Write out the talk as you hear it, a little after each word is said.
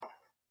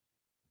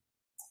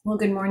Well,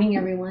 good morning,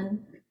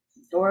 everyone,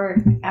 or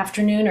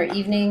afternoon, or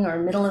evening, or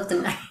middle of the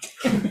night,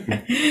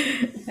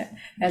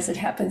 as it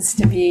happens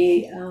to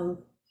be.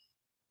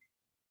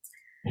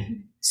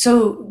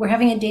 So, we're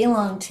having a day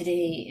long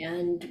today,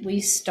 and we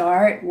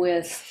start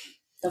with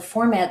the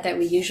format that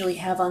we usually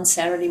have on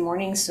Saturday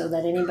mornings so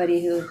that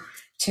anybody who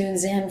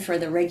tunes in for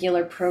the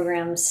regular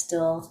program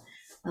still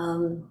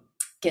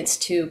gets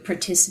to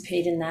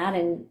participate in that.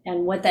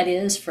 And what that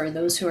is for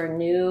those who are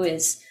new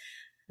is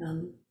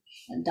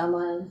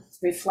Dhamma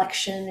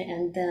reflection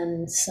and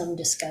then some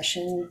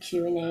discussion,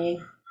 Q&A.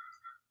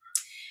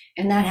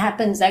 And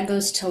that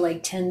goes till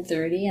like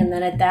 10:30. And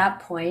then at that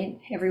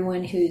point,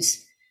 everyone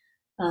who's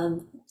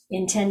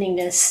intending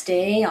to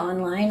stay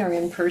online or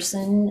in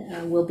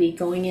person will be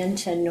going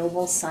into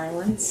noble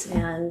silence.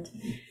 And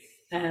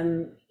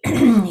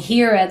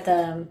here at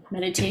the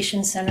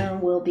meditation center,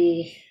 we'll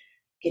be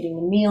getting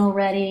the meal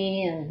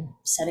ready and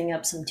setting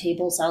up some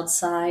tables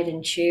outside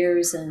and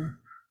chairs and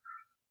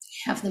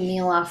have the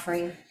meal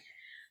offering.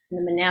 And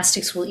the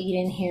monastics will eat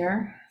in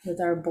here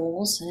with our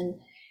bowls, and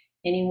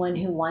anyone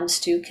who wants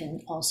to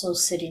can also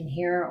sit in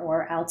here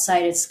or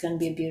outside. It's going to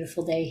be a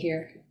beautiful day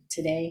here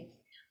today.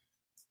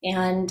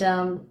 And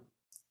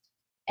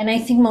I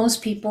think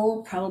most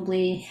people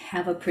probably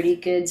have a pretty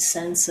good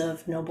sense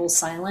of noble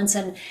silence.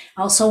 And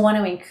I also want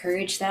to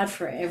encourage that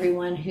for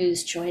everyone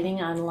who's joining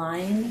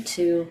online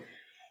to,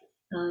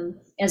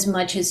 as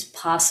much as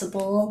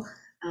possible,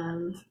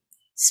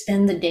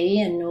 spend the day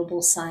in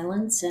noble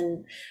silence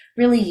and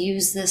really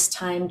use this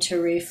time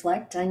to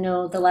reflect. I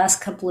know the last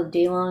couple of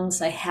day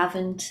longs, I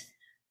haven't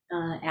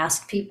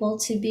asked people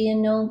to be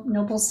in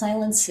noble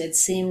silence. It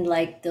seemed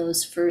like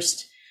those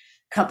first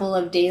couple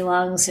of day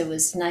longs, it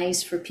was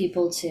nice for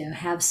people to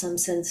have some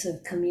sense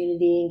of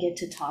community and get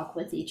to talk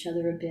with each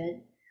other a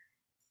bit.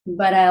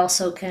 But I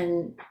also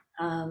can,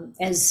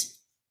 as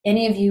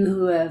any of you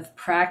who have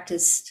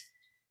practiced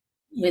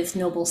with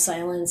noble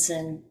silence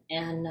and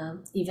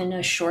even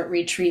a short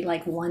retreat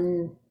like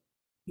one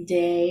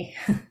day,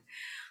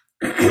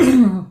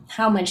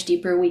 how much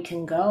deeper we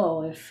can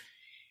go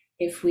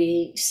if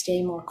we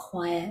stay more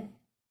quiet.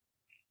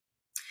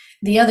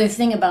 The other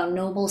thing about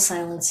noble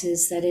silence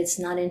is that it's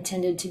not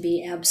intended to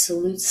be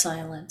absolute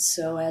silence.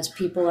 So as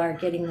people are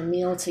getting the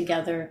meal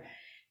together,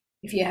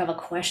 if you have a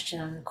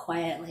question,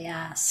 quietly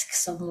ask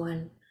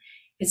someone.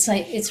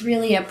 It's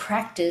really a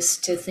practice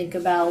to think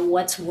about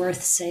what's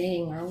worth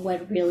saying, or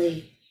what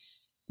really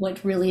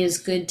is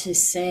good to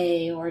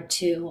say, or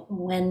to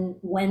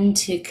when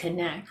to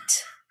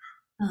connect,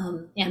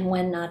 and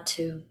when not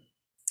to.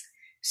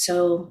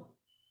 So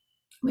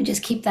we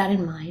just keep that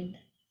in mind.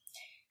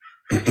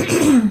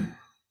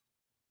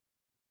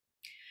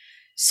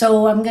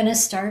 So I'm going to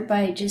start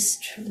by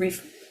just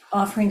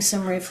offering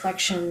some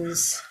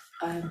reflections.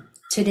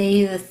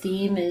 Today the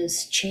theme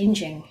is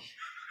changing,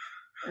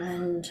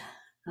 and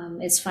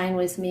it's fine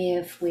with me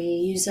if we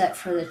use that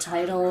for the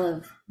title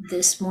of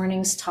this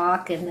morning's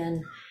talk, and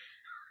then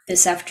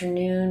this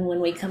afternoon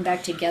when we come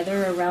back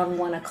together around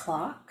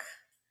 1:00,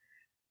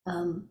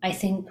 I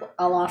think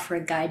I'll offer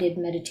a guided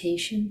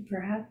meditation,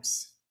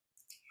 perhaps.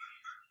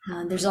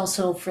 There's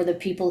also, for the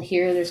people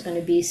here, there's going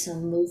to be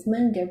some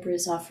movement.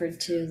 Deborah's offered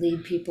to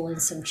lead people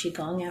in some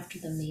Qigong after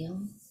the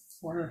meal,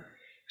 or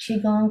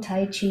Qigong,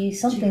 Tai Chi,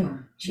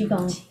 something,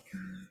 Qigong.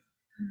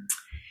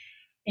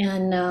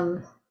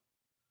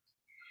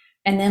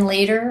 And then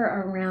later,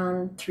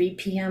 around 3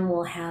 p.m.,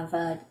 we'll have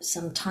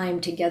some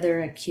time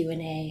together, a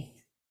Q&A,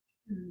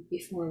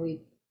 before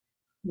we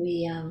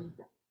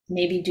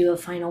maybe do a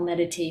final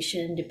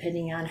meditation,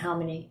 depending on how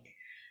many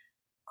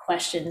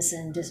questions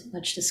and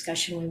much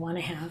discussion we want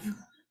to have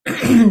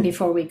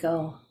before we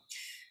go.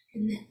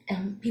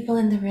 And people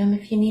in the room,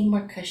 if you need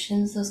more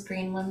cushions, those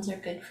green ones are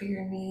good for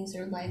your knees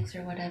or legs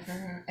or whatever,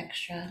 or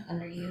extra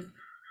under you.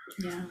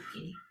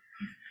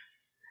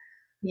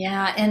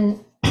 Yeah,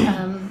 and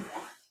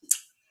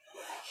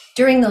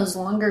during those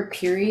longer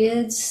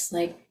periods,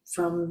 like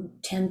from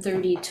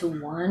 10:30 to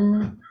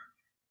 1,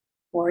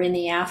 or in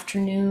the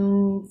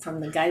afternoon from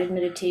the guided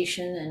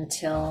meditation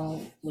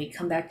until we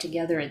come back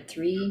together at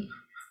 3,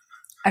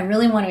 I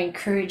really want to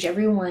encourage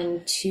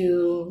everyone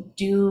to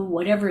do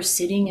whatever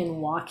sitting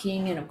and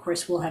walking, and of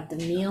course we'll have the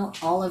meal,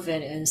 all of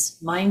it as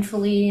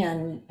mindfully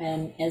and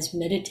as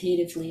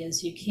meditatively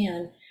as you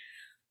can.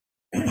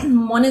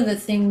 One of the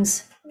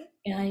things,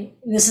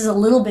 this is a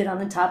little bit on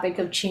the topic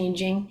of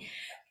changing,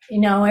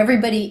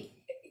 everybody,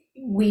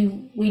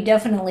 we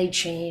definitely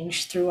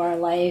change through our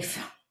life.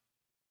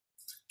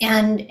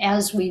 And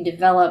as we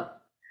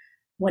develop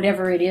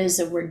whatever it is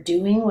that we're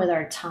doing with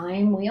our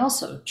time, we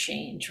also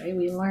change, right?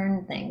 We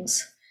learn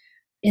things.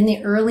 In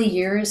the early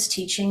years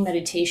teaching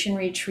meditation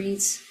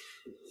retreats,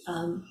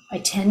 I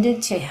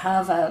tended to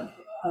have a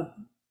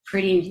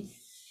pretty,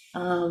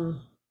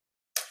 I'm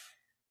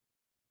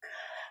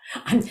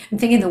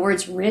thinking the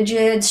words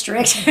rigid,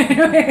 strict.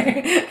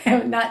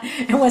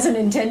 It wasn't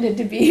intended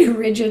to be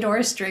rigid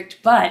or strict,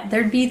 but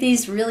there'd be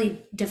these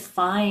really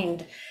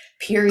defined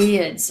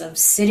periods of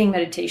sitting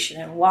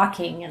meditation and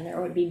walking, and there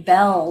would be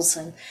bells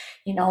and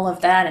all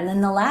of that. And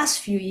then the last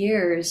few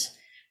years,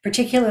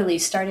 particularly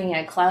starting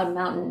at Cloud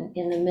Mountain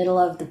in the middle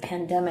of the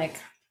pandemic.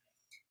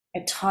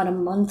 I taught a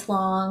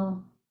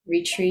month-long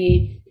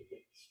retreat,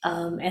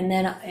 and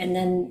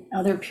then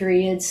other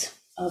periods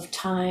of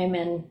time,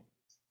 and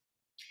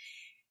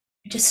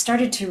I just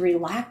started to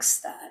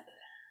relax that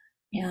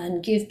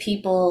and give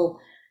people,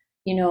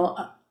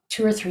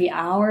 2 or 3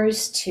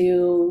 hours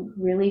to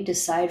really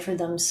decide for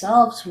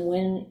themselves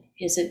when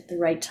is it the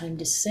right time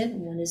to sit,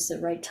 when is the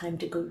right time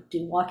to go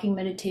do walking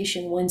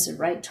meditation, when's the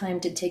right time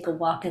to take a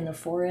walk in the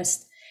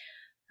forest.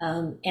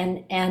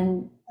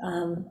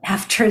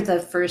 After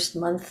the first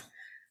month,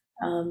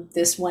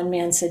 this one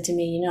man said to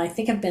me, I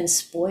think I've been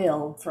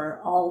spoiled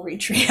for all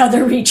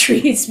other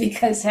retreats,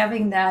 because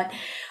having that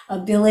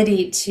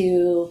ability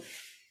to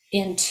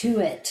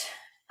intuit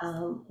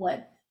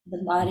what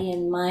the body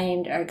and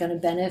mind are going to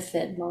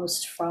benefit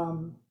most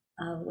from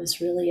was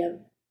really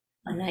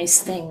a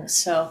nice thing.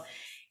 So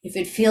if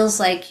it feels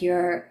like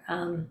you're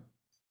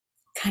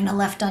kind of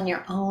left on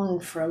your own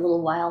for a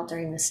little while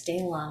during this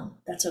day long,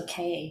 that's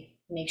okay.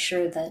 Make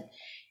sure that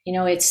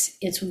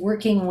it's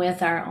working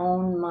with our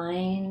own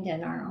mind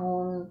and our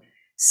own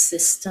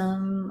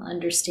system,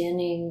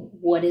 understanding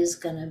what is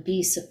going to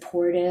be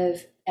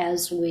supportive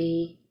as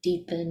we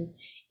deepen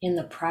in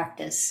the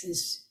practice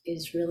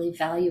is really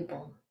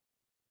valuable.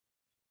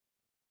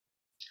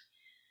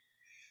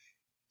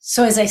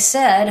 So as I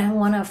said, I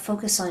want to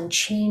focus on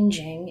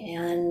changing,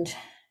 and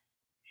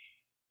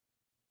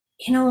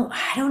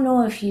I don't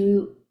know if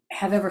you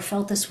have ever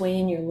felt this way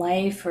in your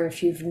life, or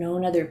if you've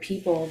known other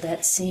people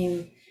that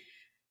seem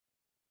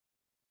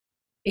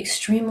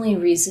extremely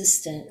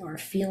resistant or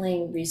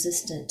feeling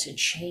resistant to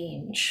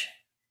change.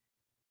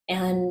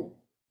 And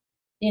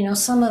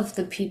some of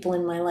the people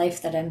in my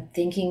life that I'm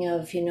thinking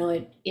of,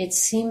 it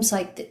seems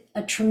like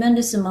a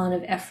tremendous amount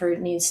of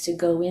effort needs to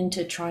go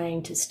into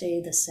trying to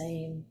stay the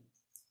same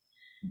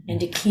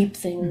and to keep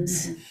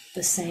things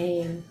the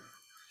same.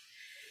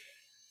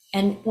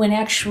 And when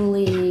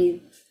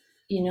actually,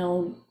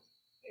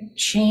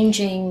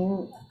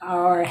 changing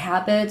our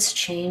habits,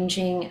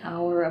 changing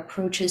our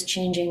approaches,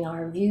 changing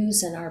our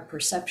views and our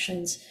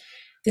perceptions,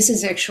 this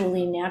is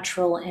actually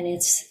natural, and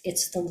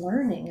it's the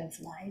learning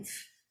of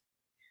life.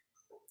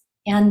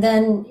 And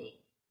then,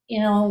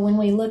 when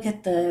we look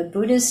at the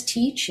Buddhist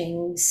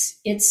teachings,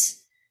 it's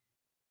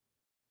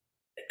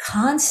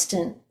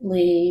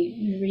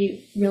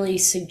constantly really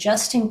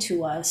suggesting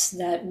to us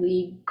that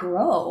we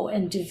grow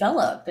and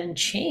develop and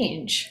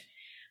change.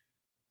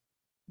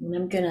 And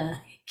I'm going to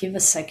give a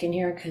second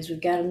here because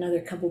we've got another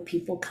couple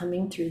people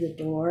coming through the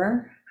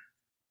door.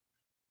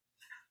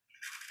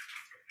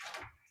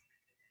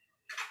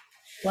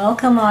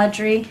 Welcome,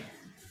 Audrey.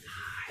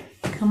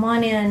 Come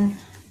on in.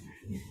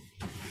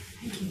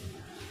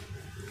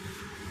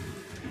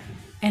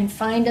 And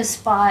find a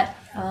spot.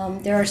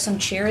 There are some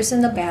chairs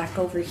in the back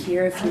over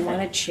here if you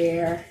want a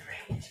chair.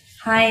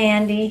 Hi,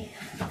 Andy.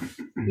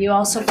 You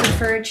also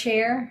prefer a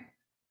chair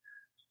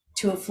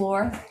to a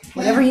floor?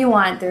 Whatever you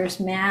want. There's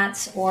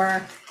mats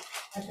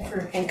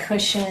and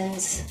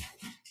cushions.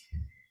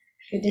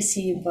 Good to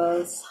see you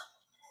both.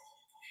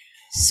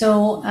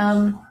 So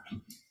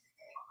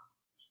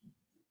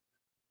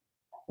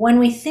when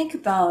we think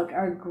about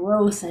our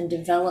growth and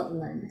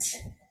development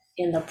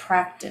in the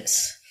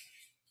practice,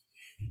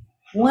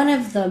 one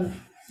of the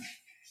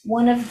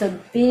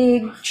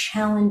big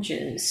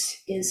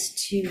challenges is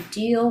to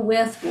deal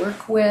with,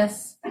 work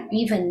with,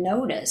 even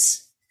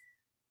notice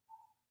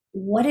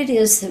what it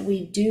is that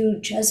we do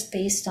just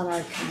based on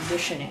our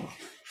conditioning,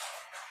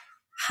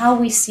 how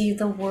we see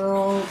the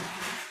world,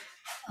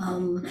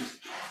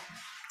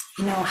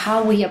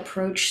 how we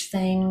approach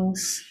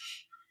things,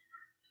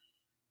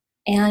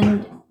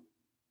 and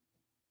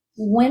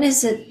when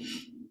is it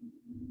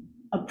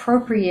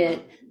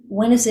appropriate,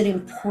 when is it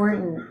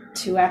important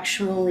to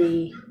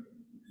actually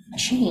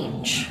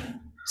change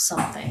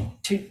something,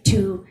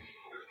 to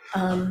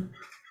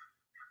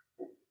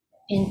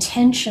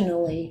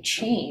intentionally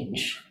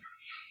change.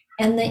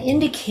 And the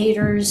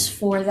indicators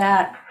for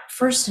that,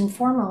 first and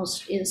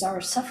foremost, is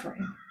our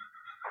suffering.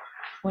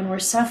 When we're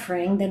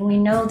suffering, then we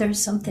know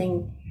there's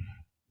something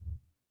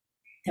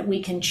that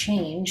we can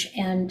change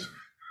and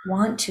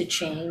want to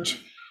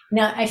change.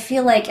 Now, I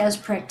feel like as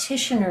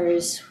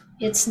practitioners,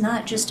 it's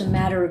not just a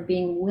matter of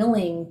being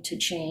willing to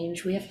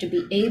change. We have to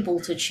be able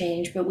to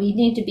change, but we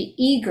need to be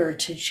eager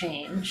to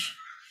change.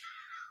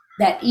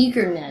 That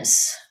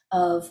eagerness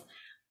of,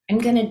 I'm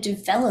going to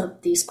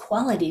develop these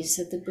qualities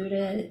that the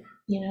Buddha,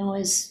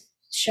 is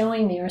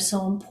showing me are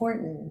so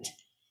important.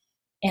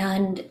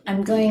 And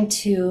I'm going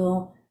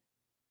to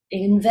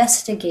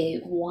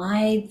investigate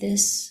why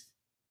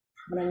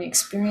what I'm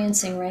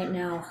experiencing right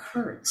now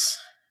hurts,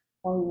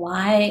 or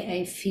why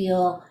I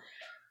feel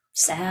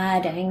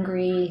sad,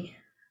 angry,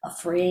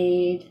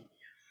 afraid,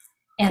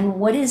 and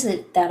what is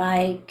it that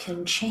I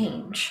can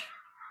change?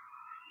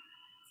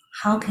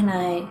 How can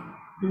I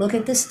look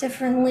at this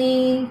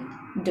differently,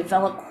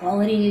 develop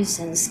qualities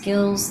and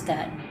skills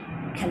that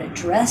can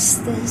address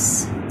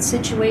this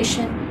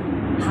situation?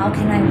 How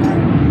can I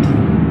learn?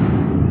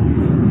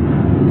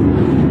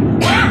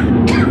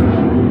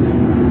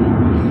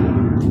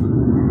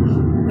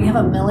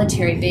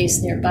 military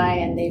base nearby,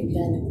 and they've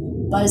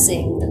been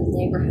buzzing the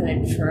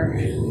neighborhood for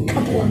a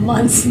couple of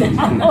months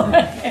now.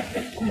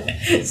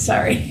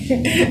 Sorry.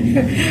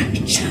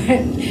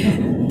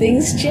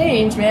 Things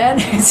change, man.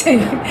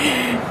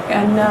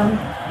 And,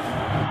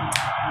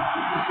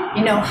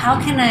 how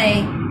can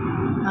I,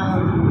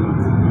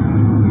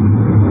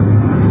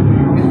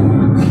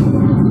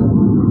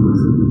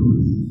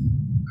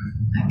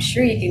 I'm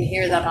sure you can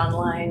hear that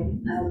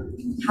online.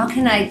 How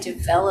can I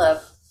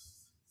develop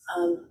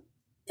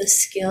the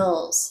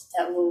skills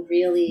that will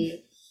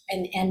really,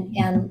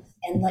 and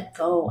let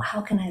go?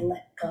 How can I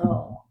let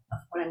go of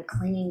what I'm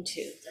clinging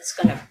to that's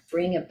going to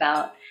bring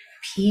about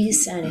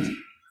peace and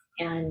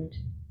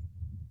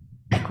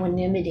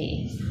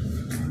equanimity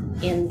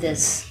in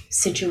this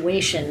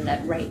situation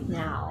that right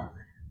now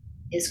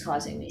is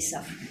causing me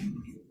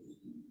suffering?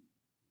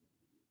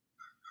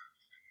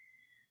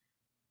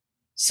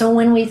 So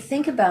when we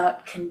think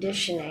about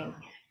conditioning,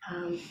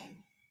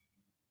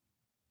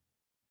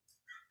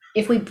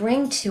 if we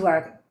bring to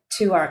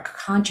our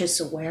conscious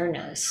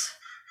awareness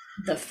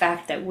the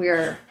fact that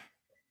we're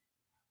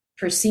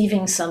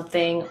perceiving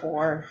something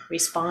or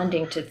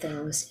responding to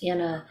things in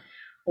a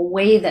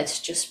way that's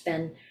just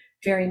been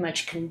very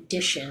much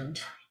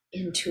conditioned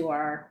into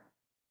our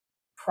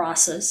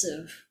process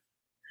of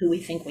who we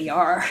think we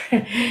are.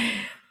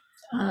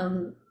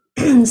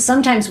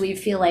 Sometimes we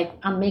feel like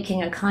I'm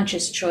making a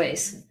conscious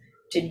choice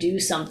to do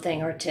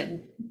something or to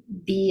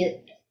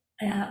be,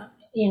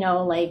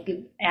 like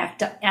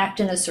act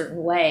in a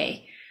certain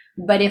way.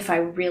 But if I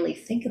really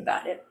think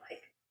about it,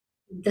 like,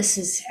 this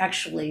is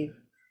actually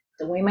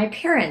the way my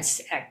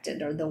parents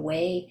acted, or the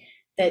way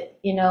that,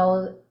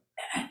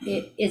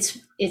 it's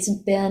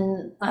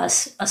been a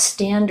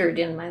standard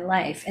in my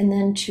life. And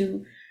then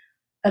to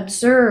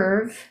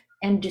observe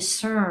and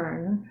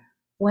discern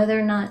whether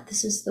or not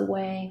this is the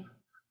way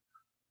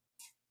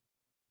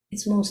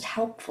it's most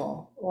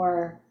helpful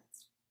or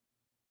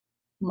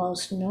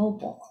most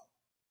noble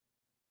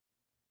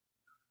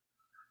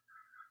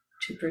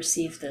to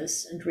perceive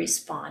this and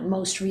respond,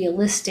 most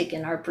realistic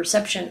in our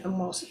perception and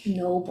most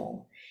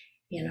noble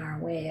in our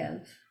way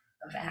of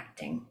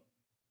acting.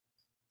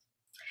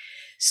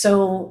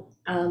 So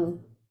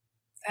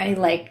I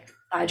like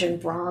Ajahn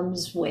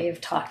Brahm's way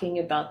of talking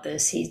about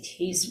this.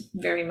 He's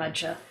very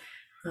much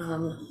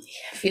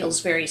feels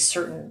very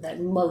certain that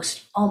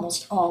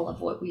almost all of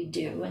what we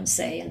do and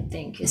say and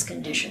think is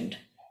conditioned.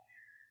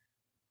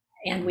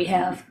 And we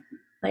have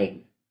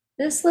like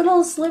this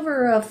little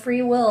sliver of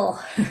free will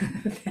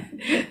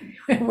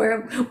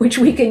which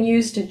we can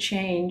use to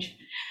change.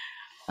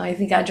 I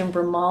think Ajahn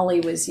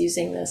Brahmali was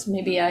using this.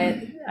 Maybe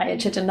Ayya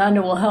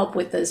Chitananda will help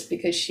with this,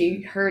 because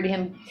she heard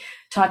him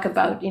talk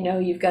about,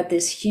 you've got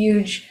this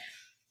huge,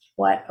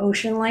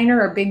 ocean liner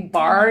or big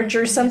barge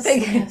or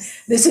something.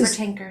 Yes. This super is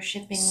tanker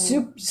shipping.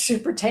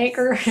 Super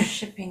tanker.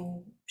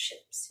 Shipping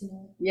ships.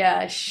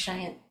 Yeah.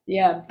 Giant.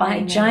 Yeah.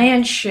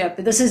 Giant ship.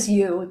 This is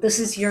you. This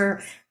is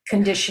your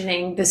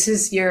conditioning. This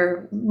is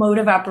your mode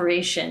of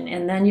operation.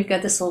 And then you've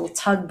got this little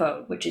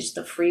tugboat, which is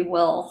the free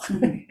will,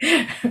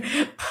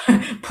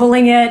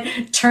 pulling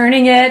it,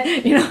 turning it,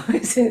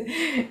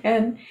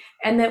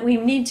 and that we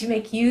need to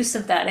make use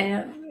of that.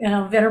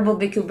 And Venerable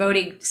Bhikkhu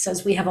Bodhi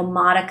says we have a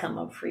modicum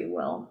of free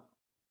will.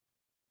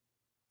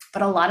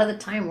 But a lot of the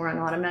time we're on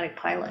automatic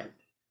pilot,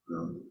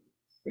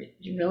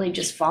 really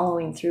just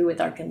following through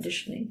with our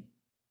conditioning.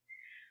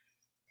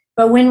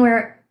 But when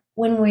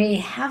we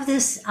have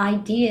this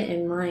idea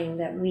in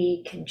mind that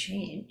we can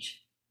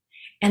change,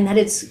 and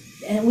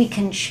we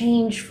can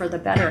change for the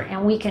better,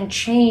 and we can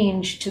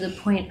change to the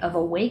point of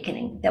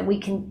awakening, that we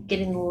can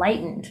get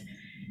enlightened,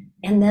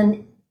 and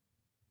then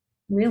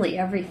really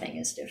everything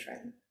is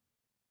different.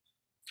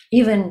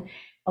 Even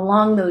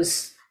along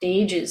those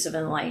stages of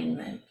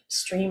enlightenment,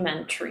 stream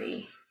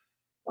entry,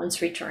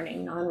 once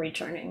returning,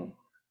 non-returning,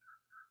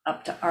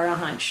 up to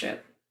arahantship.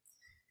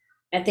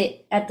 At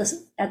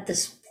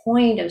this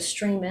point of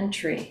stream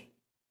entry,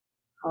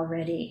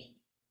 already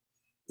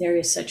there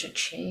is such a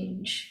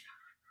change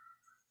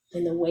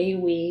in the way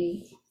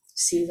we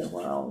see the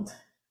world,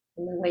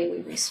 in the way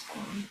we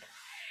respond.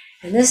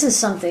 And this is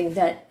something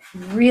that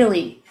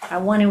really I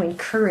want to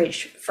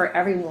encourage for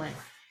everyone.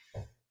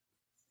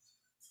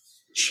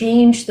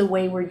 Change the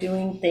way we're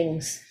doing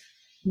things,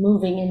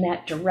 moving in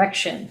that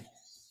direction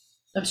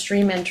of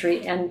stream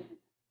entry and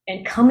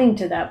coming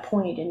to that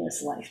point in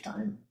this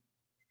lifetime.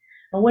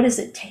 And what does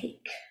it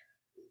take?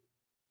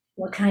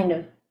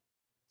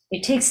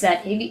 It takes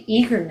that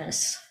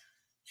eagerness,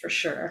 for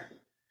sure.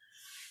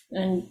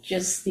 And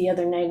just the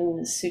other night in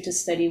the sutta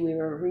study, we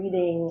were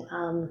reading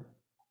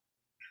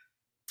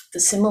the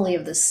simile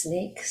of the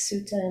snake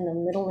sutta in the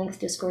middle length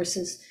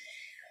discourses.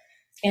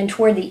 And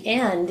toward the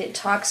end, it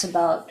talks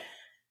about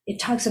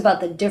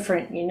the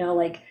different,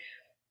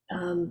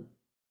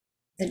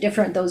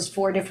 those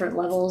 4 different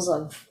levels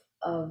of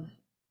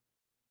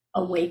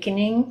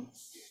awakening,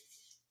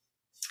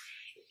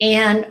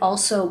 and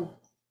also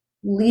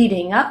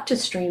leading up to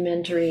stream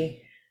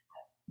entry,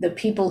 the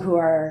people who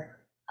are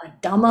a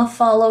Dhamma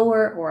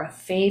follower or a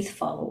faith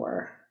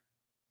follower.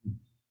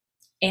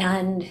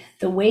 And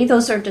the way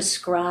those are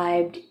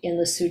described in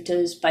the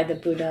suttas by the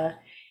Buddha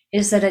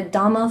is that a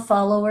Dhamma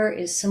follower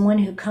is someone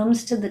who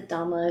comes to the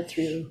Dhamma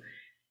through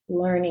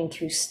learning,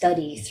 through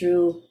study,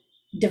 through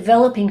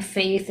developing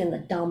faith in the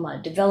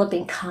Dhamma,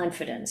 developing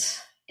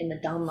confidence in the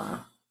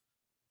Dhamma,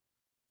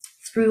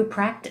 through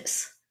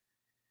practice.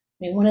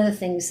 I mean, one of the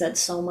things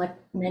that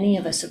many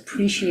of us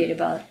appreciate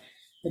about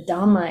the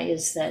Dhamma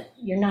is that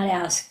you're not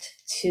asked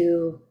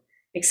to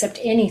accept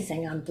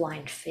anything on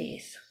blind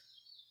faith.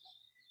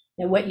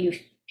 And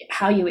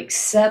how you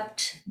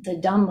accept the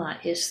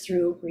Dhamma is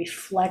through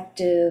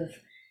reflective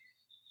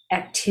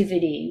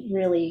activity,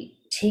 really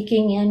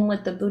taking in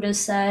what the Buddha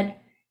said,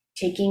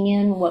 taking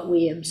in what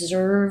we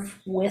observe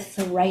with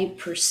the right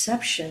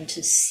perception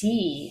to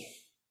see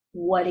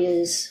what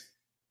is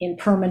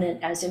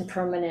impermanent as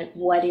impermanent,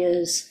 what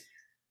is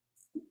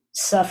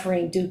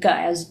suffering, dukkha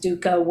as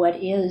dukkha, what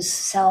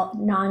is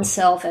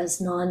non-self as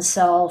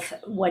non-self,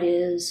 what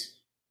is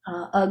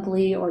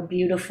ugly or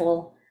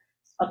beautiful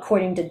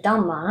according to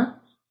Dhamma,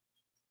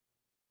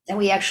 that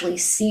we actually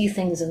see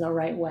things in the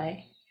right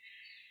way.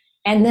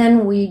 And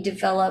then we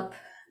develop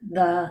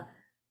the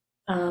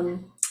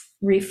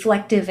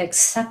reflective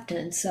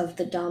acceptance of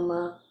the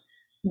Dhamma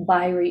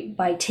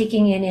by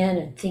taking it in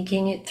and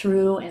thinking it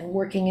through and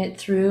working it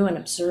through and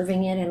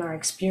observing it in our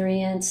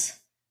experience.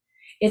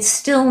 It's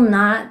still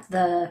not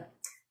the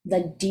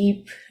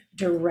deep,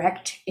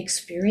 direct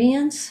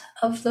experience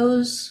of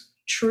those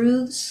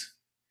truths,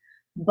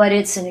 but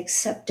it's an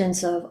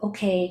acceptance of,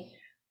 okay,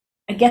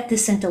 I get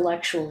this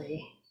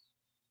intellectually.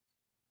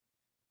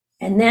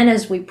 And then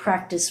as we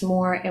practice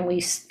more and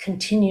we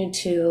continue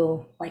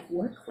to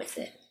work with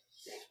it,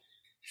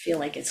 I feel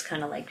like it's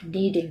kind of like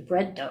kneading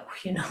bread dough,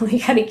 we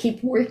got to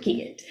keep working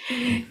it.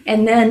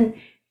 And then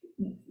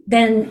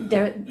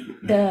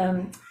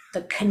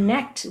the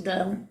connect,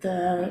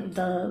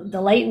 the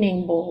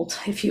lightning bolt,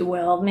 if you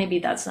will, maybe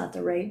that's not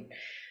the right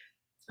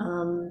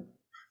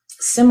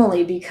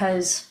simile,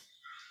 because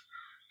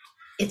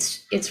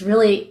it's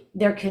really,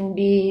 there can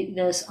be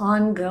this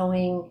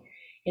ongoing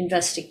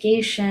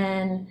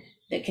investigation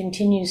that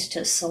continues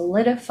to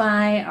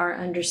solidify our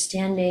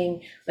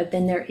understanding, but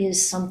then there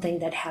is something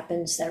that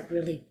happens that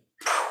really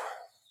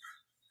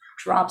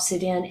drops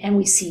it in, and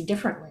we see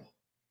differently,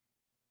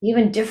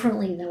 even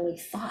differently than we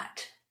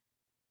thought,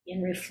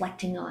 in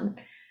reflecting on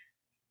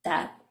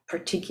that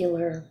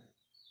particular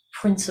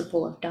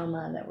principle of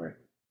Dhamma that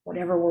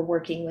whatever we're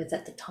working with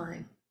at the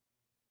time.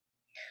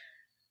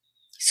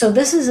 So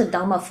this is a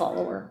Dhamma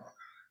follower.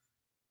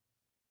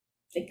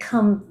 They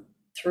come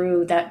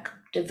through that,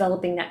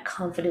 developing that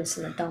confidence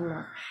in the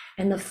Dhamma.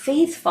 And the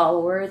faith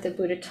follower, the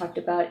Buddha talked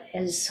about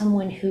as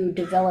someone who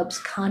develops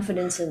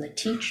confidence in the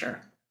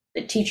teacher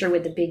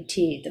with the big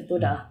T, the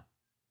Buddha.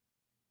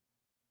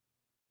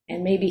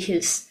 And maybe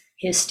his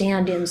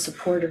stand-in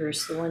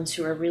supporters, the ones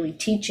who are really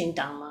teaching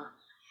Dhamma.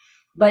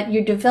 But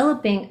you're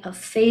developing a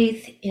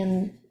faith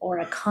in, or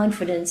a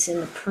confidence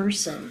in the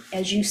person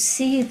as you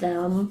see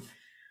them.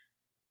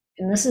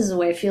 And this is the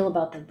way I feel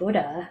about the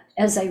Buddha,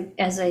 as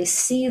I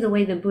see the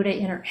way the Buddha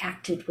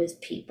interacted with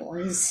people,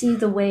 and see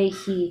the way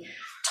he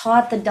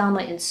taught the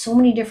Dhamma in so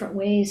many different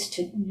ways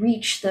to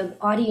reach the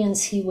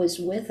audience he was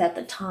with at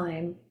the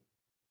time,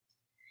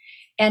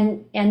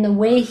 and the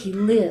way he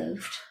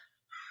lived,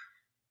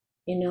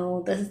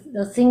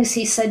 the things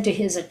he said to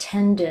his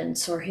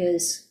attendants or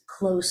his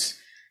close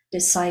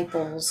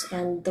disciples,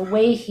 and the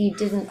way he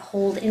didn't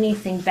hold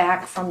anything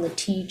back from the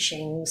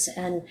teachings,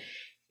 and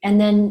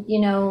then,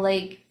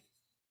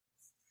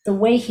 the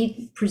way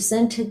he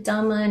presented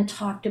Dhamma and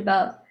talked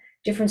about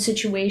different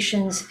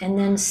situations, and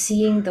then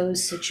seeing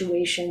those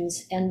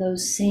situations and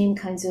those same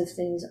kinds of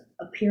things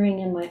appearing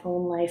in my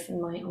own life and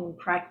my own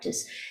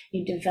practice,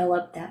 you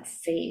develop that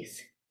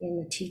faith in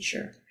the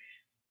teacher.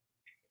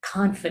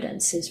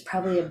 Confidence is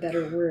probably a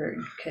better word,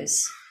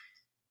 because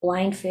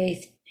blind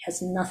faith has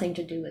nothing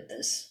to do with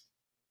this.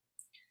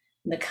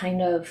 The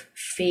kind of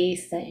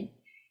faith that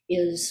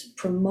is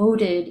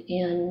promoted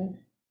in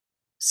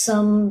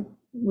some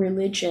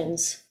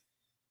religions,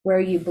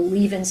 where you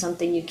believe in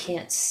something you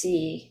can't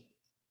see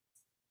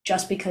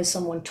just because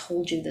someone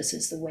told you this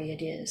is the way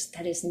it is.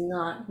 That is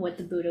not what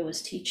the Buddha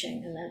was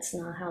teaching, and that's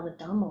not how the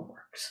Dhamma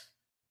works.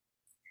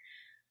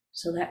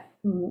 So that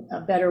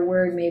a better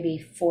word maybe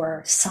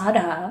for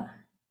saddha,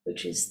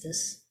 which is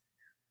this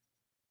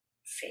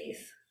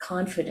faith,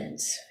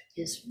 confidence,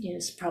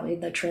 is probably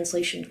the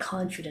translation.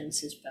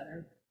 Confidence is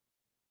better,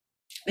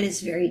 but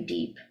it's very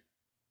deep.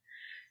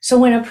 So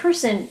when a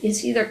person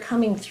is either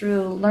coming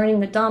through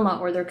learning the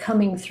Dhamma, or they're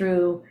coming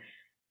through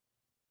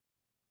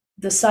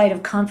the side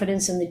of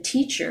confidence in the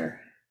teacher,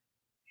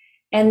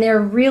 and they're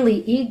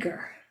really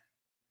eager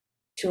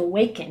to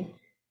awaken,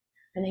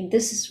 I think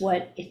this is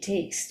what it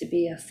takes to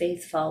be a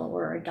faith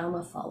follower or a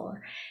Dhamma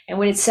follower. And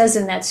what it says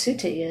in that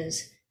sutta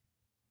is,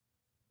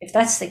 if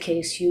that's the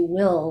case, you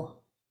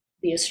will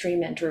be a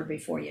stream enterer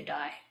before you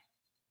die.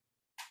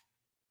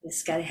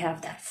 It's got to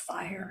have that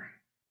fire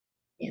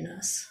in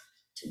us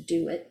to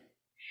do it.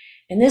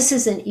 And this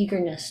is an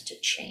eagerness to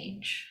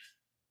change.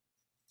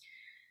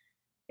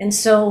 And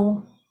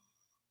so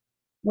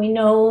We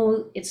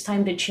know it's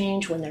time to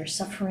change when there's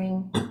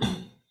suffering.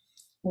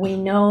 We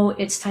know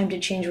it's time to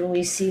change when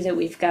we see that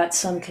we've got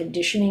some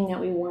conditioning that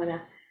we want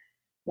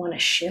to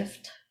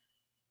shift.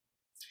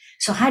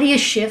 So how do you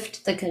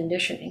shift the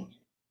conditioning?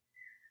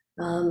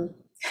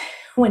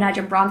 When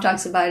Ajahn Brahm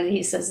talks about it,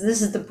 he says,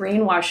 this is the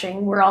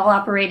brainwashing. We're all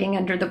operating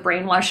under the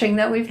brainwashing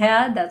that we've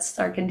had. That's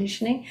our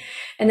conditioning.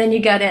 And then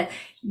you got to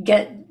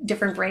get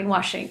different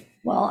brainwashing.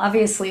 Well,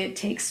 obviously it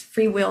takes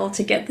free will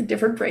to get the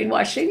different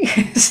brainwashing.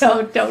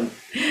 So don't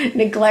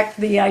neglect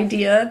the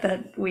idea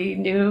that we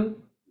do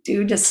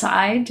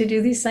decide to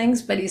do these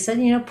things. But he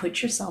said,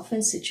 put yourself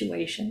in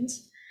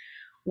situations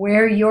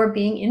where you're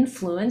being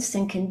influenced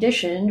and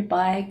conditioned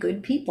by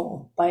good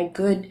people, by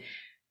good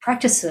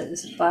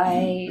practices,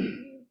 by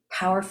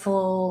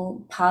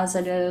powerful,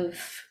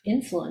 positive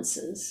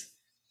influences.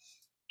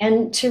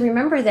 And to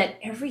remember that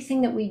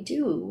everything that we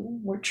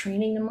do, we're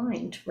training the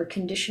mind, we're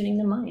conditioning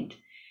the mind.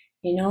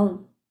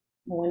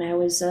 When I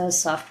was a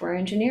software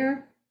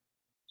engineer,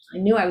 I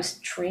knew I was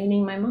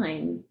training my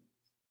mind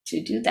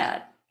to do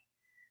that.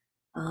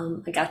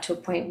 I got to a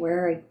point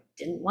where I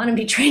didn't want to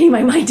be training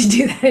my mind to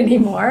do that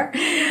anymore.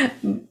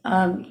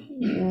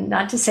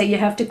 Not to say you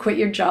have to quit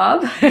your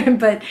job,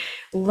 but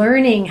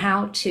learning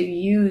how to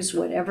use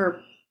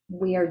whatever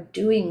we are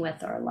doing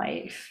with our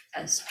life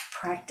as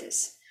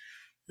practice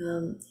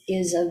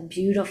is a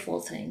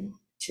beautiful thing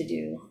to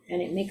do.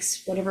 And it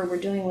makes whatever we're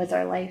doing with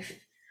our life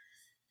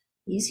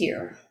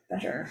easier,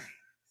 better,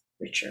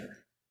 richer,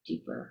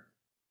 deeper.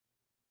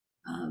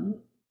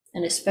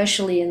 And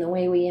especially in the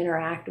way we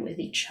interact with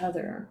each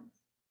other.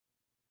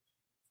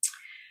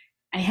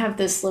 I have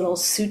this little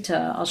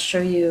sutta. I'll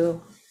show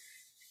you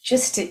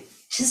just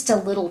a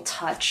little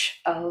touch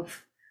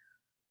of,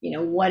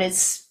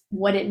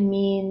 what it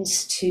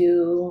means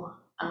to,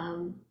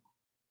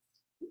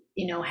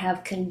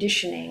 have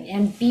conditioning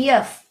and be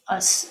a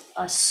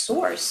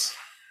source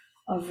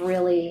of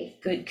really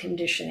good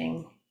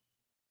conditioning.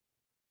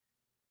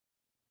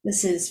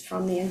 This is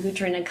from the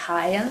Anguttara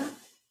Nikaya,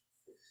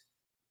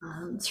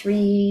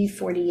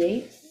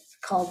 348,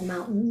 called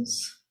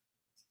Mountains.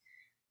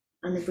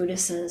 And the Buddha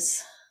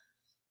says,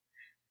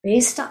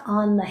 based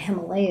on the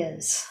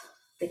Himalayas,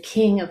 the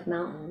king of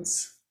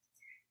mountains,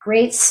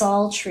 great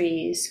sal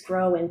trees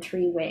grow in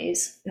three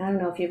ways. And I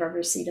don't know if you've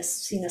ever seen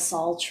a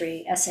sal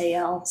tree,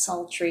 S-A-L,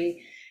 sal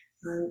tree.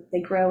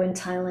 They grow in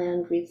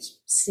Thailand. We've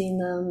seen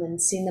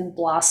them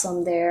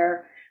blossom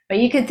there. But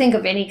you could think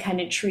of any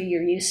kind of tree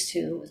you're used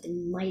to, the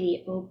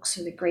mighty oaks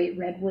or the great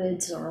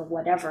redwoods or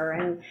whatever.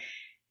 And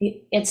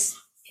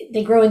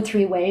they grow in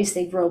three ways.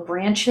 They grow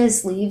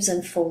branches, leaves,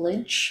 and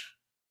foliage.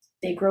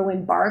 They grow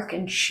in bark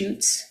and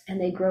shoots,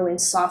 and they grow in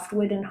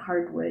softwood and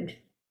hardwood.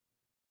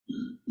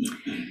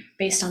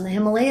 Based on the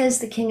Himalayas,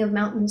 the king of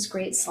mountains,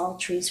 great sal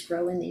trees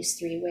grow in these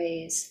three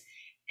ways.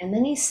 And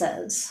then he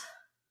says,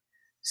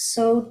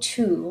 so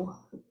too,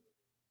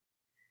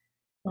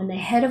 when the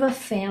head of a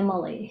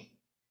family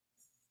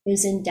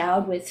is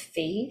endowed with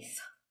faith,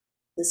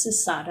 this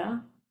is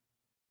sada,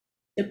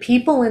 the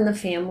people in the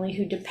family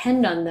who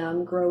depend on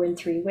them grow in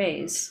three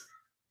ways.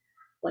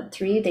 What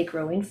three? They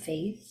grow in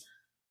faith,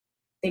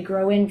 they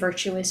grow in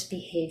virtuous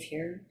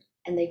behavior,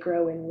 and they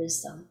grow in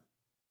wisdom.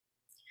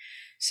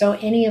 So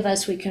any of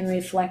us, we can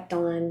reflect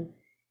on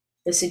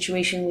the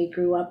situation we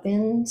grew up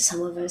in.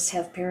 Some of us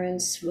have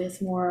parents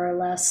with more or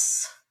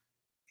less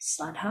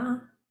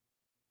saddha,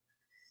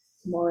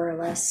 more or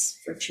less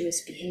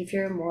virtuous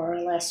behavior, more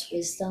or less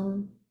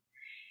wisdom.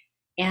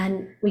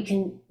 And we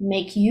can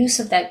make use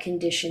of that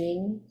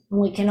conditioning. And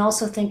we can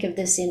also think of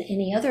this in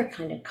any other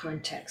kind of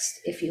context.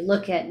 If you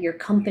look at your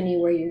company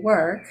where you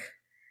work,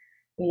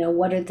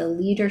 what are the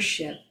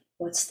leadership?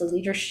 What's the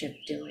leadership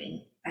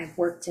doing? I've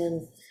worked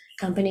in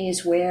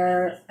companies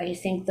where I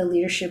think the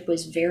leadership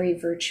was very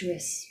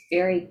virtuous,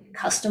 very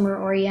customer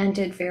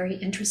oriented, very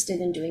interested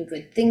in doing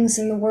good things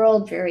in the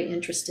world, very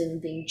interested in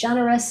being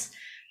generous,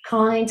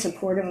 kind,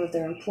 supportive of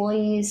their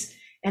employees.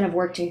 And I've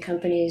worked in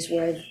companies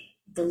where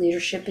the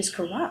leadership is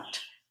corrupt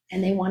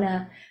and they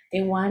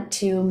want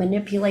to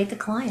manipulate the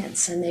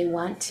clients, and they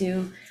want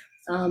to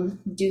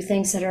do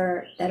things that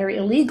are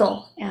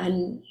illegal.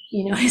 And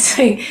it's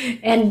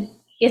and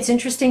it's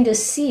interesting to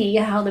see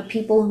how the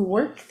people who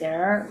work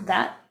there,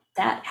 that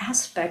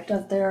aspect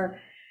of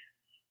their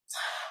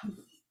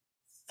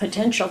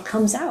potential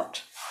comes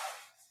out,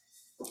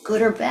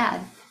 good or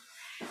bad.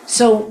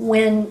 So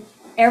when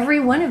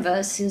every one of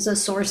us is a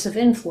source of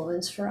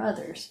influence for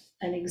others,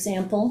 an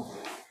example,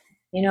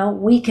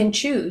 we can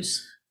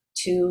choose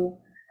to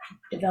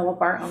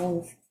develop our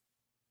own,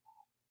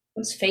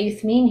 what's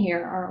faith mean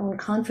here? Our own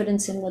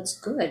confidence in what's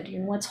good,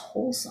 in what's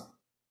wholesome,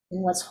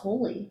 in what's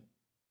holy.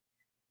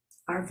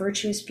 Our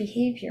virtuous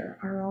behavior,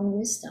 our own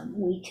wisdom.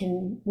 We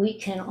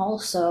can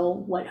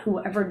also,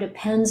 whoever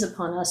depends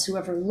upon us,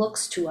 whoever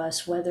looks to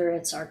us, whether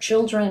it's our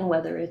children,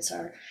 whether it's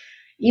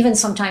even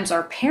sometimes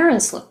our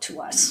parents look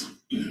to us.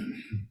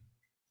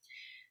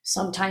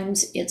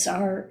 Sometimes it's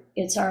our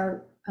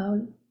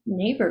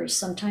neighbors.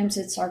 Sometimes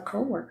it's our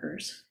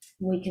coworkers.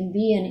 We can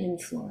be an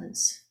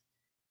influence.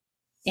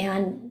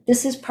 And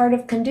this is part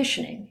of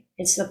conditioning.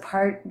 It's the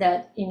part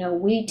that,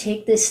 we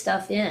take this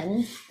stuff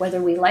in,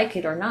 whether we like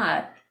it or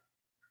not,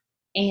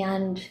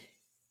 and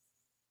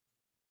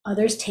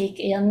others take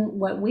in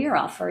what we're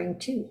offering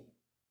too.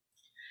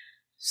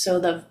 So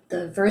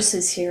the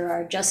verses here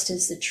are, just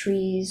as the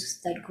trees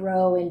that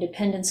grow in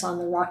dependence on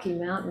the Rocky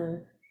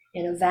Mountain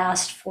in a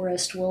vast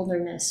forest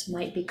wilderness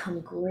might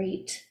become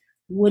great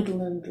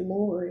woodland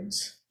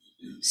lords,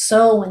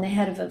 so when the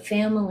head of a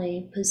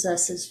family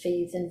possesses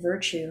faith and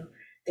virtue,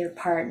 their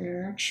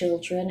partner,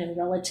 children, and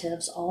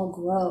relatives all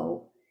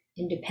grow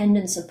in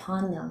dependence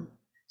upon them.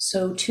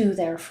 So too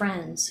their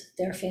friends,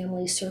 their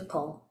family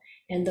circle,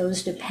 and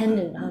those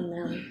dependent on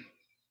them.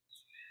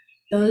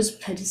 Those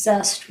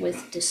possessed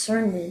with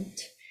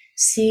discernment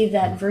see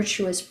that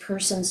virtuous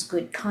person's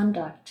good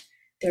conduct,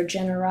 their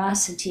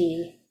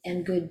generosity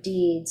and good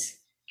deeds,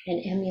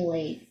 and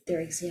emulate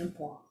their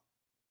example.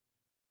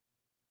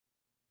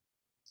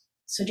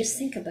 So just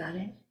think about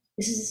it.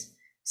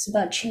 It's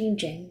about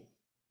changing.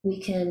 We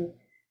can,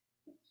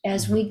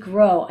 as we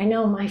grow, I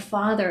know my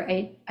father,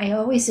 I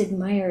always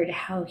admired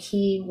how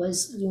he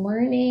was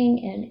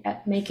learning and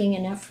making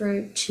an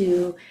effort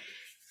to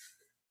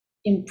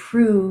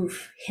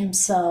improve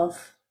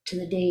himself to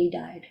the day he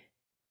died.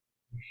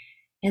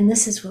 And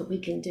this is what we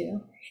can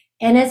do.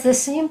 And at the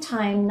same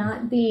time,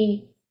 not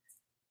be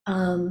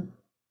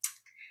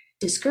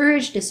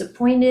discouraged,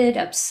 disappointed,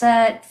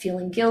 upset,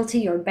 feeling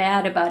guilty or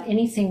bad about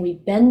anything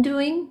we've been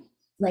doing.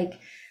 Like,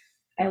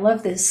 I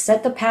love this,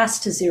 set the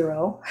past to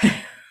zero.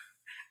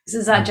 This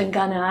is Ajahn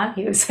Gana.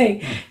 He was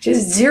saying,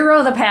 just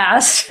zero the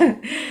past.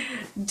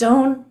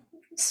 Don't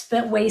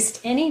waste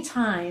any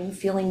time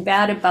feeling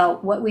bad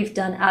about what we've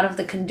done out of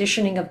the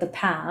conditioning of the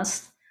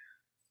past.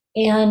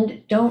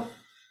 And don't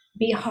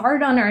be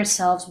hard on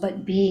ourselves,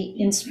 but be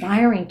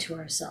inspiring to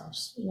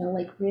ourselves.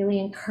 Like really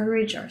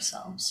encourage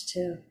ourselves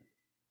to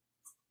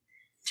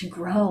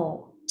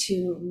grow,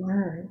 to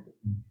learn.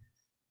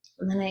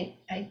 And then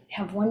I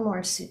have one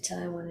more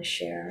sutta I want to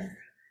share.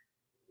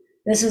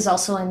 This is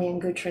also in the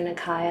Anguttara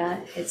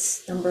Nikaya.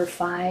 It's number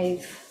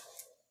 5.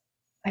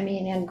 In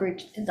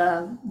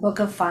the Book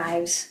of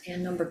Fives,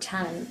 and number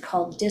 10,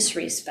 called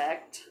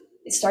Disrespect.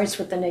 It starts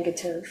with the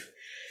negative.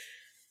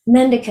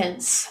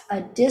 Mendicants,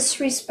 a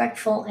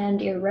disrespectful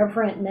and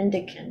irreverent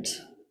mendicant.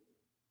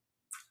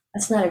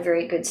 That's not a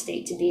very good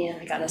state to be in,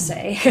 I gotta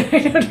say,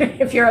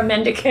 if you're a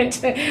mendicant,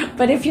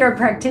 but if you're a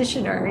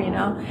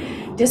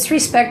practitioner,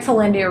 disrespectful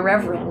and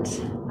irreverent,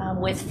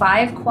 with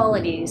 5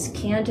 qualities,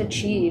 can't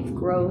achieve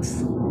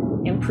growth,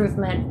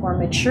 improvement, or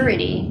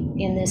maturity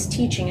in this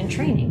teaching and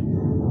training.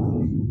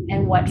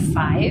 And what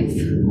 5?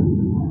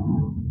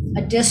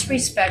 A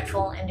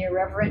disrespectful and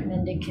irreverent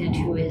mendicant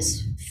who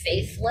is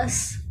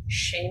faithless,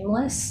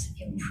 shameless,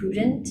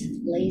 imprudent,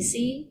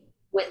 lazy,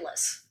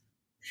 witless.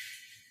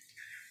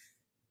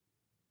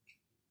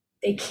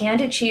 They can't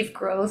achieve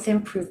growth,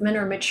 improvement,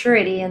 or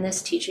maturity in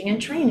this teaching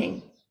and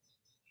training.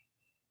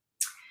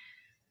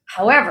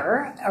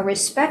 However, a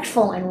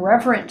respectful and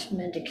reverent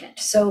mendicant.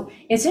 So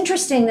it's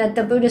interesting that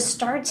the Buddha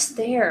starts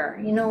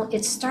there.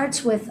 It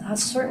starts with a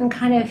certain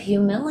kind of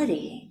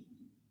humility,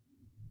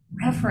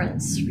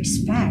 reverence,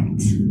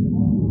 respect.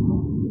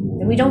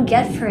 And we don't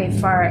get very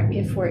far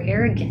if we're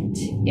arrogant,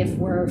 if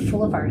we're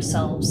full of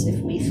ourselves, if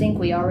we think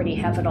we already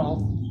have it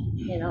all,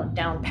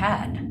 down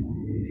pat.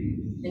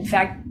 In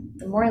fact,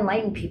 the more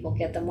enlightened people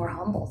get, the more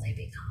humble they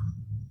become.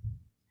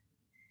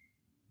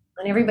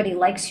 And everybody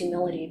likes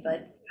humility,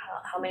 but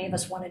how many of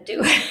us want to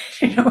do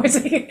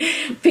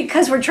it?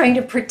 Because we're trying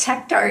to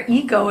protect our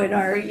ego and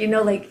our,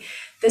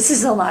 this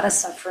is a lot of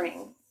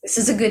suffering. This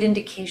is a good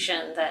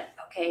indication that,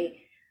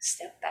 okay,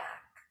 step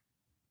back,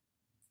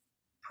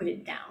 put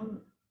it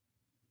down.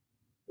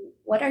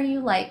 What are you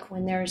like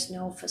when there's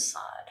no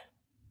facade?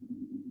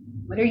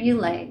 What are you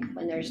like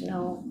when there's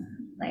no,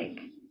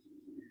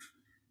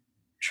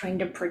 trying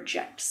to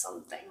project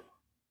something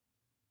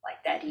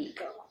like that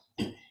ego?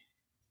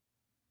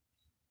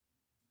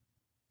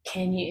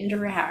 Can you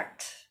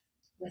interact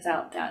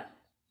without that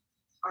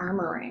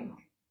armoring?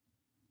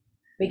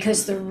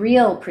 Because the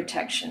real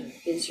protection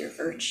is your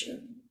virtue.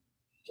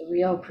 The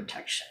real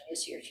protection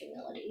is your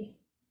humility,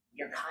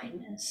 your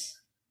kindness.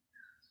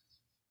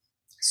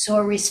 So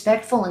a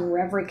respectful and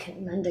reverent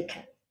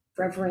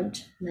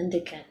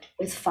mendicant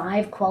with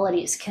 5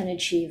 qualities can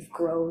achieve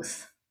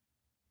growth,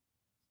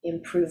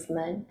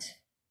 improvement,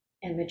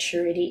 and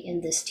maturity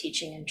in this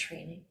teaching and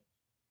training.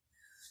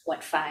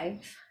 What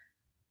 5?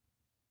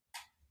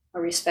 A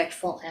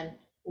respectful and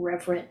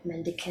reverent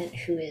mendicant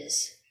who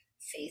is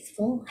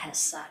faithful, has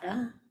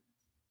sada,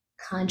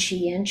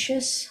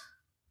 conscientious,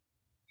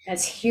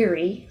 that's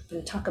hiri, I'm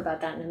going to talk about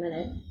that in a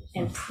minute,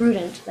 and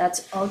prudent,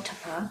 that's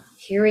ottappa.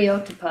 Hiri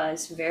ottappa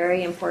is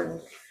very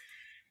important,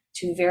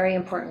 2 very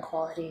important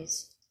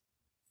qualities.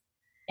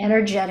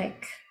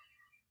 Energetic,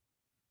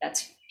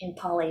 that's in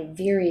Pali,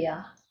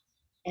 virya,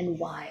 and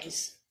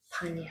wise,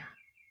 panya.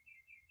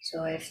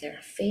 So if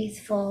they're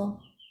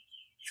faithful,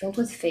 filled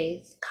with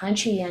faith,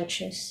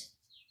 conscientious,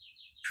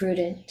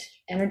 prudent,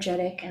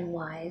 energetic, and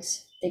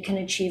wise, they can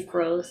achieve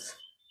growth,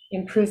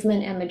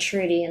 improvement and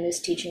maturity in this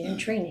teaching and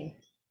training.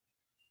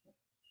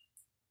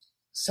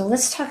 So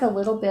let's talk a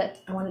little bit,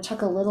 I want to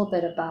talk a little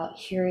bit about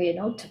Hiri and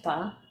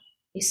Ottappa,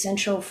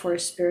 essential for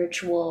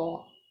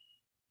spiritual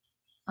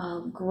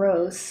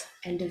growth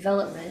and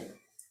development.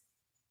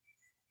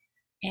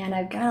 And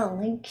I've got a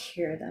link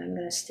here that I'm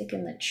going to stick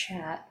in the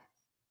chat,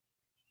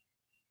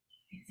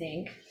 I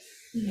think.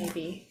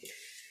 Maybe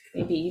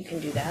you can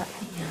do that.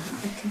 Yeah,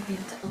 I think we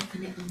have to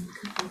open it on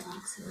Google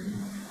Docs.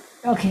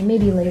 Okay,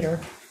 maybe later.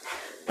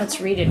 Let's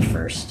read it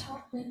first.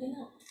 Maybe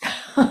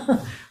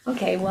not.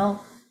 Okay,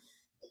 well,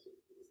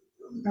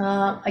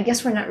 I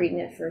guess we're not reading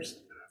it first.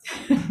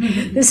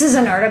 This is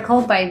an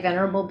article by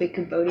Venerable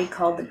Bhikkhu Bodhi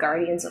called The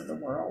Guardians of the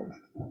World.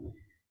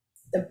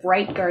 The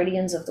bright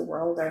guardians of the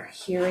world are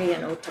Hiri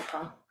and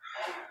Ottappa.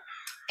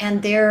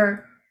 And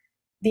they're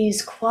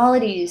these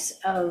qualities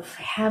of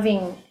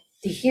having,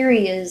 the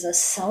Hiri is a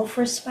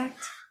self-respect.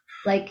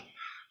 Like,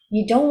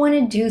 you don't want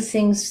to do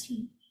things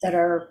that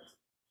are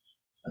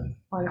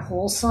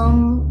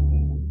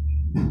unwholesome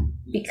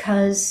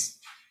because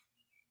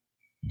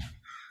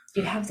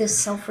you have this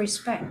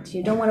self-respect.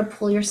 You don't want to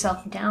pull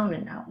yourself down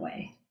in that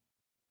way.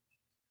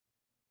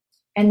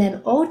 And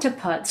then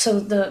Ottappa, so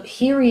the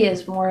Hiri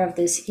is more of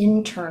this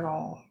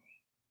internal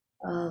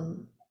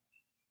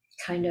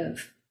kind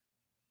of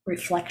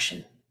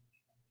reflection.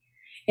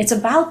 It's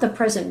about the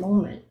present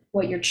moment,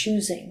 what you're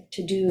choosing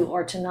to do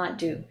or to not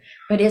do.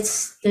 But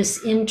it's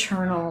this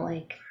internal,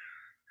 like,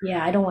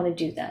 yeah, I don't want to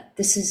do that.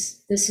 This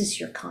is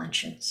your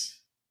conscience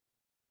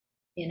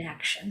in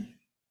action.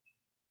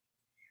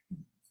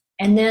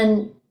 And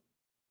then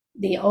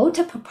the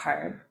Ottappa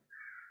part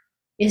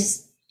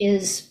is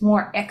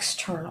more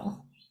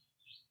external.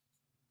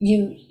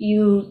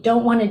 You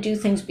don't want to do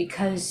things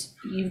because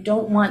you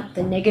don't want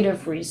the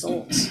negative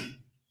results.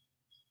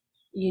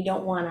 You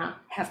don't want to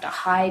have to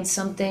hide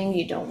something.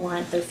 You don't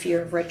want the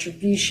fear of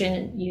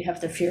retribution. You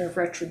have the fear of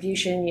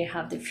retribution. You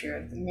have the fear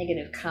of the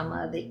negative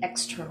karma, the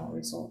external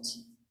results.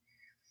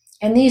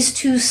 And these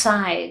two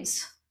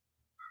sides,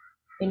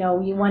 you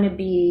want to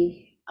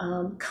be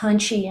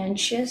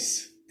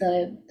conscientious,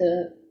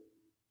 the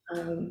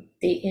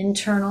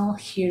internal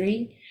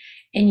Hiri,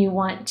 and you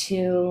want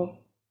to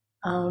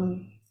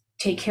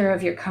take care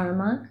of your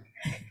karma,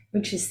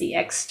 which is the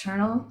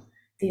external,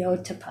 the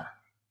Ottappa.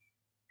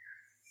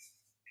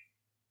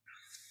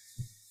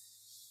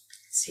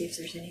 Let's see if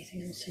there's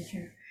anything else in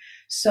here.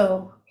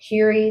 So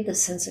Hiri, the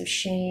sense of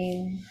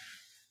shame.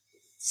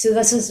 So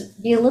this is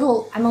a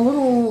little, a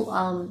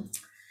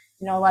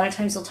lot of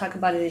times they'll talk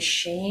about it as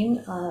shame,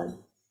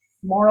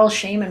 moral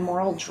shame and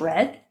moral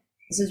dread.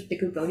 This is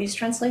Bhikkhu Bodhi's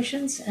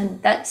translations,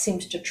 and that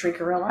seems to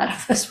trigger a lot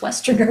of us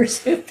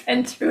Westerners who've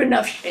been through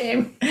enough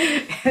shame.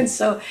 And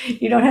so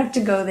you don't have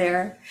to go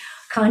there.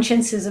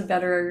 Conscience is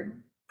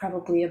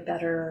probably a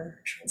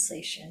better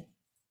translation.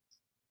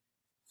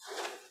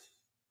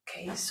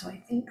 Okay, so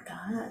I think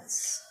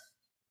that's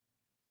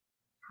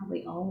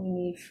probably all we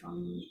need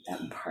from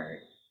that part.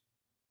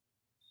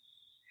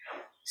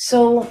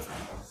 So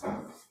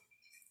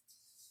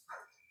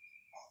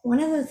one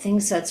of the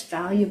things that's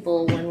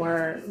valuable when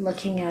we're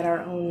looking at our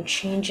own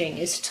changing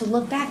is to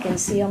look back and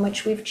see how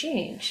much we've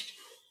changed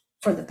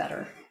for the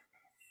better.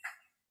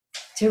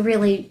 To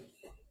really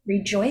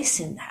rejoice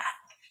in that.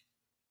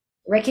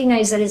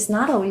 Recognize that it's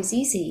not always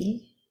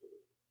easy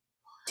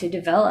to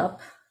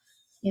develop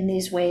in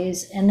these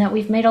ways and that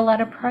we've made a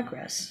lot of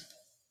progress.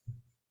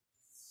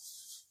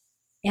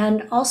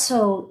 And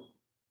also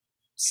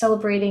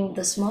celebrating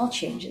the small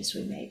changes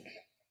we make.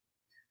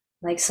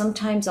 Like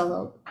sometimes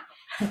I'll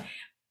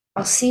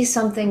see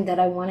something that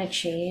I want to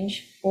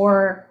change,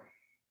 or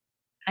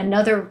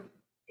another,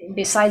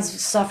 besides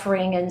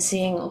suffering and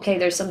seeing, okay,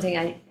 there's something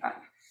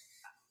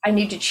I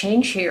need to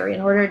change here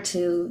in order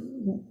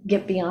to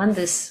get beyond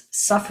this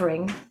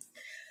suffering,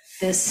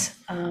 this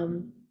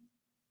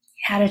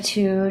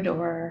attitude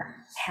or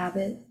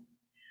habit.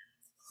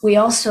 We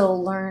also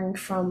learn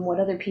from what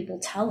other people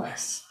tell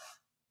us.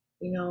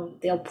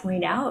 They'll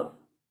point out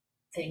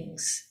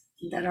things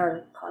that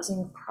are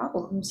causing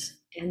problems,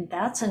 and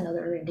that's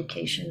another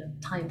indication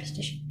of time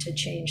to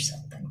change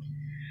something.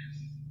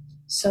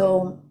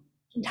 So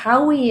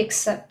how we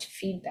accept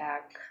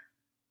feedback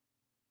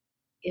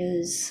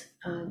is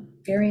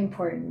very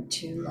important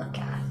to look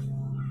at.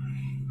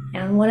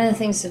 And one of the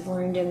things I've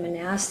learned in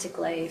monastic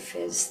life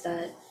is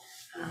that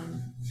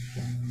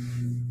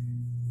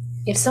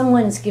if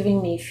someone's giving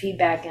me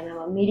feedback and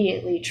I'm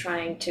immediately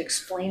trying to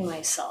explain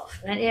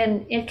myself,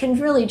 and it can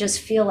really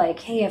just feel like,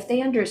 hey, if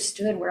they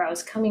understood where I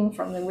was coming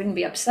from, they wouldn't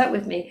be upset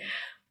with me.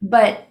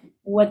 But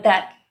what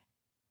that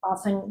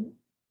often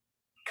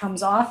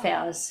comes off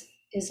as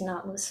is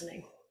not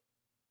listening.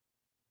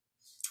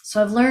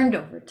 So I've learned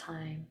over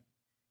time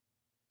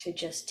to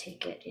just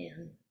take it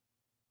in.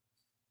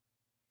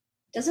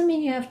 Doesn't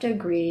mean you have to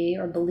agree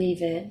or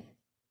believe it.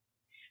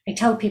 I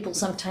tell people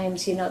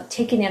sometimes,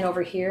 take it in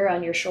over here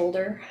on your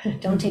shoulder.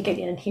 Don't take it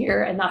in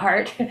here in the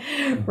heart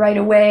right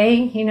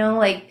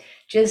away,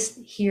 just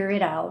hear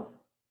it out.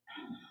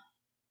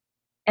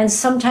 And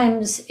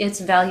sometimes it's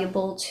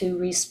valuable to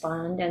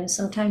respond, and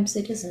sometimes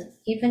it isn't,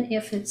 even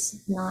if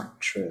it's not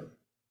true.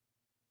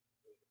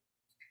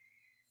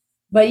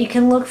 But you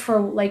can look for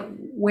like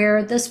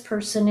where this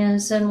person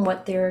is and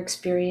what they're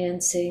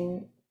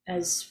experiencing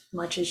as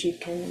much as you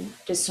can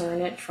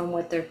discern it from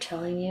what they're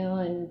telling you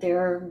and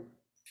their,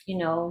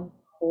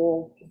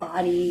 whole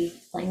body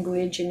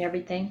language and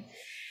everything.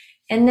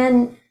 And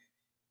then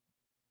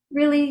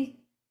really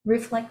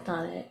reflect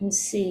on it and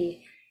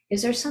see,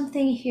 is there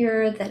something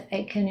here that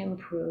I can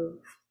improve?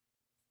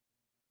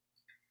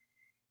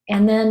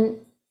 And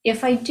then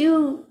if I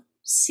do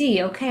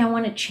see, okay, I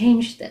want to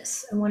change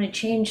this. I want to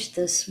change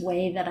this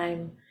way that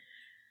I'm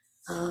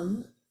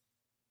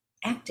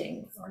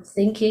acting or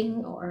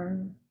thinking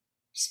or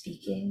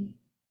speaking.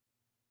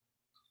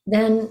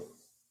 Then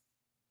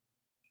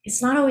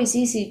it's not always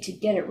easy to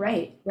get it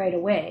right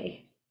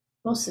away.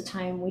 Most of the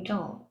time we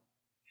don't.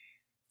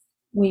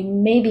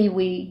 Maybe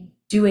we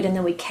do it and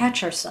then we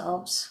catch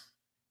ourselves.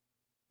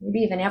 Maybe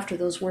even after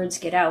those words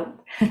get out,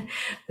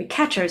 we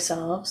catch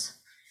ourselves.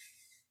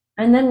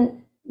 And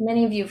then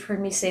many of you have heard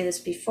me say this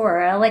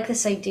before. I like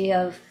this idea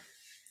of,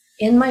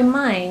 in my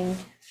mind,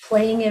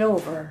 playing it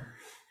over.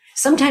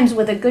 Sometimes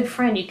with a good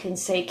friend, you can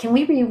say, can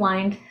we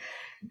rewind?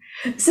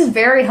 This is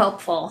very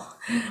helpful.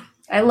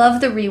 I love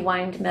the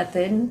rewind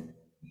method.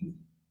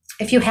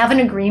 If you have an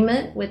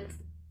agreement with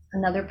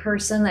another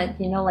person that,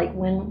 like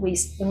when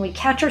we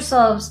catch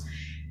ourselves,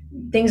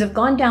 things have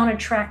gone down a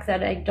track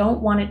that I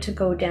don't want it to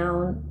go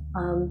down.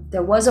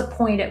 There was a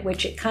point at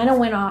which it kind of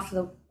went off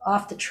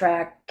the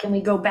track. Can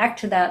we go back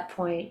to that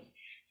point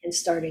and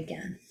start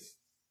again?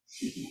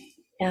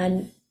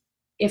 And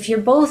if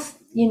you're both,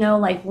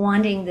 like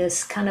wanting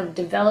this kind of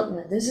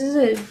development, this is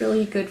a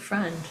really good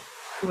friend,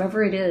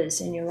 whoever it is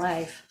in your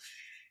life,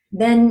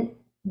 then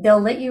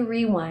they'll let you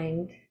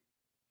rewind,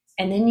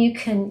 and then you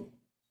can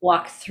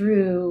walk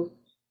through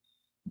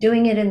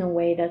doing it in a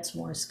way that's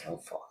more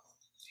skillful.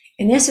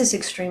 And this is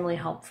extremely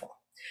helpful.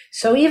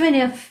 So even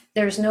if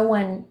there's no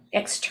one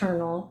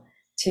external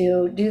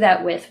to do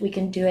that with, we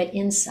can do it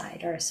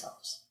inside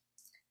ourselves.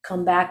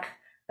 Come back,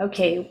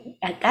 okay,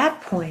 at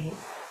that point,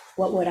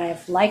 what would I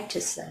have liked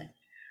to said?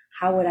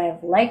 How would I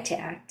have liked to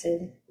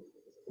acted?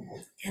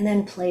 And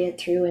then play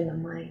it through in the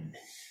mind.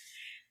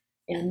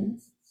 And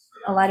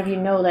a lot of you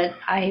know that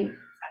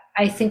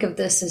I think of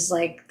this as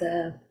like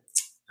the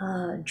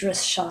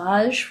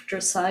dressage,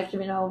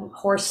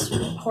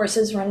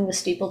 horses running the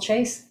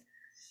steeplechase.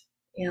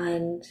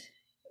 And,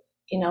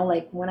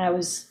 like when I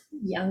was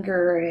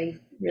younger, I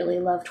really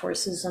loved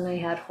horses and I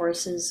had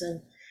horses,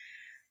 and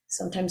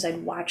sometimes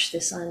I'd watch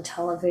this on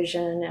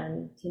television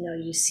and,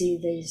 you see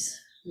these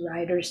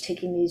riders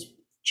taking these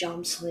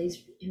jumps on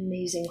these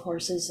amazing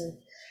horses,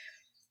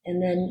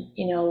 and then,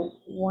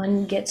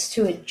 one gets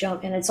to a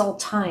jump and it's all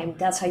timed.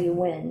 That's how you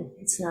win.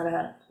 It's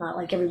not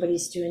like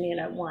everybody's doing it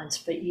at once,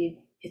 but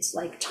it's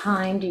like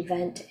timed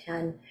event.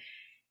 And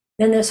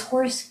then this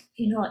horse,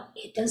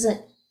 it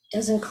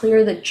doesn't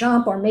clear the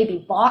jump, or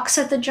maybe balks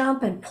at the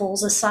jump and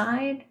pulls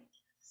aside.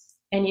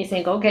 And you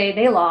think, okay,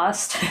 they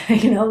lost,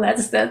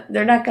 that's that,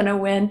 they're not going to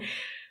win.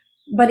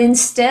 But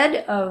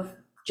instead of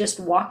just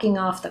walking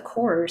off the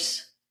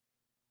course,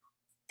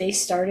 they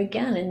start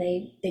again and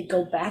they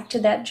go back to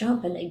that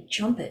jump and they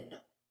jump it.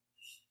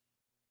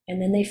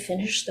 And then they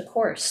finish the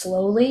course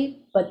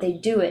slowly, but they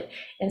do it.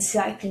 And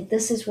so I think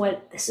this is what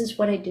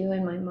I do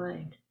in my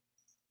mind.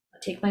 I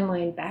take my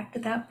mind back to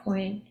that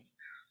point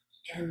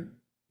and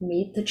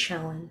meet the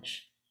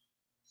challenge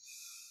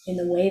in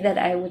the way that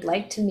I would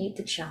like to meet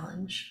the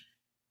challenge.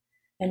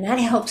 And that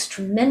helps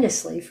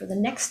tremendously for the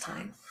next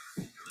time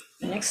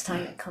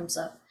it comes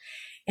up.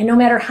 And no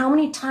matter how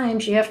many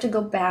times you have to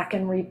go back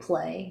and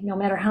replay, no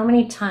matter how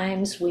many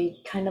times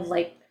we kind of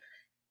like,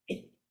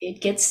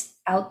 it gets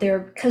out there,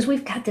 because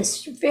we've got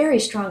this very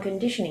strong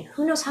conditioning.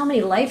 Who knows how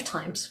many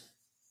lifetimes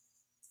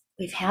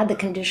we've had the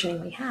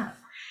conditioning we have.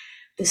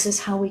 This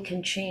is how we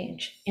can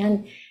change.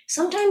 And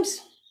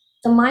sometimes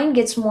the mind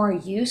gets more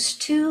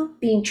used to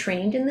being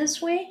trained in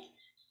this way,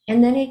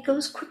 and then it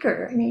goes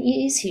quicker and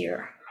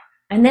easier.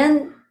 And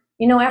then,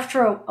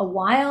 after a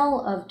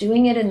while of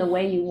doing it in the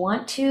way you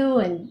want to,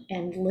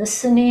 and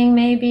listening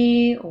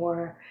maybe,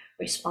 or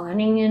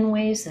responding in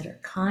ways that are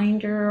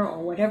kinder,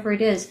 or whatever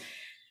it is,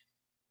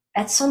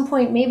 at some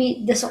point,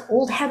 maybe this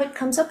old habit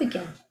comes up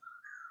again.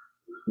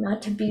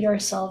 Not to beat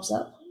ourselves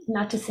up,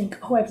 not to think,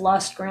 oh, I've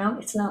lost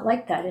ground. It's not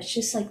like that. It's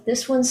just like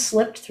this one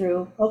slipped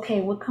through. Okay,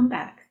 we'll come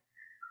back.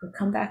 We'll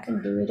come back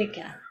and do it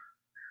again.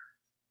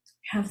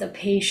 Have the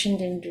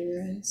patient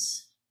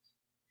endurance.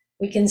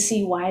 We can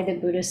see why the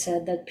Buddha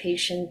said that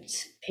patient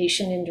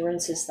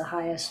endurance is the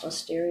highest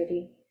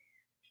austerity.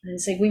 And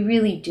it's like we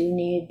really do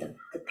need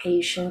the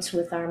patience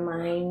with our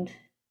mind.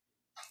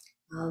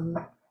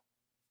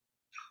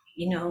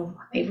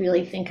 I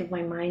really think of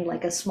my mind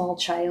like a small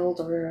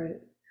child or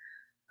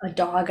a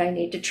dog I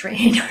need to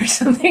train or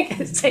something.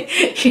 It's like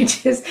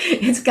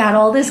it's got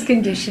all this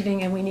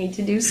conditioning, and we need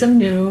to do some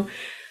new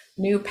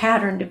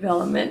pattern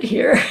development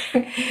here.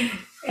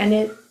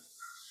 And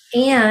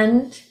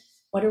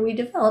What are we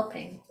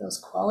developing? Those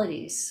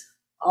qualities,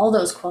 all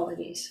those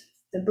qualities.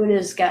 The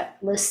Buddha's got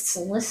lists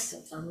and lists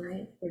of them,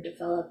 right? We're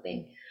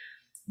developing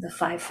the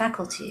 5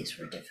 faculties,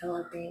 we're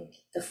developing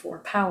the 4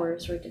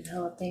 powers, we're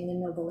developing the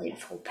Noble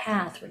Eightfold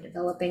Path, we're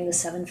developing the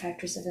 7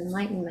 factors of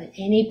enlightenment.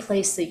 Any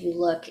place that you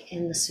look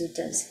in the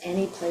suttas,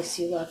 any place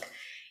you look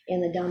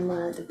in the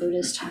Dhamma, the Buddha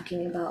is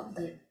talking about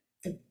the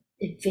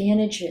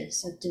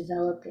advantages of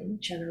developing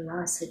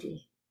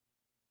generosity,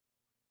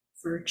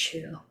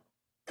 virtue,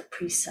 the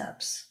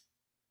precepts,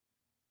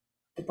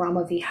 the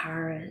Brahma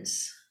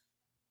Viharas,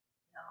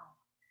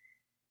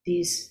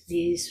 these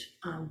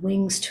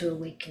wings to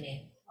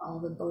awakening, all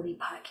the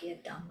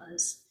Bodhipakya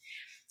Dhammas.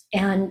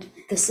 And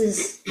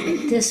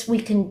this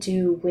we can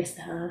do with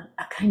a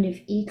kind of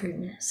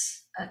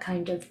eagerness, a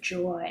kind of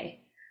joy,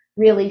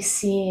 really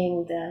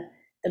seeing the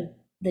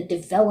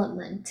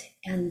development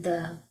and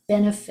the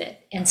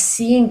benefit, and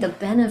seeing the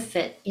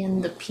benefit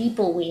in the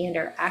people we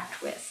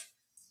interact with.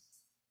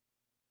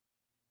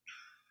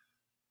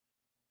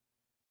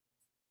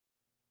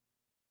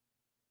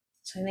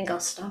 So I think I'll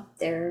stop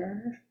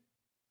there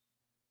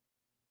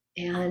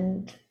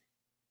and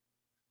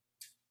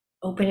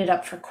open it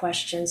up for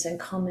questions and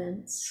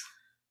comments.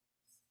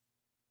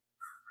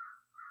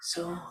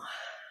 So,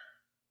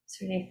 is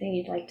there anything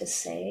you'd like to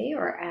say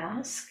or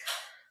ask?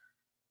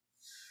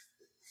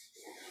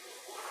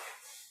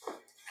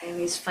 I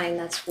always find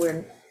that's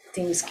where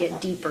things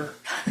get deeper.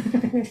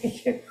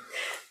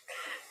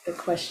 The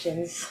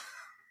questions,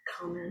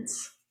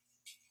 comments.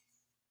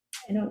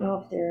 I don't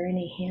know if there are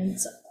any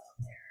hands up there.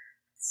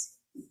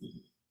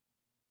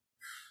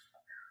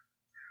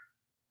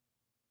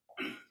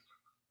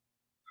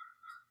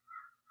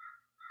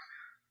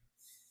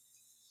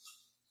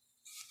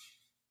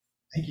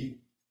 Thank you.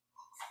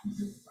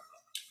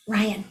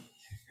 Ryan.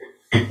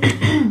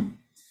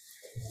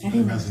 That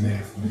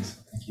resonated for me,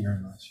 so thank you very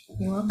much.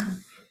 You're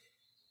welcome.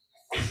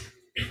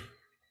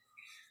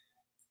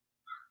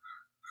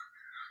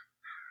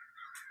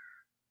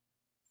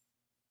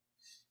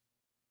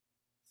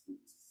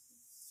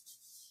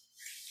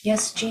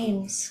 Yes,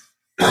 James.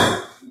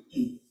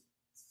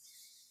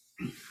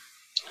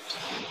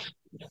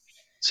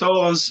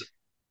 So I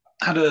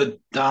had a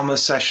Dharma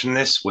session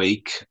this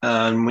week,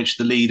 in which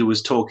the leader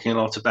was talking a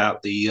lot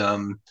about the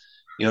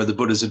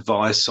Buddha's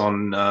advice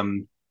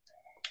on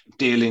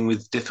dealing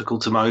with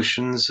difficult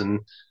emotions and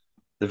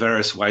the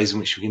various ways in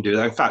which we can do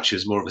that. In fact, she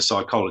was more of a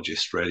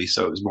psychologist, really,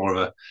 so it was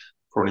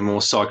probably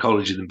more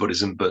psychology than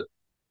Buddhism, but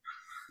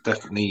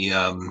definitely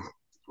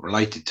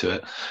related to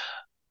it.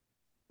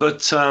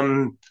 But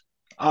in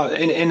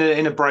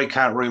a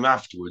breakout room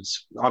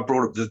afterwards, I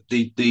brought up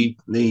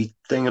the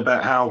thing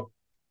about how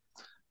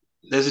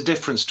there's a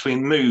difference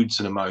between moods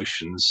and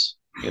emotions.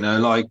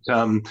 Like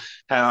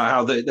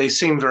how they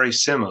seem very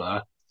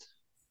similar,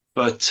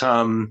 but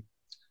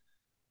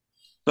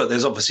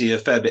there's obviously a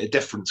fair bit of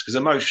difference because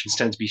emotions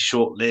tend to be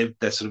short-lived.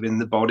 They're sort of in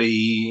the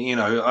body.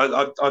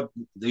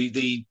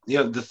 The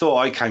thought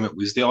I came up with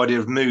was the idea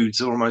of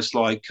moods are almost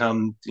like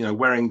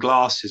wearing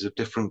glasses of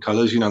different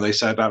colors. They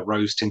say about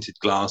rose-tinted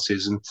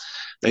glasses, and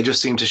they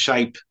just seem to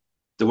shape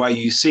the way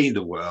you see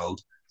the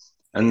world.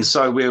 And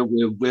so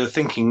we're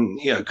thinking,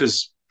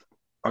 because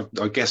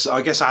I guess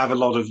I have a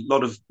lot of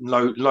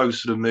low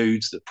sort of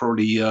moods that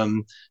probably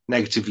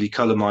negatively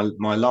color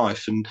my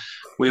life. And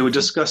we were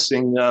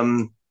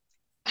discussing.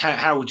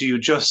 How would you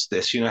adjust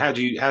this? How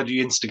do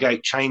you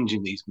instigate change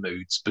in these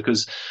moods,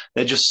 because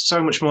they're just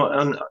so much more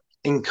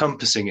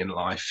encompassing in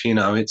life.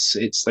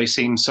 They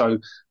seem so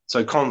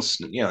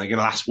constant. They're going to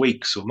last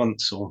weeks or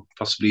months or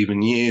possibly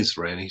even years,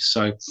 really.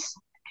 So,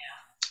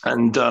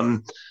 and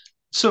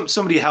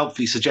somebody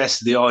helpfully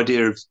suggested the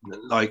idea of,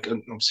 like,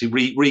 obviously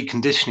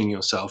reconditioning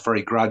yourself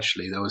very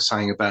gradually. They were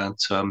saying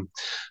about sort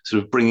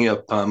of bringing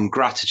up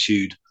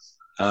gratitude.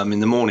 In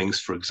the mornings,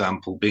 for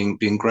example, being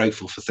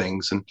grateful for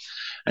things, and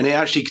it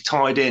actually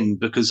tied in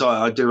because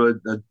I do a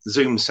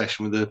Zoom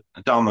session with a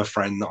Dharma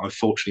friend that I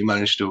fortunately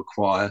managed to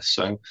acquire.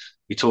 So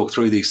we talk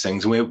through these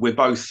things, and we're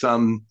both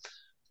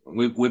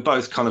we're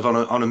both kind of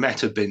on a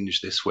meta binge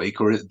this week,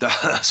 or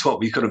that's what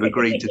we could have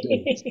agreed to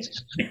do.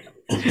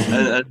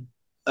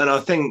 and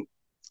I think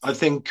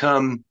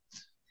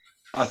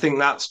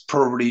that's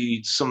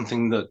probably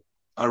something that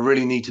I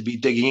really need to be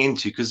digging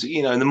into, because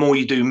the more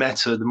you do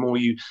metta, the more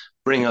you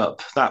bring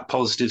up that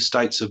positive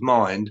states of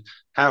mind.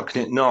 How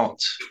can it not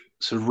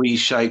sort of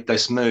reshape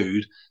this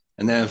mood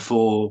and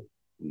therefore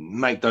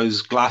make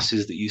those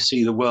glasses that you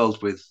see the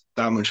world with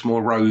that much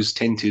more rose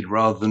tinted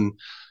rather than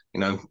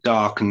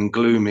dark and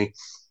gloomy?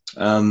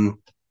 So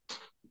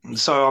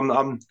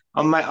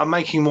I'm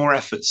making more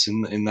efforts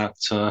in that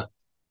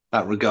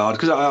regard,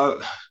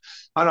 because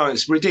I know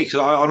it's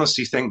ridiculous. I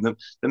honestly think that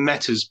the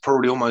metta is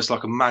probably almost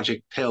like a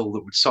magic pill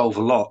that would solve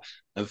a lot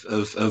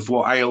of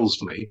what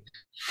ails me.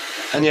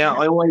 And yeah,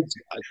 I've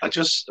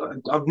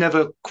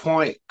never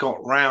quite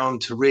got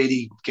round to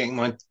really getting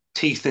my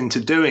teeth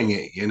into doing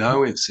it.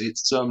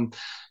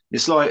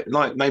 It's like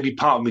maybe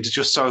part of me is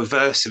just so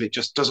aversive, it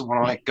just doesn't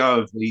want to let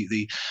go of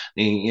the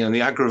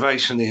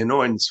aggravation, the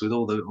annoyance with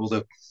all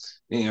the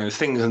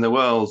things in the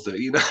world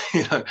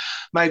that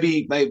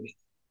maybe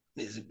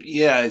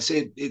yeah,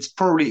 it's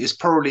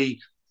probably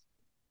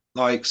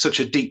like such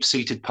a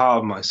deep-seated part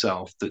of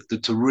myself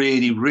that to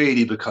really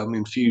really become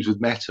infused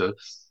with metta,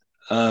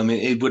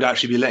 it would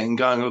actually be letting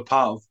go of a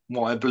part of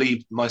what I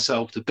believe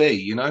myself to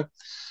be.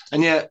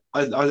 And yet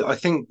I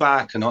think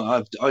back, and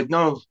I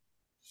know,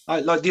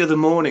 like the other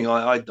morning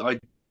I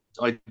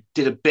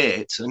did a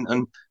bit,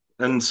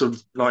 and sort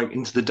of like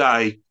into the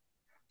day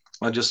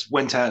I just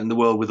went out in the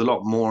world with a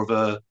lot more of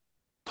a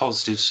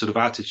positive sort of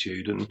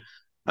attitude. And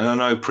I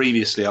know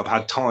previously I've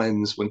had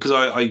times when, because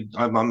I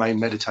have my main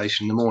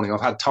meditation in the morning,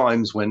 I've had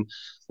times when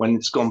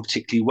it's gone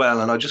particularly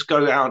well, and I just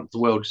go out in the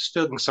world just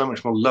feeling so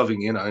much more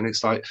loving, and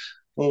it's like,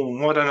 oh,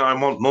 why don't I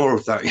want more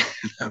of that?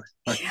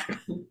 Like,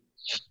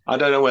 I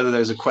don't know whether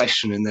there's a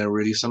question in there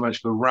really, so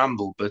much of a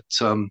ramble, but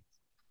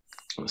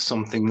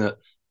something that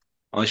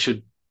I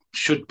should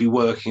be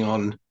working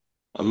on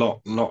a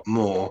lot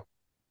more.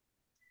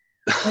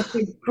 That's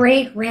a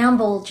great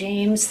ramble,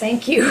 James.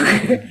 Thank you.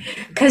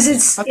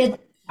 Because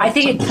I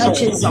think it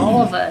touches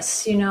all of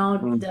us,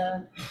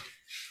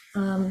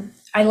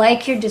 I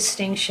like your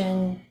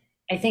distinction.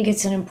 I think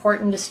it's an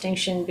important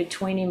distinction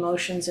between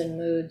emotions and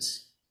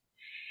moods.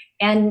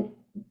 And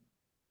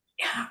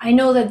I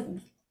know that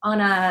on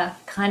a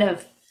kind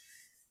of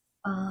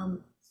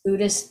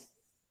Buddhist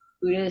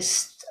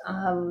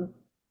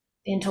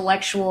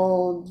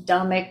intellectual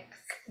Dhammic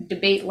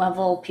debate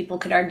level, people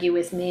could argue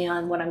with me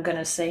on what I'm going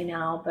to say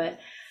now, but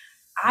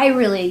I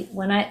really,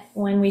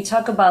 when we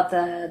talk about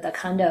the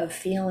khanda of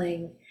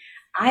feeling,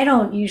 I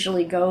don't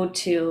usually go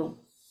to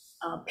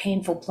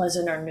painful,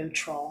 pleasant, or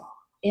neutral.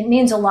 It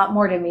means a lot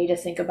more to me to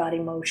think about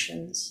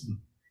emotions.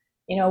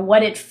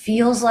 What it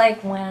feels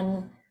like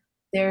when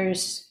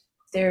there's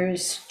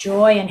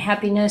joy and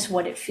happiness,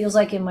 what it feels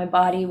like in my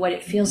body, what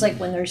it feels like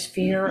when there's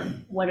fear,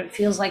 what it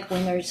feels like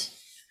when there's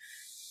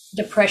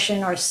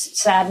depression or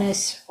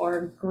sadness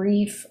or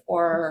grief,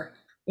 or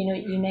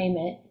you name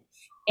it.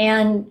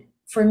 And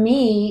for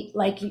me,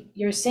 like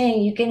you're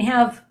saying, you can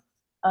have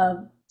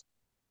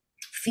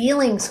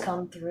feelings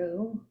come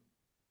through,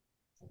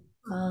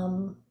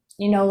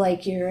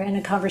 like you're in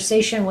a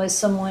conversation with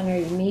someone, or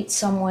you meet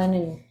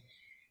someone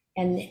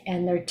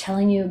and they're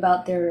telling you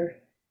about their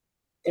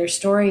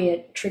story.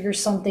 It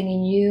triggers something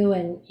in you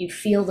and you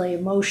feel the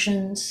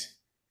emotions.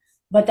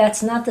 But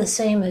that's not the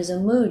same as a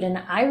mood. And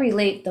I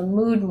relate the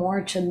mood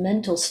more to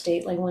mental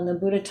state. Like when the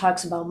Buddha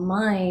talks about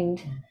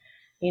mind,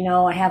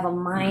 I have a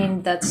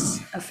mind that's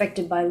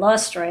affected by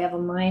lust, or I have a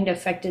mind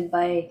affected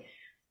by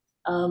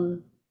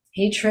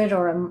hatred,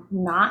 or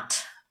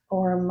not,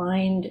 or a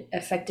mind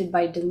affected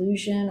by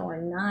delusion,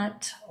 or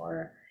not,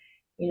 or,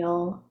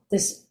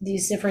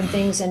 these different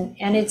things. And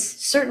it's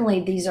certainly,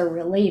 these are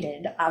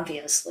related,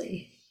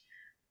 obviously.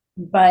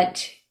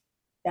 But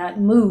that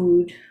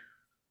mood,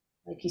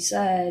 like you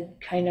said,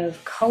 kind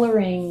of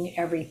coloring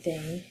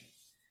everything.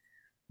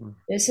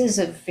 This is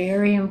a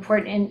very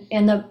important,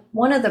 and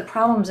one of the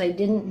problems I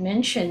didn't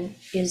mention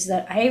is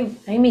that I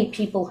meet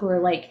people who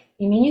are like,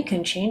 you mean you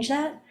can change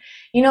that?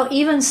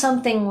 Even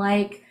something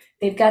like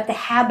they've got the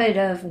habit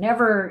of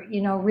never,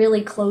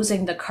 really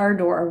closing the car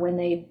door when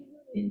they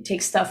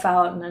take stuff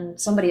out, and then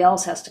somebody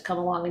else has to come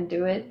along and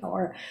do it,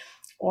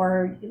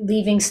 or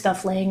leaving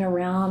stuff laying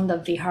around the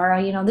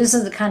Vihara. This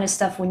is the kind of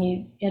stuff when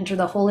you enter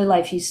the holy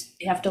life, you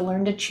have to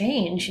learn to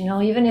change.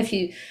 Even if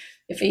you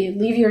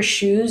leave your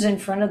shoes in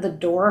front of the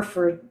door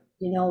for,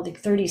 like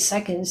 30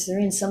 seconds, they're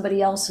in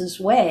somebody else's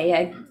way.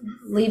 I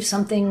leave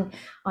something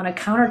on a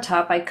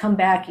countertop, I come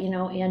back,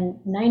 in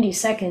 90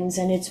 seconds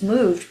and it's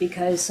moved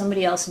because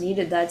somebody else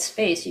needed that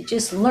space. You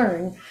just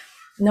learn,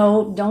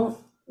 no, don't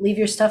leave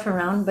your stuff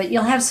around. But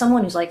you'll have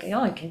someone who's like,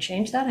 oh, I can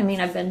change that. I mean,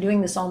 I've been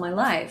doing this all my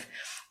life.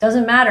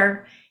 Doesn't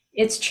matter,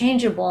 it's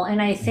changeable.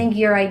 And I think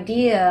your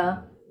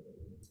idea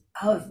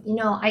of,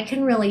 I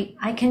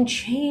can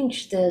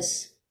change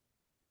this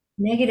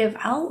negative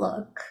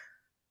outlook.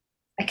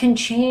 I can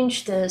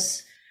change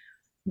this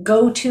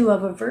go-to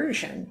of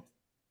aversion.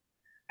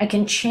 I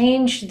can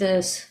change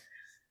this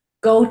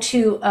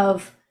go-to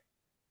of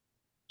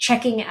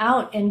checking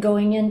out and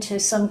going into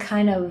some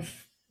kind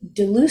of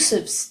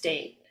delusive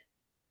state.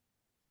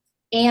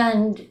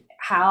 And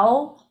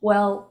how?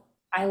 Well,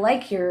 I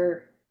like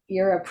your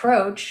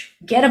approach.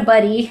 Get a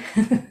buddy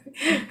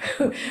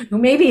who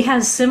maybe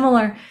has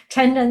similar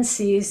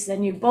tendencies,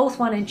 then you both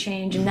want to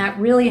change, and that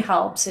really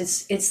helps.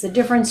 It's the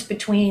difference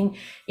between,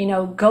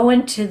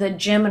 going to the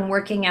gym and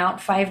working out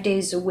 5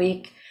 days a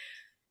week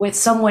with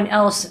someone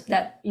else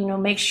that,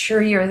 makes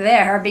sure you're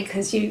there,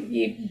 because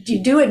you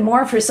do it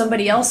more for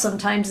somebody else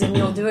sometimes than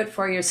you'll do it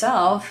for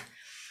yourself.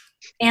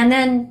 And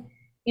then,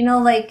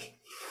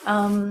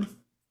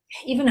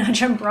 even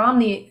Ajahn Brahm,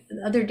 the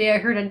other day I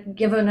heard him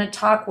giving a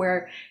talk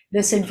where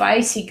this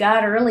advice he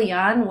got early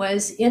on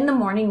was, in the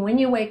morning when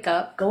you wake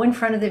up, go in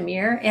front of the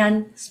mirror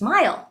and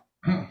smile.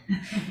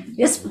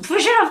 Just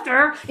push it up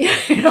there,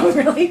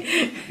 really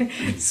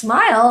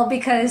smile,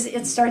 because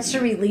it starts to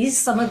release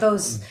some of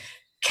those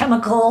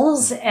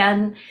chemicals.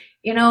 And,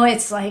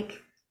 it's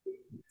like,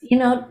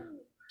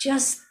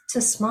 just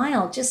to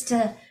smile, just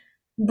to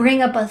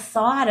bring up a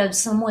thought of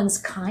someone's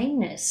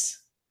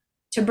kindness,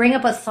 to bring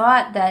up a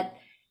thought that,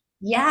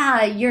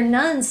 yeah, your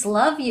nuns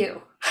love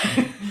you.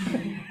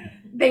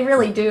 They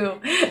really do.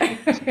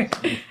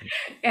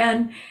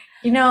 And,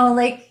 you know,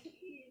 like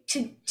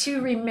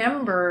to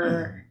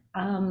remember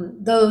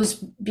those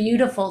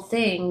beautiful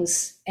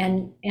things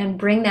and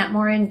bring that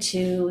more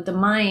into the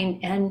mind.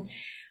 And,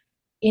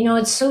 you know,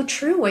 it's so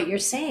true what you're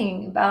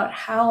saying about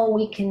how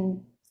we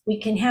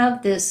can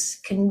have this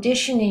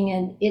conditioning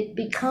and it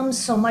becomes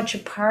so much a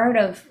part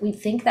of, we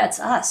think that's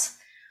us.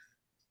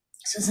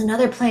 So it's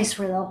another place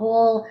where the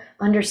whole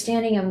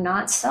understanding of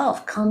not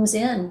self comes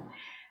in.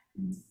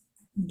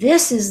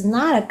 This is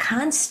not a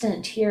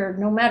constant here,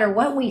 no matter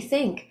what we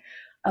think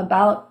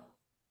about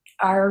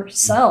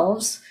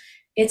ourselves.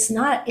 It's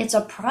not, it's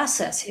a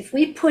process. If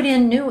we put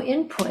in new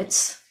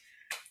inputs,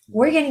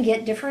 we're going to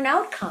get different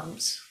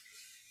outcomes.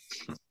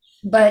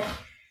 But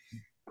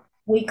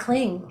we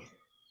cling.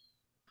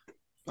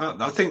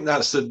 I think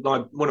that's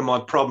one of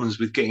my problems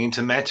with getting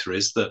into metta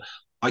is that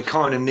I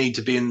kind of need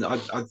to be in. I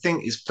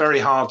think it's very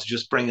hard to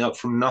just bring it up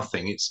from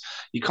nothing.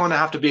 You kind of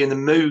have to be in the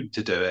mood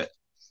to do it.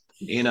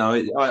 You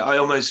know, I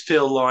almost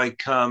feel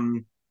like.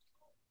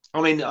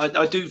 I mean,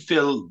 I do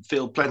feel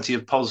plenty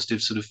of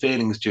positive sort of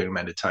feelings during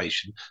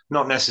meditation.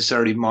 Not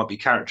necessarily might be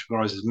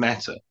characterized as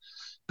metta,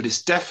 but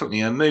it's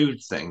definitely a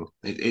mood thing.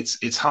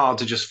 It's hard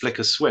to just flick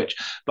a switch.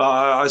 But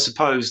I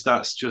suppose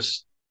that's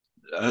just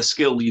a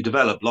skill you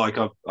develop. Like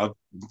I've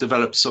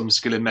developed some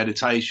skill in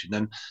meditation,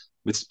 and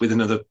with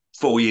another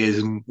 4 years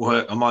in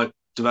work, I might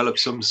develop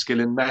some skill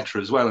in metta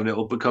as well, and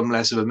it'll become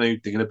less of a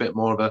mood thing and a bit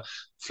more of a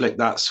flick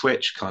that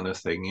switch kind of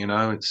thing. You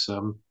know, it's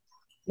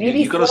maybe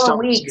you've got to 4 start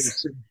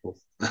weeks. simple.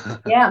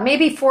 Yeah,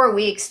 maybe 4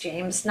 weeks,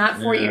 James,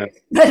 not 4 years,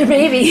 but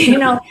maybe, you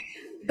know,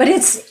 but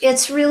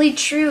it's really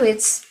true.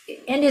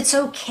 And it's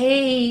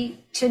okay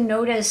to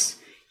notice,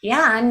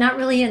 yeah, I'm not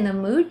really in the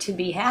mood to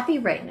be happy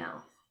right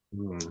now.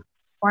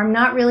 Or I'm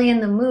not really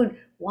in the mood.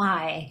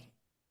 Why?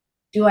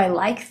 Do I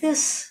like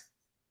this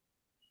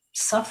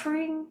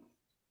suffering?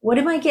 What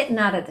am I getting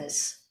out of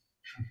this?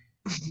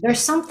 There's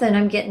something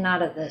I'm getting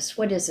out of this.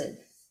 What is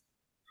it?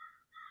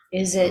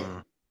 Is it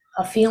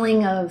a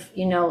feeling of,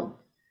 you know,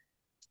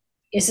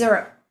 is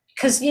there,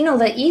 because, you know,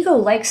 the ego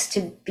likes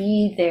to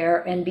be there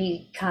and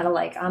be kind of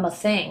like, I'm a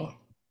thing.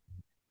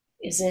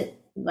 Is it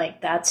like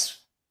that's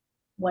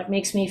what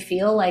makes me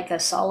feel like a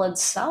solid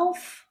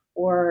self?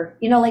 Or,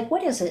 you know, like,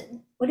 what is it?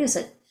 What is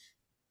it?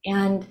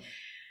 And,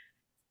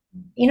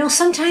 you know,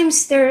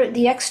 sometimes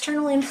the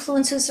external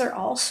influences are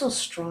also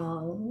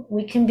strong.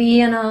 We can be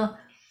in a,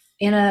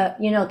 you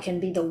know, it can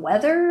be the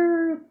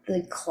weather,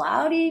 the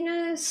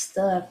cloudiness,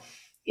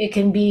 it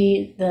can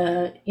be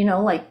the, you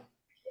know, like,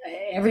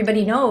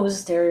 everybody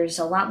knows there's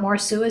a lot more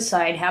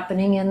suicide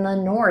happening in the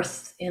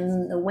north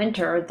in the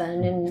winter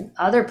than in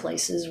other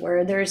places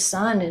where there's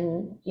sun,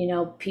 and, you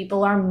know,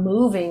 people are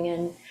moving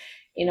and,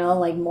 you know,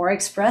 like more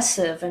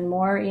expressive and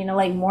more, you know,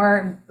 like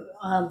more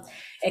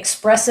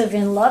expressive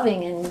in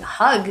loving and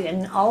hug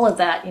and all of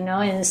that, you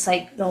know, and it's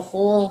like the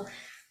whole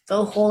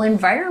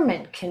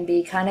environment can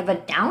be kind of a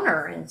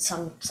downer and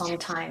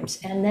sometimes.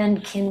 And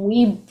then can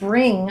we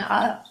bring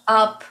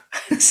up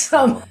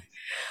some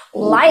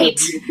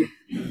light?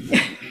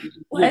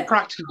 You're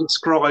practically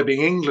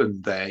describing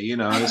England there, you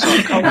know. It's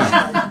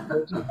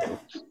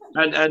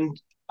and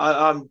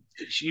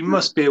you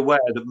must be aware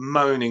that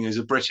moaning is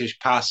a British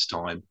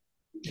pastime.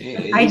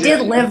 I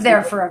did live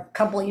there for a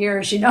couple of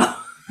years, you know.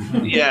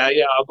 Yeah.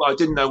 I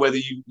didn't know whether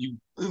you you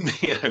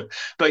know,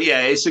 but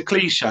yeah, it's a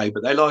cliche,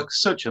 but they like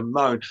such a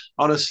moan.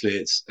 Honestly,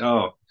 it's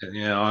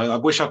I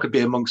wish I could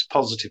be amongst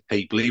positive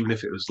people, even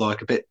if it was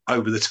like a bit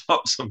over the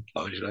top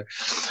sometimes. You know,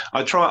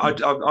 I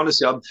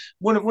honestly,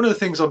 one of the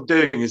things I'm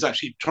doing is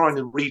actually trying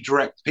to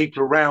redirect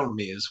people around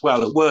me as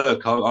well. At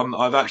work,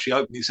 I've actually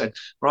openly said,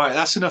 right,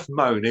 that's enough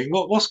moaning.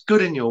 What's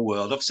good in your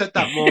world? I've said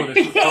that more than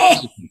a few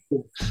times.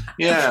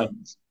 Yeah,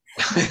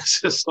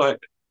 it's just like.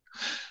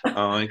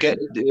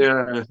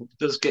 It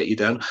does get you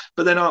down,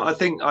 but then I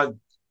think one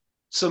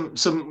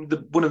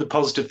of the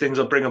positive things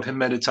I bring up in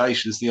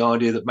meditation is the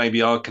idea that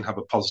maybe I can have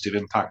a positive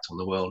impact on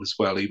the world as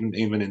well,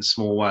 even in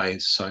small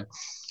ways. So,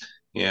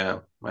 yeah,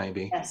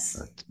 maybe.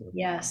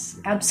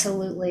 Yes,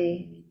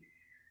 absolutely.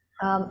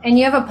 And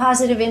you have a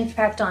positive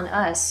impact on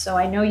us, so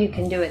I know you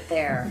can do it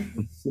there.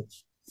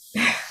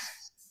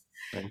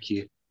 Thank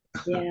you.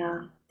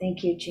 Yeah,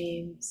 thank you,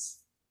 James.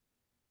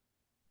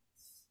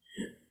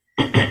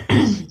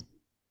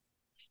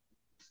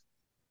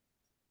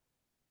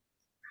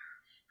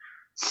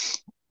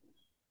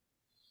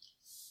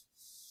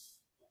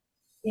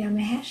 Yeah,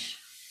 Mahesh?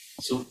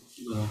 So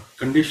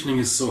conditioning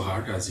is so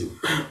hard, as you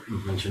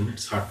mentioned.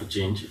 It's hard to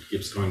change. It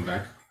keeps coming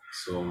back.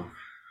 So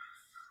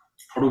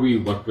how do we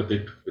work with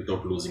it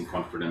without losing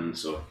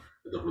confidence or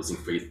without losing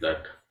faith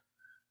that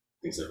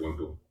things are going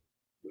to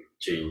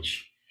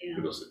change? Yeah.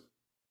 Because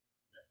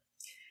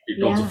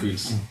it also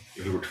feels a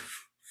little bit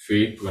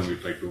fake when we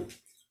try to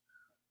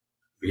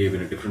behave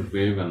in a different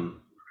way when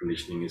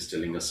conditioning is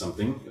telling us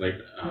something, right?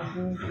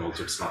 And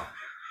also it's not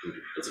and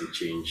it doesn't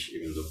change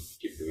even though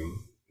we keep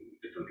doing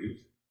it differently.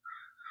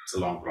 It's a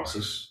long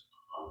process.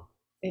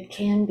 It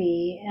can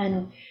be,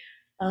 and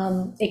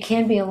it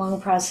can be a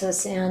long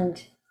process,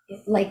 and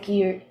like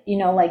you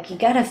know, like you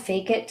gotta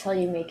fake it till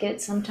you make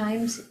it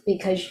sometimes,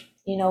 because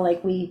you know,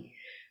 like we,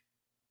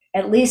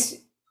 at least,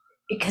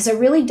 because it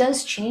really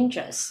does change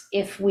us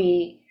if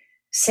we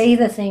say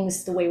the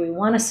things the way we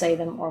want to say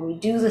them, or we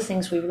do the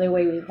things the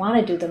way we want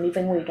to do them,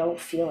 even when we don't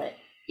feel it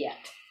yet.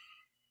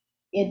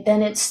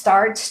 Then it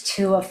starts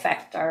to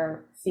affect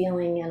our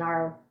feeling and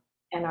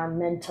our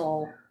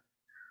mental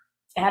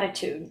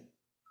attitude.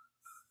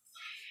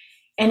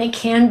 And it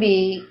can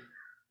be,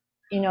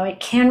 you know,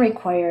 it can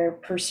require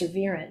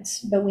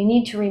perseverance, but we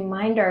need to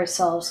remind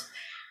ourselves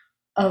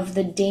of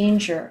the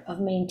danger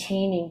of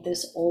maintaining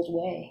this old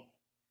way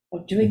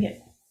of doing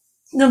it.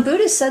 The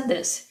Buddha said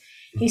this.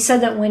 He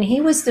said that when he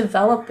was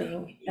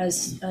developing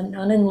as an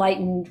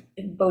unenlightened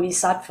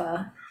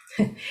bodhisattva,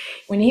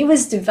 when he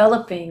was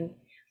developing,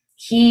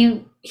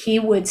 he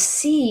would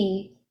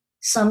see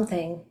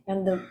something,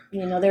 and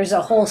there's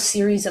a whole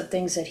series of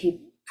things that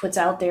he puts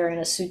out there in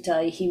a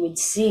sutta. He would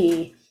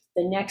see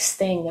the next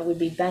thing that would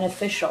be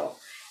beneficial,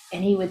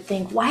 and he would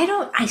think, why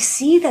don't I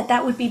see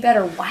that would be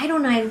better? Why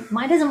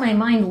doesn't my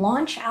mind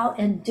launch out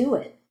and do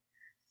it?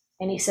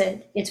 And he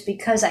said, it's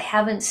because I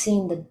haven't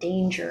seen the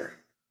danger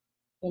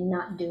in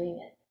not doing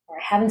it, or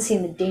I haven't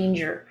seen the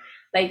danger.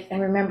 Like, I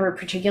remember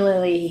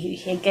particularly,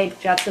 he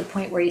got to the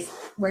point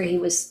where he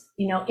was,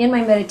 you know, in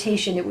my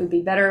meditation, it would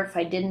be better if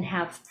I didn't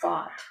have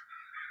thought.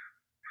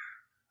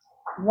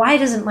 Why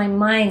doesn't my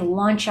mind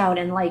launch out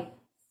and like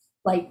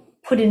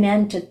put an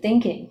end to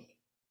thinking?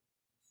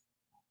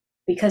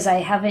 Because I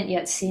haven't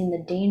yet seen the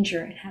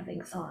danger in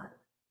having thought.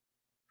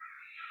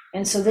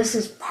 And so this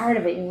is part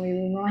of it, and we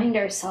remind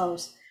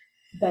ourselves,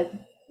 but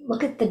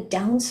look at the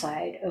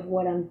downside of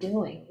what I'm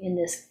doing in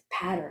this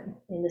pattern,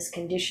 in this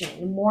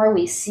conditioning. The more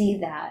we see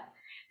that,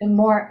 the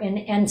more,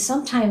 and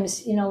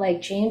sometimes, you know,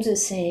 like James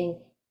is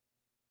saying,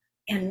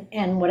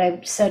 and what I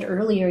said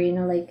earlier, you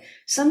know, like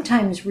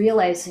sometimes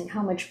realizing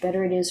how much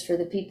better it is for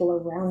the people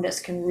around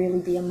us can really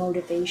be a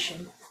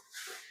motivation.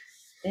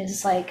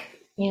 It's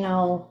like, you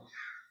know,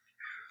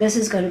 this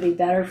is going to be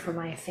better for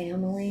my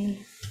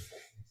family,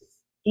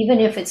 even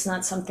if it's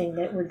not something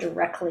that we're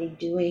directly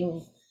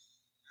doing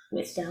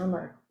with them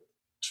or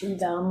to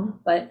them,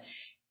 but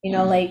you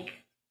know, like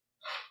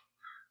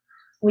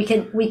we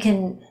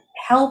can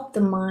help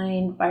the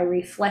mind by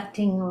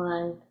reflecting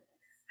on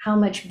how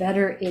much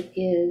better it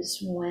is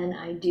when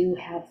I do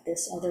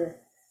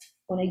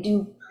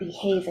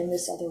behave in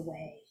this other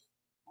way.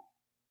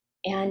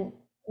 And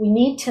we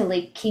need to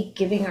like keep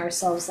giving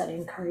ourselves that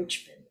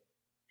encouragement.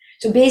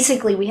 So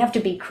basically we have to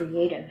be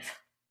creative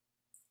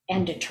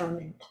and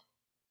determined.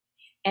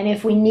 And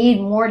if we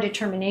need more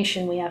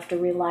determination, we have to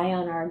rely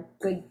on our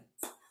good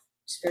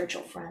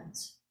spiritual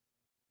friends,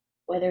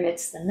 whether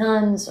it's the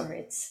nuns or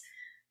it's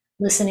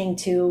listening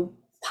to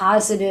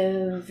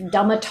positive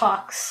Dhamma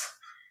talks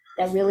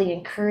that really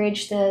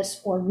encourage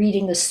this, or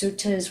reading the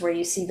suttas where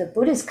you see the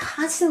Buddha is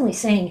constantly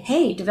saying,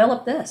 hey,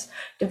 develop this,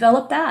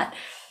 develop that.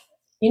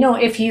 You know,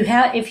 if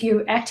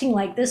you're acting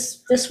like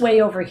this way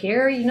over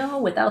here, you know,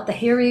 without the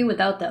hiri,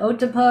 without the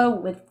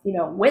ottappa, with, you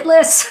know,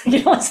 witless,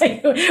 you know,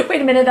 say,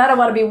 wait a minute, I don't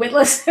want to be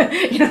witless.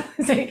 You know,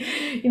 say,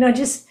 you know,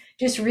 just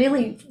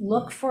really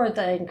look for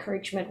the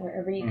encouragement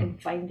wherever you can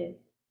find it.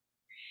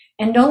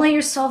 And don't let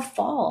yourself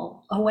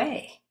fall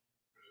away.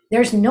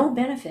 There's no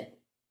benefit.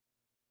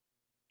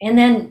 And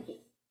then,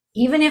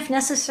 even if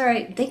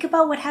necessary, think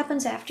about what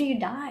happens after you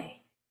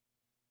die.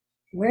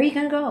 Where are you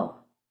going to go?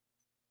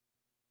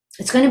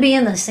 It's going to be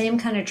in the same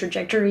kind of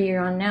trajectory you're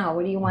on now.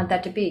 What do you want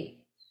that to be?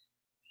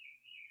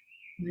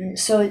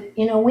 So,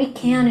 you know, we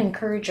can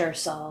encourage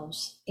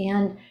ourselves,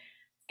 and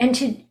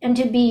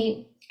to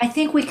be, I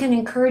think we can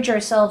encourage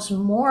ourselves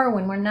more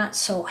when we're not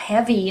so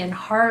heavy and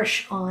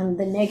harsh on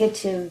the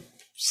negative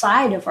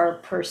side of our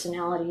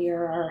personality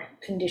or our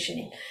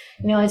conditioning.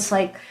 You know, it's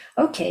like,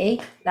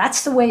 okay,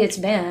 that's the way it's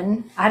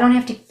been. I don't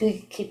have to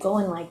keep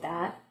going like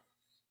that.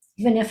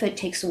 Even if it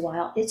takes a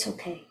while, it's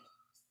okay.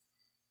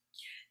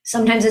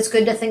 Sometimes it's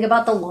good to think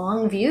about the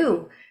long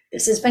view.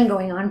 This has been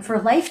going on for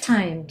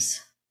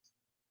lifetimes.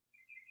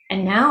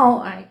 And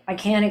now I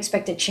can't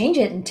expect to change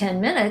it in 10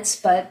 minutes,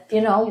 but,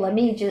 you know, let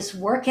me just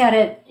work at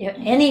it.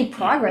 Any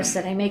progress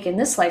that I make in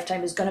this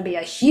lifetime is going to be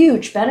a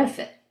huge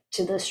benefit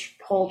to this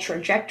whole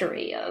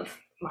trajectory of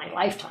my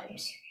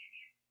lifetimes.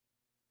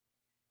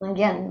 And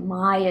again,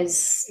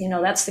 is, you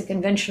know, that's the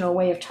conventional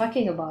way of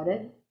talking about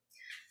it.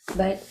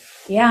 But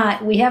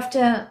yeah, we have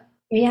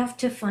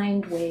to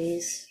find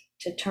ways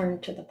to turn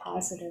to the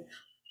positive.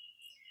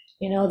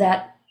 You know,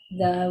 that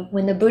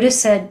when the Buddha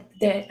said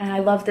that, and I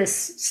love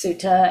this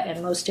sutta,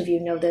 and most of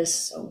you know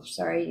this, so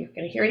sorry, you're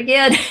going to hear it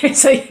again.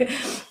 So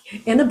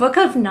in the Book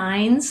of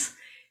Nines,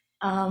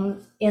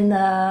 in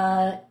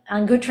the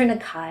Anguttara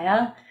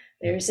Nikaya,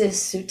 there's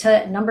this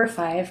sutta number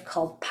 5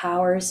 called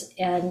Powers,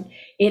 and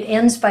it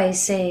ends by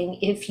saying,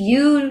 if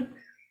you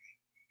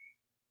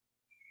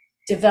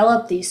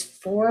develop these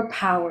 4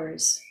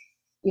 powers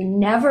You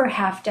never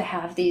have to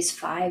have these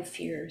 5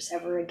 fears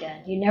ever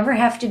again. You never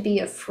have to be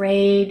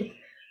afraid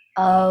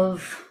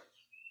of,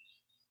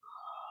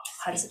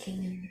 how does it?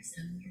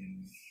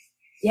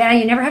 Yeah,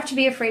 you never have to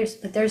be afraid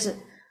of, but there's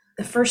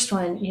the first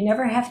one, you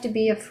never have to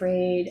be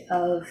afraid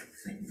of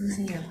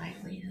losing your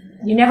livelihood.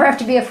 You never have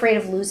to be afraid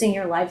of losing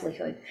your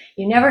livelihood.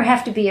 You never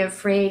have to be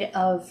afraid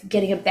of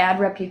getting a bad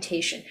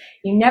reputation.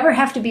 You never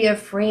have to be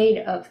afraid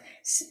of,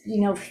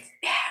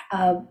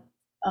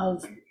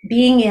 of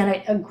being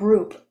in a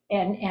group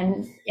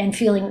and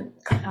feeling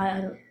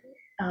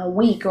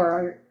weak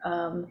or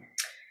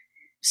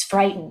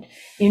frightened.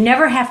 You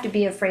never have to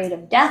be afraid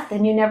of death,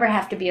 and you never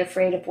have to be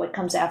afraid of what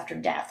comes after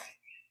death.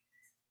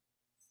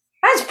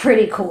 That's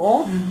pretty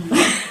cool.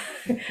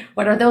 Mm-hmm.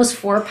 What are those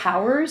 4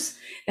 powers?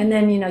 And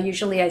then,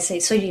 usually I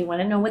say, so do you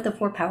want to know what the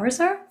 4 powers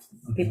are?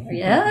 People,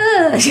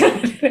 yeah.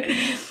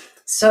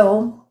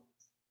 So,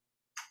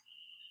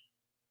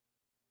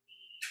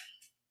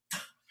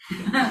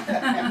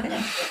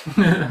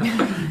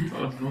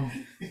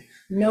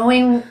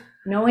 knowing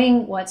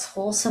what's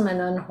wholesome and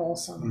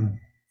unwholesome,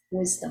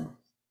 wisdom.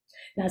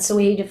 That's the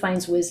way he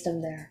defines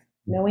wisdom there.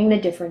 Knowing the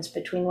difference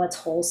between what's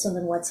wholesome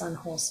and what's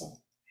unwholesome.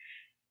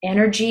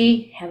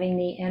 Energy, having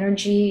the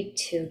energy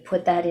to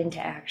put that into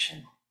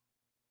action.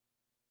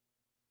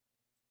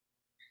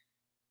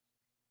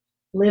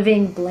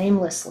 Living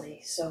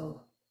blamelessly,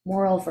 so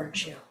moral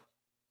virtue.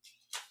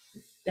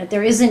 That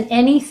there isn't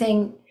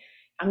anything,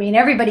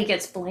 everybody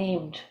gets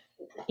blamed,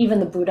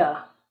 even the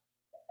Buddha.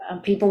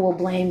 People will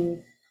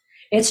blame.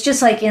 It's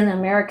just like in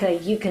America,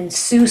 you can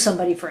sue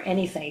somebody for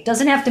anything. It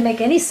doesn't have to make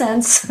any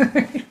sense.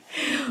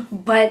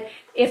 But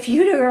if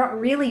you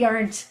really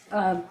aren't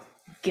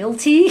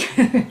guilty,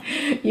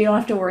 you don't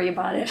have to worry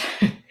about it.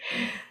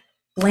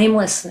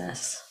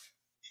 Blamelessness.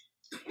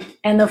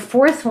 And the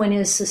 4th one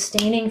is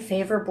sustaining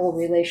favorable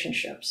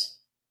relationships,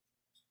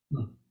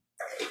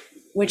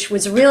 which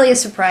was really a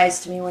surprise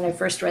to me when I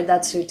first read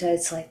that sutta.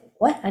 It's like,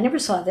 what? I never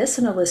saw this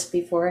in a list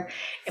before.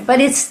 But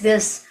it's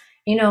this,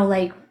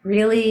 like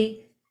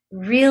really,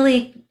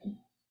 really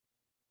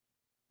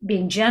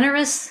being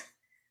generous,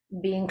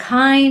 being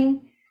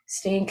kind,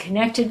 staying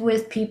connected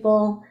with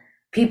people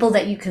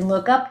that you can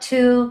look up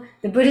to.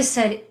 The Buddha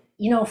said,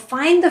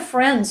 find the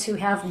friends who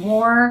have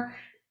more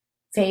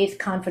faith,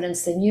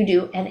 confidence than you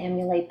do, and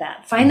emulate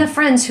that. Find the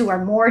friends who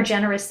are more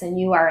generous than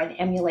you are and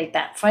emulate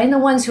that. Find the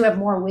ones who have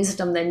more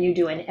wisdom than you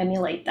do and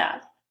emulate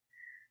that.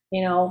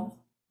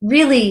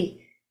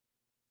 Really,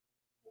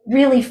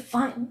 really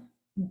fun.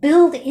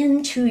 Build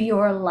into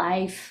your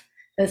life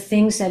the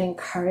things that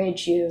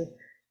encourage you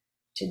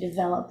to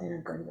develop in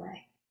a good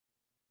way.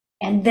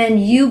 And then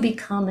you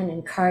become an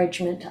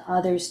encouragement to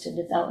others to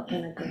develop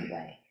in a good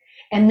way.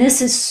 And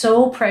this is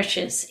so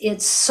precious.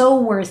 It's so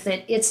worth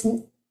it. It's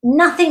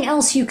nothing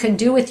else you can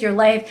do with your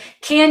life.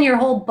 Can your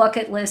whole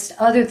bucket list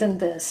other than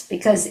this,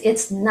 because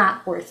it's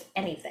not worth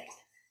anything.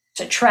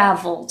 To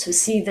travel, to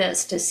see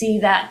this, to see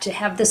that, to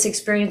have this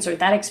experience or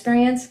that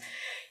experience.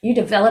 You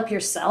develop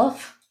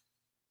yourself.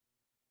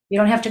 You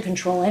don't have to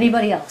control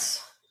anybody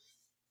else.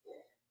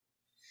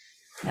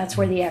 That's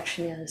where the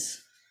action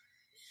is.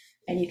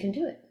 And you can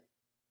do it.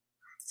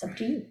 It's up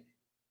to you.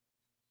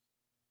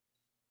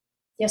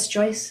 Yes,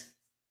 Joyce?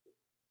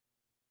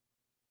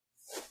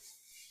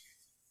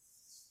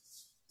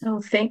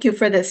 Oh, thank you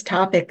for this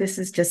topic. This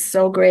is just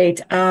so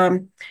great.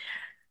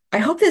 I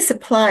hope this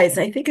applies.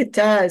 I think it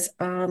does.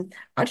 Ajahn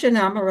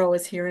Amaro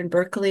was here in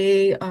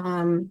Berkeley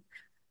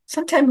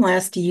sometime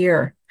last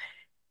year,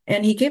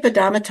 and he gave a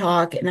Dhamma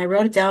talk, and I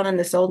wrote it down on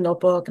this old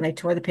notebook, and I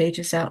tore the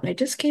pages out, and I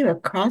just came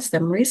across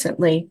them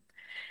recently.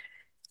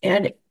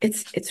 And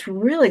it's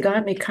really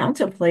got me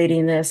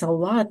contemplating this a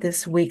lot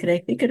this week, and I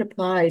think it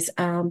applies.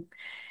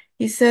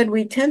 He said,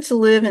 we tend to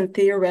live in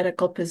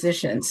theoretical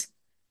positions,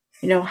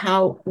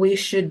 how we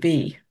should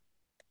be.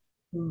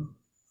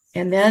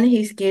 And then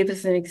he gave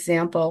us an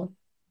example.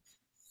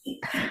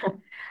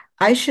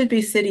 I should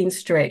be sitting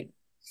straight.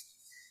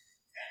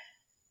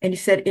 And he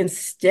said,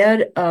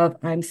 instead of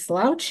I'm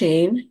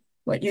slouching,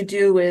 what you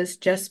do is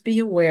just be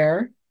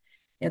aware,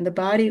 and the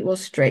body will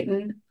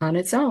straighten on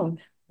its own.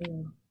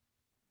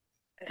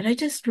 And I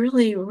just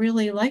really,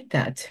 really like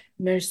that.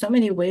 There's so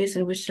many ways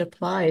in which it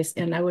applies.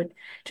 And I would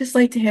just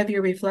like to have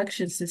your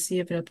reflections to see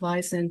if it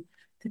applies in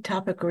the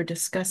topic we're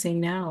discussing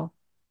now.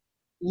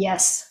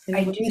 Yes,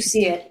 I do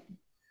see it.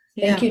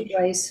 Thank you,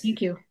 Joyce.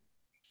 Thank you.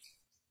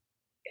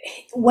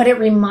 What it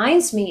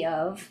reminds me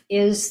of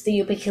is the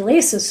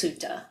Upakilesa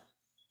Sutta,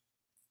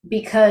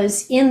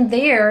 because in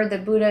there, the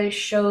Buddha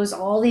shows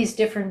all these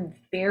different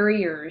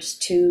barriers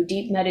to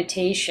deep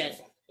meditation,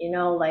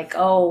 like,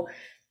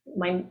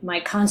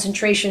 my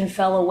concentration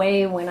fell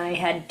away when I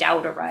had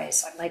doubt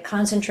arise. My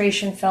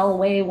concentration fell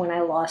away when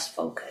I lost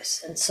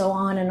focus, and so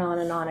on and on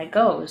and on it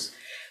goes.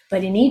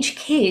 But in each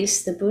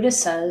case, the Buddha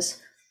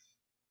says,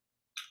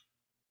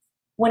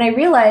 when I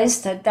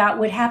realized that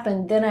would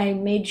happen, then I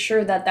made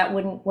sure that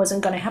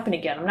wasn't going to happen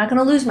again. I'm not going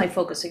to lose my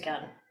focus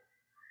again.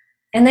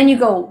 And then you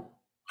go,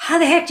 how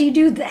the heck do you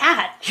do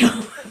that?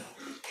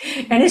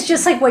 And it's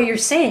just like what you're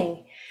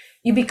saying.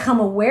 You become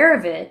aware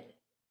of it,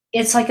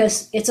 it's like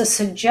it's a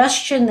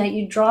suggestion that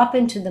you drop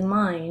into the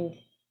mind,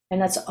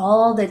 and that's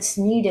all that's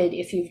needed.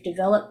 If you've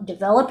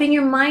developing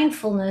your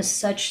mindfulness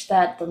such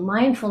that the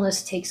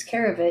mindfulness takes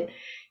care of it,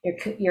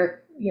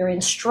 you're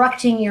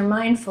instructing your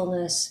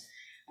mindfulness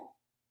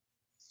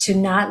to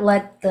not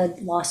let the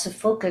loss of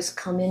focus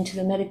come into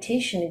the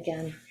meditation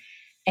again.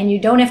 And you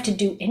don't have to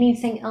do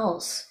anything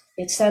else.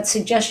 It's that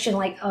suggestion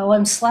like, oh,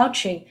 I'm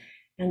slouching,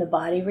 and the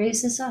body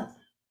raises up.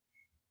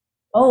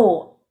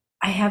 Oh,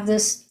 I have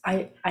this,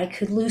 I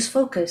could lose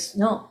focus.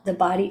 No,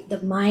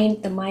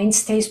 the mind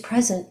stays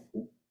present,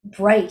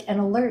 bright and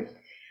alert.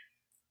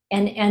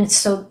 And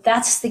so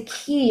that's the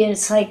key.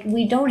 It's like,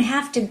 we don't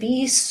have to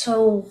be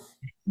so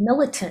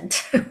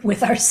militant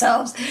with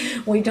ourselves.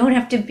 We don't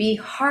have to be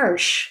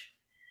harsh.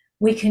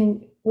 We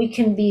can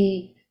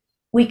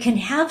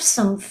have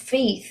some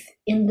faith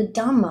in the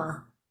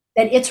Dhamma,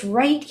 that it's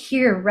right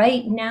here,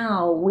 right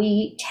now.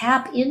 We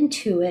tap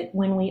into it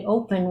when we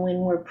open, when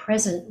we're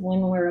present,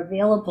 when we're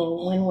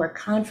available, when we're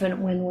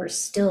confident, when we're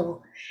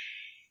still.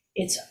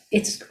 It's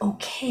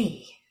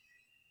okay.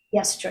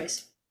 Yes,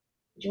 Joyce.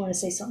 Did you want to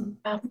say something?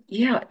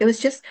 Yeah, it was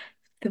just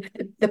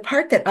the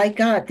part that I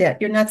got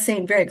that you're not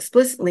saying very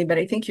explicitly, but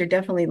I think you're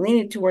definitely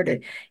leaning toward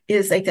it,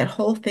 is like that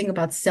whole thing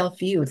about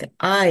self-view, that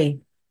I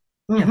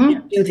have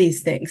to do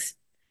these things.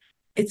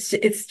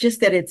 It's just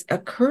that it's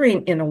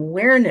occurring in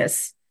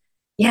awareness.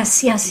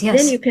 Yes.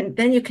 Then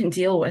you can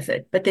deal with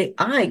it. But the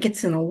I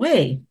gets in the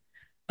way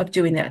of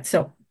doing that.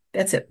 So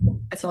that's it.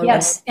 That's all I want.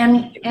 Yes,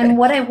 and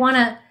what I want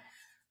to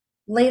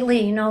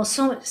lately,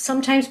 so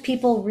sometimes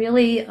people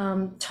really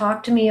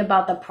talk to me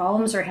about the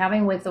problems they're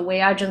having with the way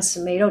Ajahn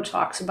Sumedho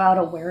talks about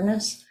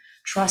awareness,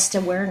 trust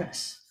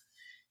awareness,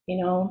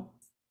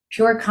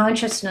 pure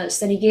consciousness.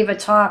 Then he gave a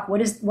talk.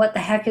 What the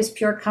heck is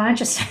pure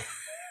consciousness?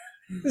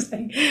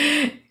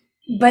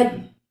 But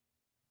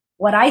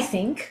what I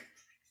think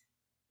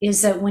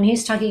is that when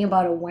he's talking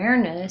about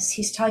awareness,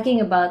 he's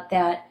talking about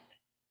that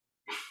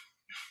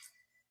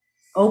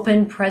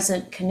open,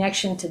 present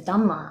connection to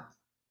Dhamma.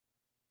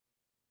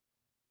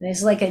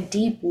 There's like a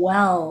deep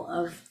well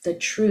of the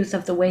truth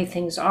of the way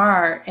things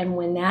are. And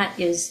when that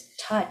is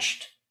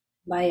touched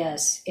by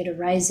us, it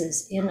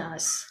arises in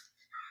us.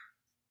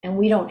 And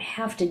we don't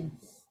have to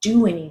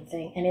do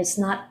anything. And it's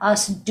not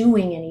us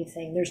doing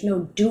anything. There's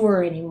no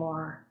doer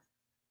anymore.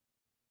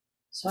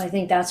 So I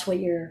think that's what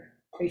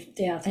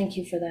thank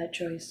you for that,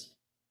 Joyce.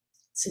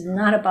 It's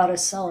not about a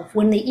self.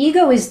 When the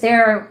ego is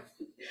there,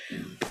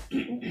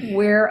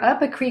 we're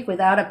up a creek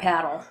without a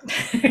paddle.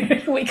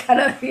 We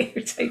gotta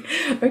say,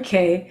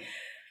 okay.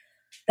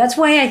 That's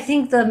why I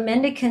think the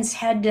mendicants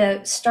had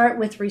to start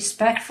with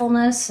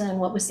respectfulness. And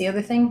what was the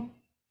other thing?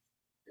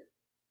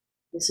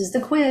 This is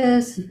the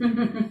quiz.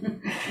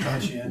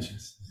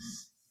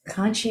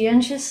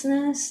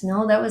 Conscientiousness?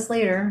 No, that was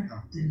later.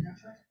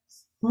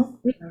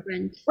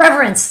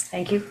 Reverence.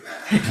 Thank you.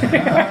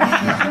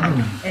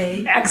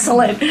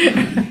 Excellent.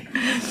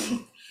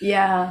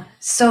 Yeah.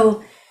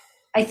 So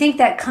I think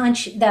that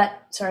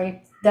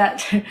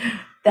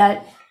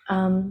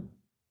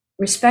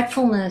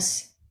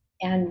respectfulness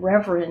and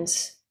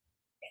reverence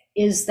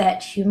is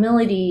that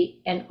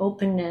humility and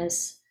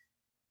openness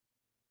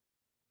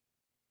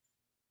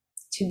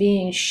to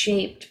being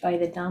shaped by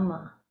the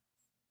Dhamma.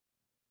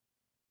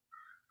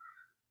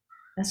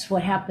 That's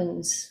what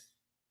happens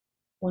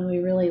when we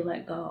really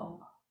let go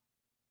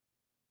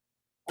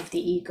of the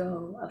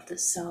ego, of the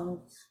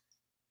self,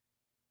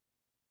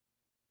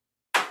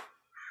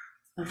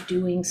 of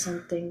doing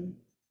something.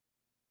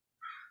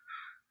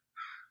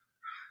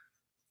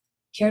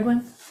 Cared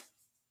one?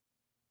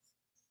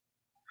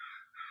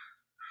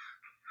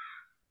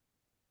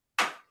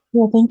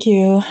 Well, thank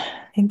you.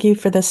 Thank you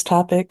for this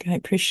topic. I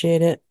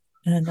appreciate it.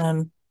 And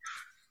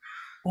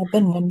I've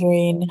been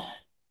wondering,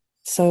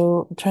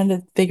 so I'm trying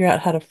to figure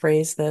out how to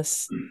phrase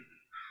this.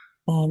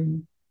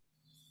 Um,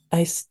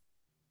 I,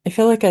 I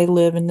feel like I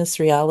live in this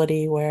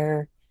reality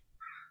where,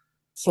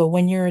 so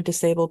when you're a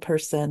disabled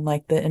person,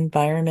 like the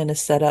environment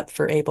is set up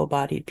for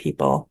able-bodied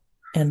people.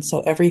 And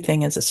so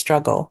everything is a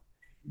struggle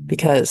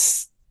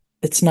because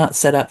it's not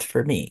set up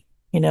for me,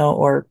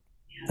 or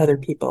other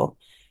people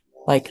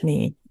like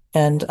me.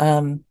 And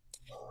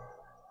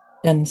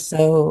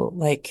so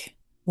like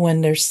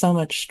when there's so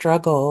much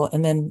struggle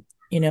and then,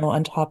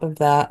 on top of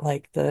that,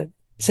 like the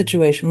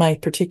situation, my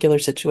particular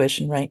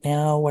situation right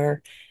now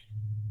where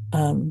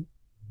um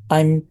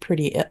I'm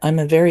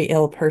a very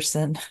ill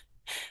person.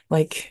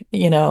 Like,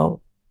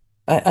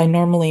 I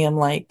normally am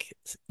like,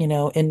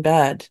 in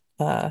bed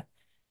about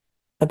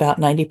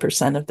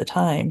 90% of the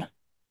time.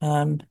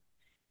 Um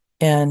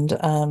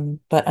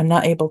but I'm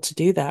not able to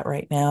do that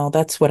right now.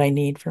 That's what I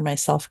need for my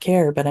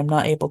self-care, but I'm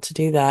not able to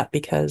do that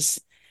because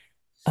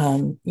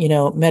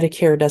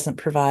Medicare doesn't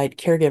provide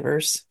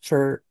caregivers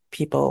for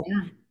people.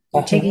 Yeah.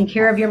 You're taking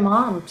care of your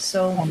mom.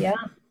 So yeah.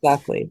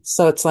 Exactly.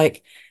 So it's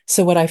like,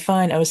 so what I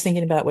find, I was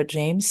thinking about what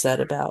James said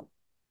about,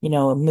 a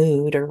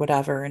mood or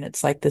whatever, and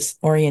it's like this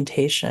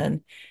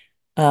orientation,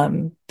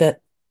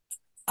 that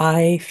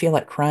I feel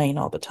like crying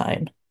all the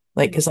time,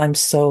 like, because I'm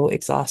so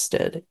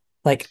exhausted.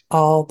 like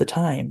all the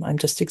time. I'm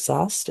just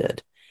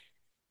exhausted.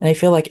 And I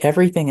feel like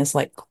everything is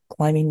like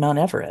climbing Mount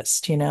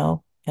Everest, you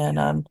know? And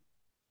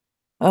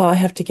oh, I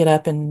have to get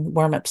up and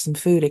warm up some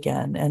food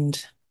again.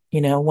 And,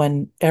 you know,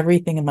 when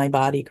everything in my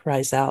body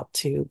cries out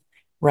to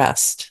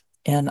rest,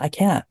 and I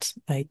can't.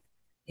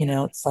 You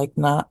know, it's like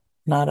not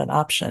an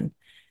option.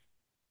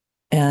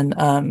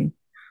 And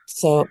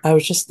so I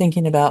was just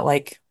thinking about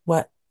like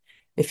what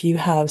if you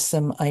have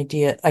some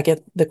idea, I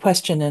get the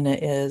question in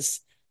it is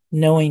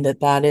knowing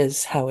that that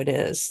is how it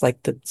is,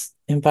 like the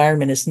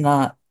environment is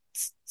not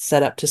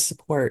set up to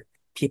support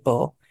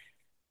people,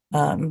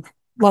 um,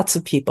 lots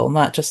of people,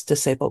 not just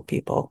disabled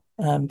people,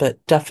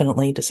 but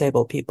definitely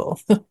disabled people.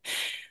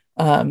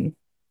 um,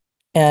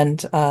 and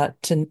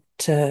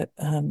to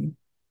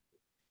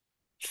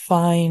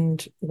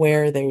find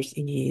where there's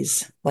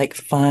ease, like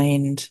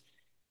find,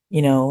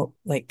 you know,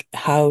 like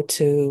how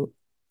to,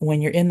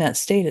 when you're in that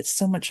state, it's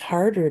so much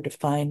harder to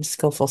find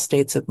skillful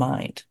states of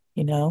mind,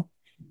 you know,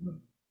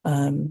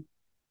 um,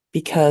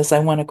 because I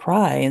want to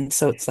cry. And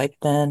so it's like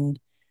then,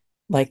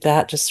 like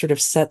that just sort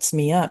of sets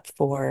me up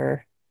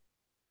for,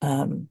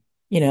 um,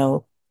 you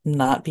know,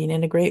 not being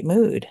in a great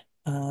mood,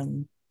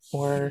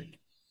 or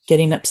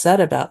getting upset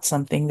about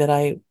something that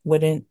it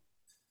wouldn't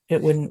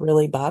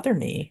really bother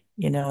me,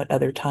 you know, at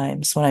other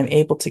times when I'm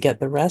able to get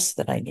the rest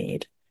that I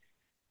need.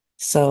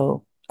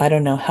 So I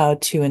don't know how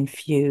to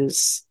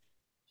infuse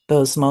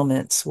those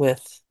moments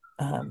with,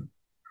 oh,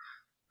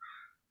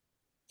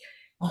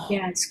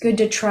 Yeah, it's good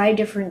to try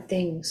different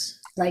things.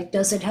 Like,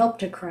 does it help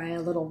to cry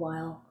a little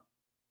while?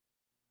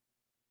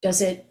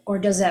 Or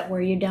does that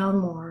wear you down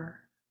more?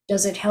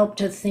 Does it help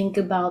to think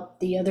about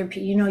the other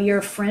people? You know,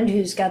 your friend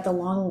who's got the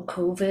long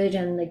COVID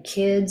and the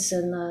kids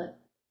and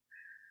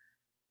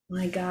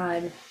my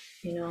God,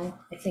 you know,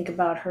 I think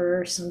about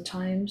her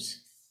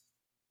sometimes.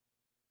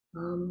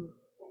 Um,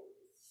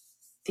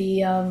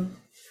 the um,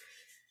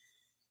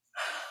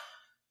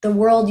 the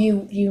world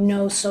you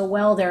know so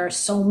well, there are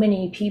so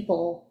many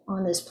people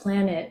on this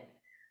planet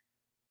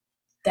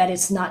that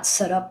it's not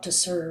set up to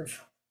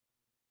serve.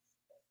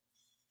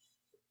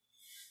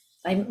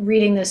 I'm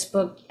reading this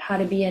book, How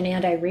to Be an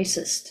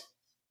Anti-Racist.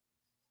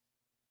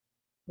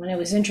 When it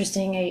was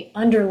interesting, I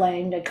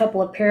underlined a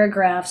couple of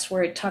paragraphs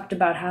where it talked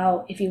about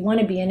how if you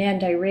want to be an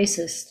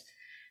anti-racist,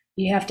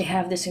 you have to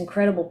have this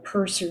incredible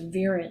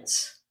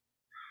perseverance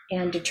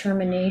and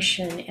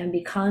determination and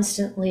be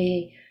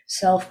constantly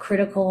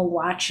self-critical,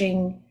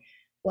 watching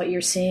what you're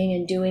saying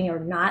and doing or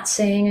not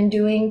saying and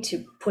doing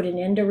to put an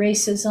end to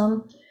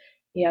racism.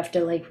 You have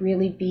to like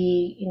really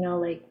be, you know,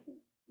 like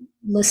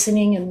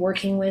listening and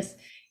working with,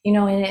 you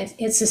know, and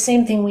it's the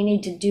same thing we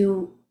need to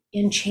do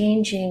in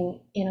changing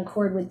in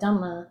accord with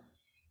Dhamma.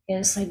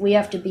 It's like we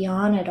have to be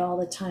on it all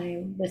the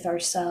time with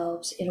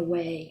ourselves in a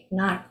way,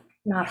 not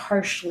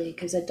harshly,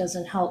 because it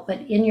doesn't help.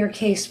 But in your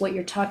case, what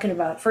you're talking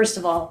about, first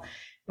of all,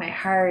 my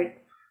heart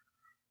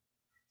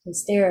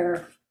is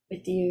there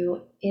with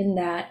you in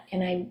that,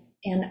 and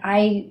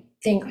I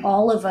think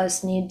all of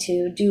us need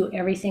to do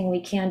everything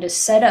we can to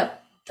set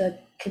up the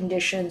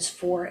conditions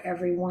for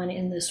everyone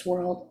in this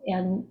world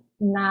and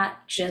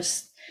not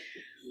just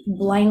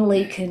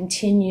blindly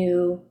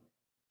continue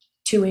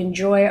to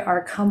enjoy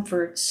our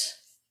comforts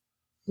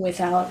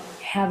without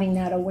having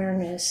that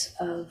awareness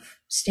of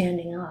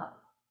standing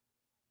up.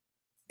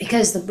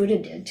 Because the Buddha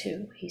did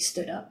too. He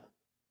stood up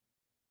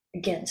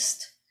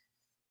against,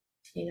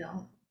 you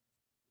know,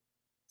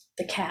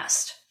 the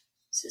caste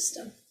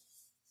system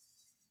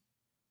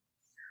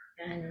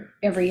and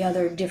every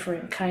other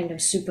different kind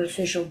of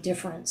superficial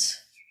difference,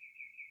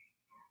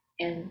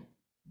 and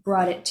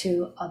brought it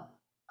to a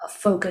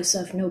focus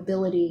of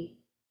nobility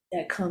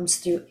that comes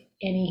through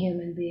any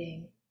human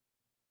being.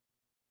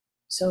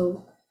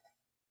 So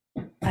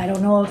I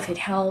don't know if it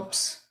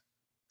helps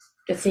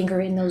to think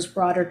in those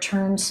broader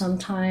terms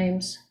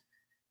sometimes.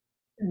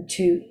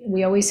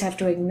 We always have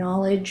to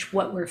acknowledge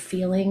what we're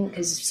feeling,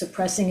 because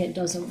suppressing it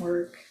doesn't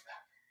work.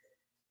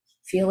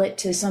 Feel it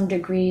to some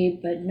degree,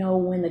 but know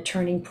when the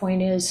turning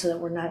point is so that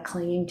we're not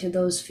clinging to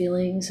those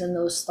feelings and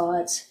those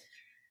thoughts.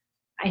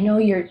 I know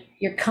you're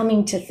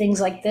coming to things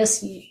like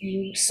this.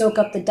 You soak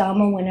up the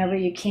Dhamma whenever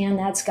you can.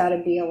 That's got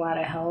to be a lot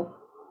of help.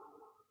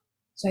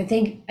 So I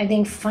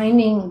think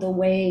finding the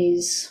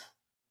ways,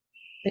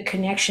 the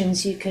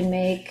connections you can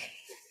make,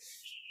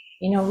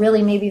 you know,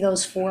 really maybe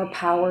those 4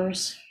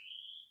 powers,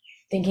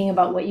 thinking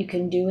about what you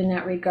can do in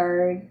that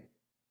regard.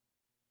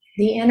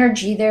 The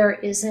energy there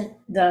isn't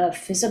the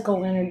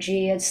physical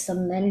energy, it's the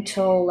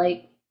mental,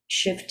 like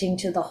shifting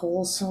to the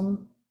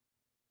wholesome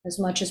as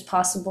much as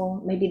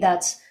possible. Maybe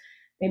that's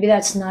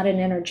not an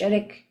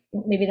energetic,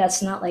 maybe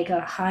that's not like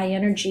a high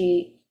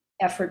energy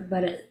effort,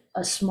 but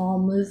a small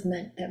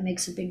movement that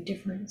makes a big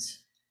difference.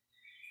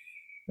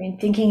 I mean,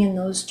 thinking in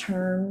those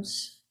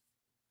terms,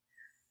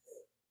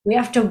 we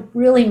have to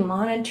really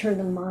monitor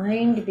the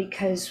mind,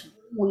 because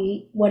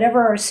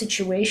whatever our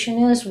situation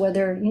is,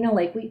 whether, you know,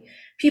 like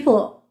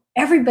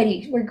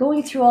everybody, we're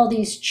going through all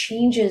these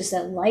changes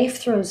that life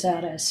throws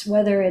at us,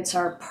 whether it's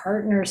our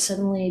partner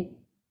suddenly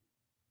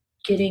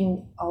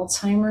getting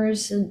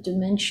Alzheimer's and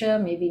dementia.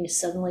 Maybe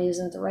suddenly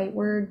isn't the right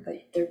word, but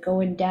they're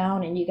going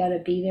down and you got to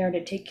be there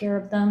to take care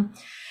of them.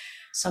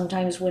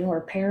 Sometimes when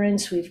we're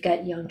parents, we've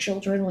got young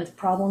children with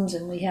problems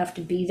and we have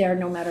to be there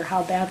no matter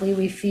how badly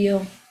we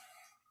feel.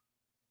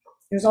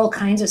 There's all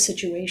kinds of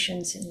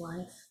situations in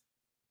life,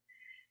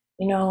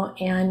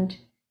 and,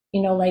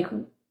 like,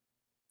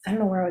 I don't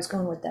know where I was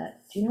going with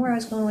that. Do you know where I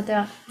was going with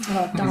that?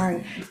 Oh,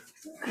 darn.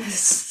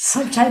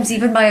 Sometimes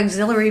even my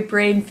auxiliary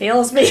brain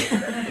fails me.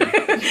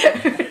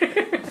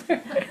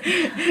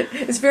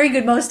 It's very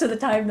good most of the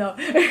time, though.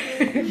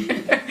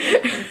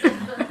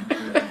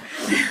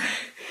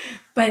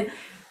 But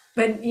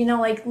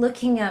like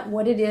looking at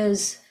what it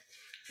is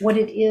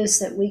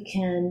that we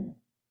can,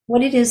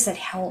 what it is that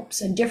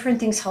helps, and different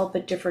things help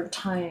at different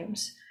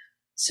times.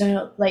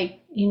 So,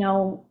 like,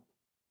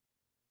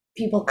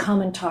 people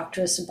come and talk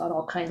to us about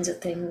all kinds of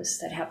things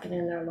that happen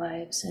in their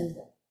lives, and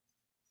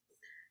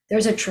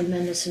there's a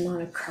tremendous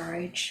amount of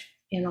courage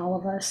in all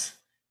of us,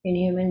 in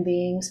human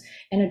beings,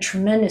 and a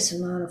tremendous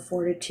amount of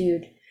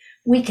fortitude.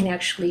 We can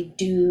actually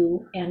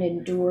do and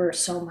endure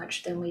so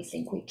much than we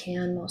think we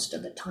can most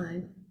of the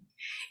time.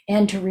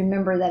 And to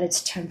remember that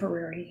it's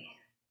temporary.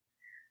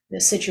 The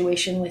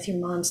situation with your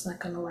mom's not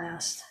going to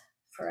last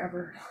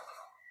forever.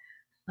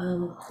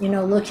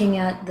 Looking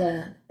at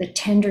the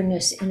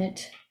tenderness in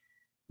it,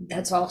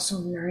 that's also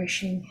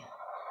nourishing.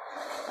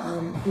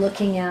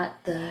 Looking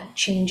at the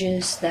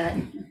changes that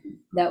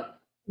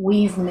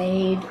we've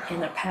made in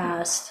the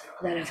past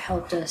that have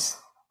helped us,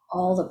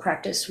 all the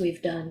practice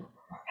we've done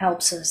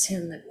helps us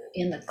in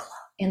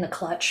the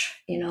clutch,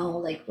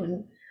 like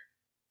when,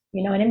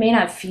 and it may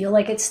not feel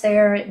like it's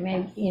there. It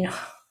may,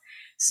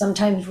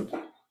 sometimes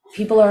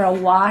people are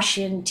awash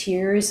in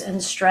tears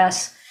and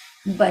stress,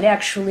 but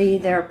actually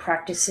their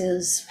practice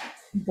is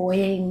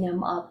buoying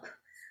them up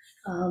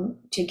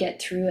to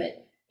get through it.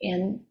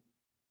 And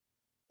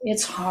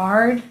it's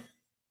hard,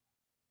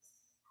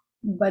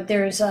 but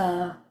there's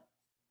a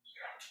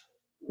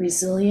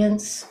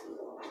resilience.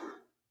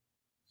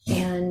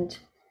 And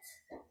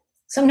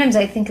sometimes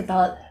I think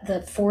about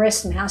the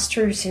forest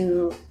masters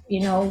who,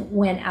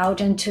 went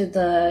out into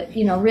the,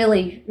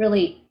 really,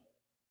 really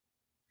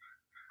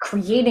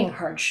creating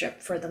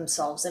hardship for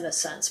themselves in a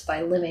sense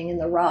by living in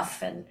the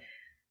rough and,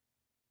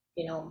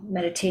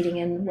 meditating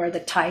in where the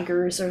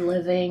tigers are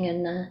living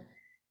and,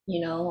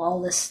 all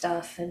this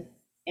stuff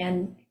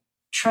and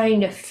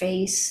trying to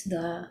face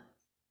the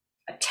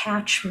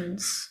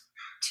attachments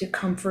to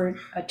comfort,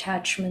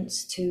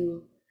 attachments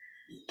to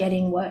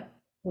getting what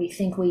we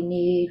think we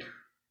need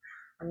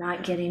or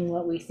not getting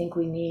what we think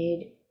we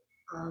need.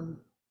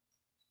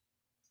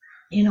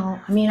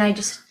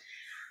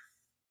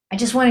 I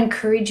just want to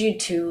encourage you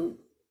to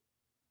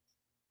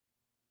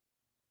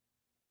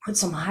put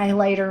some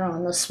highlighter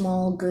on the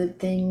small good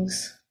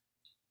things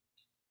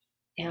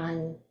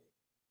and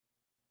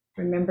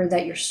remember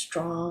that you're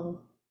strong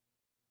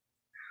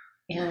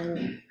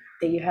and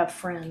that you have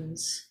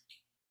friends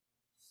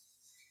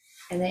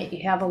and that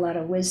you have a lot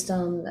of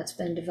wisdom that's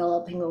been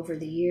developing over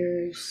the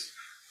years,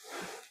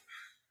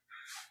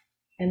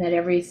 and that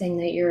everything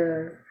that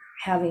you're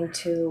having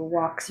to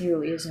walk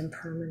through is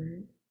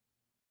impermanent.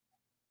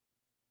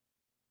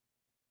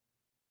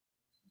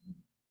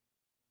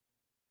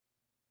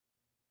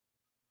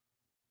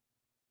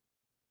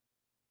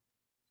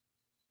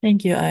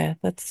 Thank you, Ayya.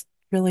 That's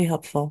really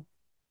helpful.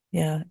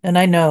 Yeah. And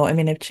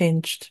I've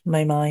changed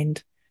my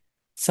mind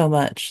so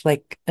much.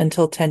 Like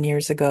until 10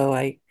 years ago,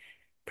 I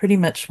pretty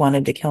much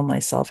wanted to kill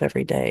myself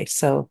every day.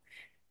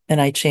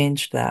 And I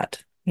changed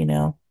that,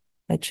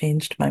 I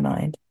changed my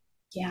mind.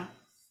 Yeah.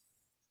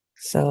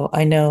 So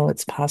I know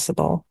it's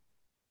possible.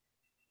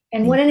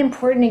 And what an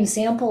important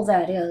example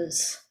that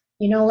is.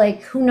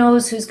 Like who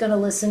knows who's going to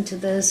listen to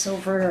this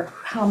over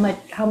how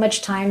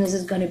much time this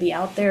is going to be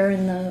out there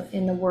in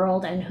the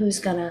world, and who's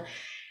going to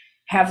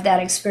have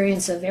that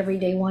experience of every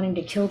day wanting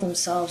to kill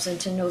themselves and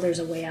to know there's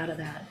a way out of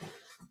that.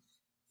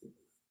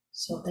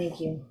 So thank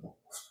you.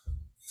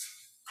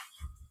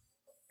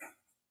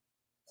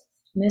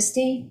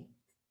 Misty?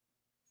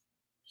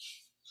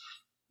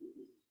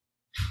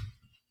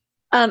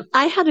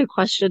 I had a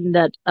question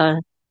that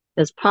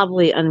is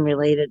probably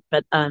unrelated,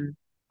 but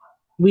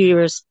we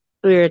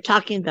were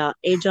talking about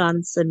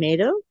Ajahn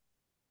Sumedho,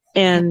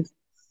 and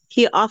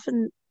he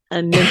often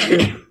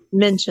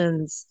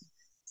mentions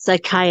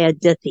Sakaya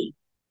Dithi.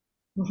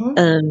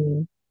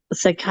 Mm-hmm.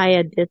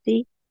 Sakaya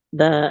Dithi,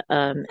 the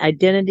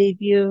identity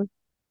view.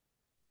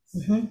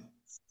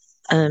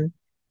 Mm-hmm.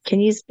 Can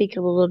you speak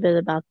a little bit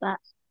about that?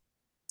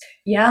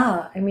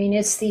 Yeah,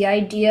 it's the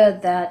idea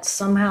that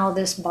somehow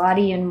this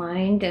body and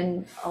mind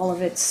and all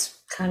of its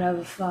kind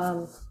of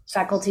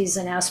faculties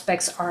and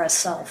aspects are a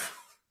self.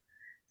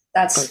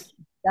 That's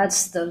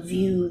the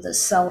view, the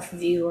self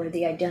view, or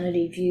the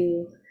identity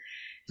view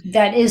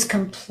that is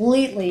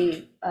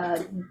completely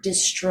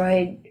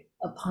destroyed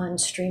upon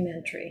stream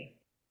entry.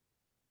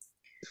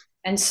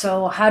 And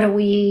so how do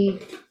we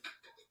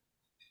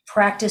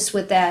practice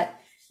with that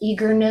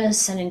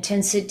eagerness and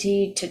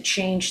intensity to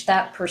change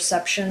that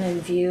perception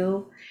and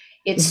view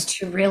It's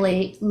to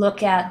really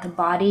look at the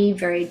body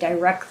very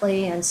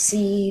directly and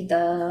see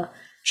the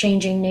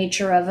changing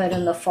nature of it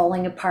and the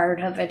falling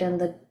apart of it and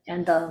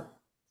the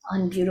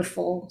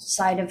unbeautiful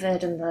side of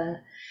it and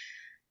the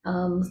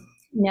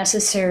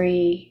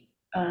necessary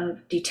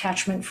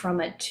detachment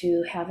from it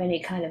to have any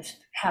kind of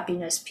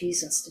happiness,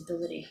 peace, and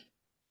stability.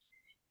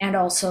 And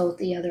also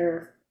the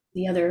other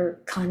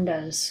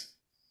khandas,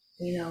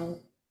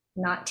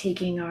 not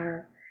taking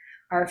our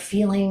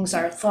feelings,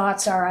 our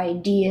thoughts, our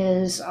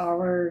ideas,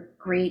 our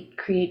great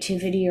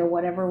creativity, or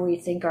whatever we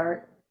think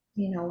our,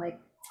 like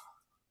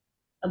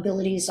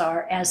abilities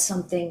are, as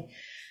something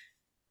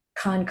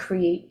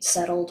concrete,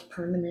 settled,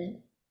 permanent.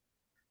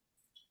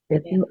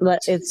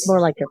 It's more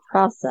like a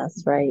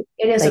process, right?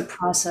 It is like a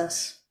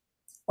process,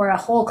 or a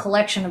whole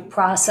collection of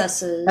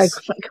processes. A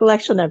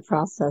collection of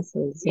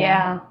processes.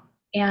 Yeah.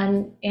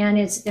 And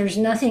there's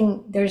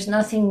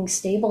nothing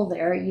stable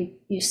there.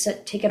 You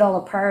take it all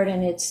apart,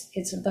 and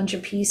it's a bunch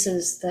of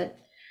pieces that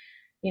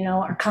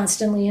are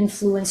constantly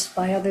influenced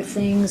by other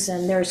things,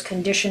 and there's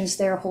conditions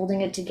there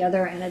holding it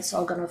together, and it's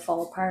all going to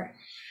fall apart.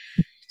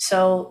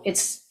 So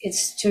it's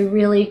to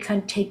really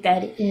kind of take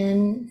that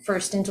in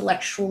first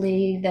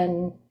intellectually,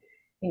 then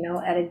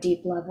at a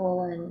deep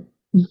level, and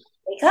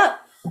wake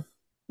up.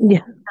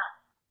 Yeah.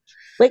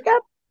 Wake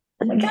up.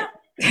 Wake up.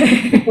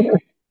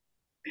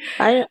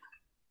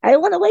 I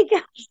want to wake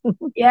up.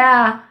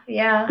 Yeah.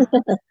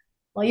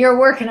 Well, you're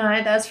working on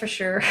it, that's for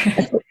sure.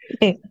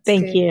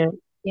 Thank you.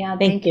 Yeah,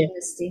 thank you,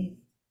 Misty.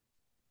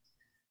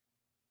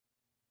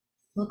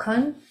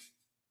 Lokan?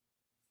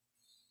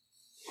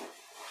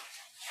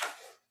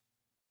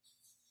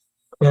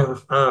 Yeah,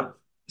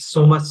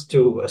 so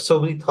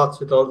many thoughts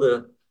with all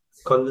the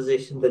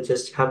conversation that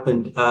just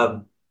happened.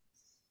 Um,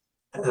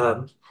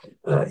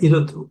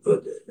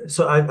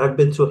 so I've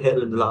been through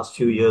hell in the last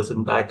few years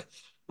and back,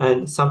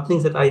 and some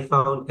things that I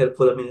found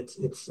helpful. I mean,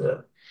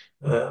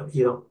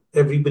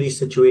 everybody's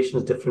situation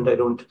is different. I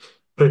don't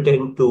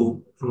pretend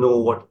to know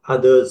what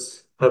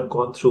others have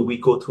gone through. We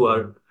go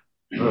through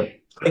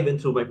I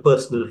went through my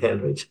personal hell,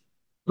 right?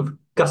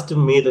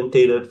 Custom made and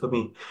tailored for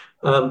me.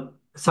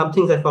 Some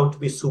things I found to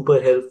be super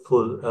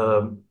helpful.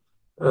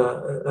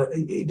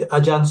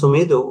 Ajahn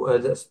Sumedho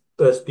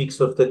speaks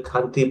of the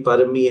Khanti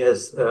Parami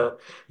as,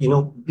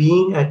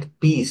 being at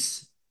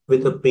peace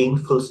with a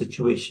painful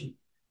situation.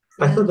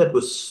 I thought that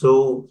was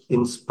so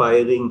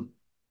inspiring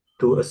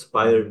to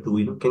aspire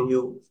to. Can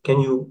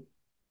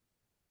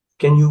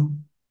you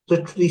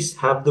literally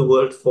have the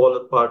world fall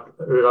apart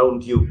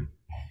around you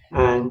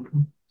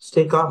and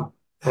stay calm?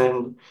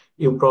 And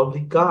you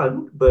probably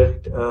can't,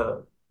 but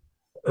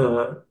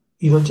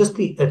just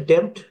the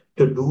attempt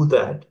to do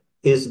that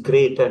is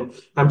great. And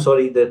I'm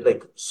sorry that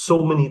like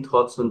so many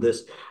thoughts on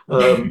this.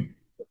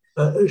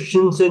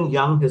 Shinzen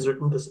Young has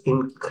written this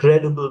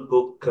incredible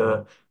book,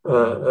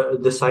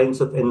 The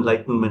Science of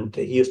Enlightenment.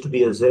 He used to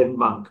be a Zen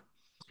monk.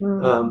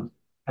 And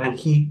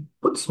he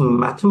puts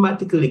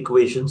mathematical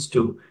equations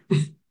to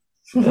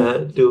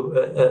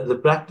the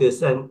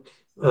practice. And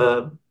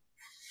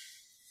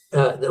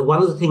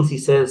one of the things he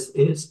says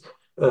is,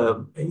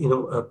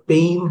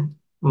 pain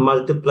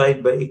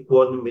multiplied by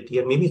equanimity,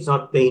 and maybe it's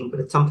not pain, but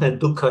it's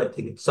sometimes dukkha. I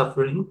think it's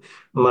suffering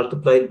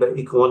multiplied by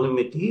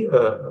equanimity,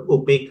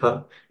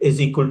 upekha,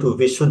 is equal to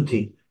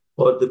vishuddhi,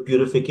 or the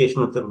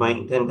purification of the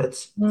mind. And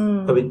that's,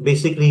 I mean,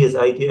 basically his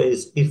idea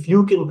is if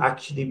you can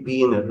actually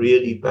be in a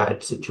really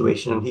bad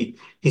situation, and he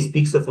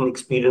speaks of an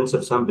experience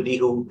of somebody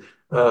who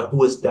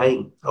was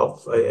dying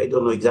of, I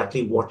don't know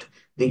exactly what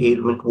the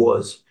ailment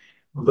was,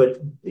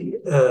 but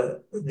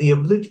the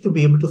ability to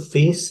be able to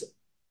face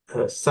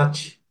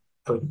such,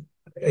 I mean,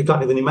 I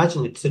can't even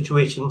imagine it,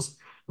 situations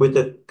with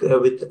a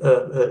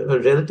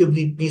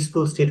relatively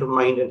peaceful state of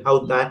mind, and how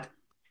that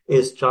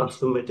is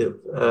transformative.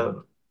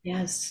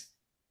 Yes.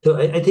 So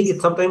I think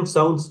it sometimes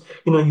sounds,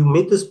 you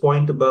made this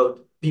point about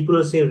people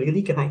who say,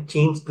 really, can I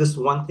change this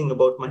one thing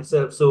about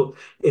myself? So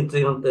it's,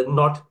 they're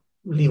not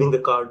leaving the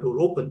car door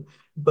open.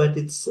 But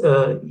it's,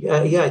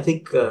 I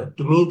think to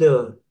me,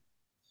 the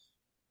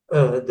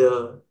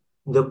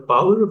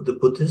power of the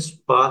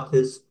Buddhist path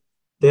is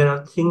there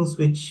are things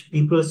which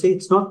people say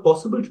it's not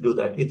possible to do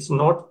that. It's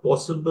not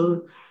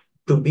possible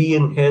to be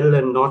in hell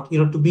and not,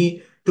 to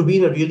be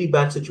in a really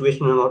bad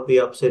situation and not be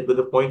upset. But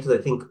the point is, I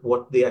think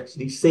what they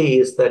actually say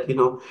is that,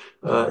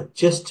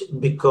 just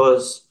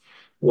because,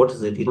 what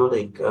is it, you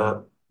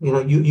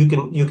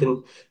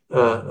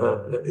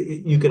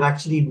can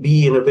actually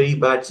be in a very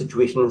bad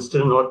situation and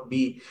still not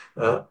be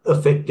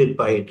affected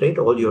by it, right?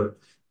 All your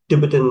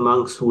Tibetan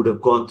monks who would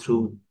have gone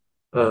through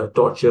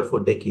torture for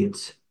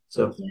decades.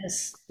 So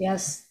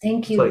yes,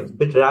 thank you. Sorry, a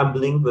bit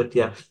rambling, but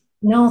yeah.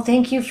 No,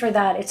 thank you for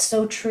that. It's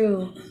so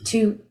true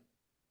to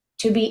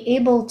be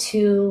able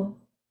to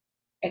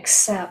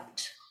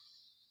accept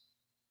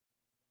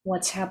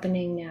what's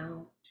happening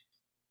now,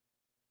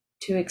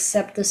 to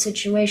accept the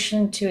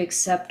situation, to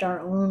accept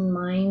our own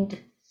mind.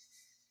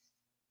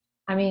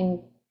 I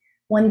mean,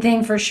 one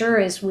thing for sure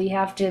is we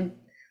have to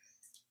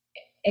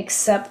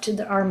accept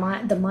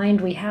the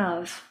mind we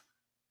have.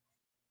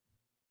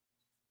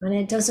 And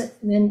it doesn't,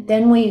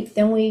 then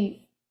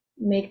we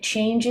make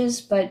changes,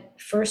 but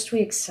first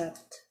we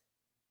accept.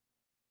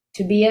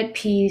 To be at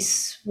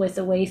peace with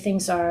the way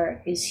things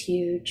are is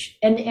huge.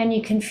 And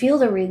you can feel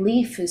the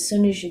relief as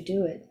soon as you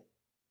do it.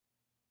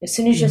 As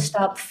soon as you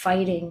stop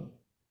fighting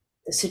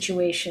the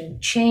situation.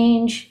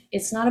 Change,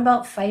 it's not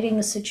about fighting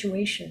the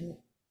situation.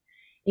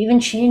 Even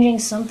changing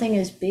something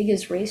as big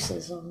as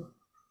racism.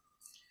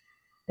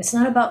 It's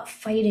not about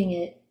fighting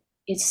it.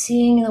 It's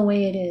seeing the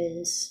way it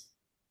is.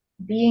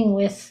 Being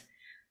with,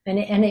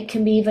 and it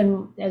can be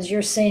even, as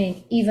you're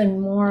saying,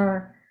 even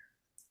more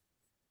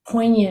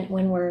poignant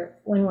when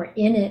we're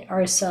in it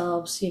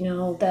ourselves, you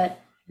know,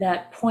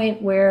 that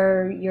point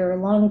where your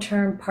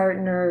long-term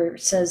partner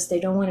says they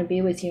don't want to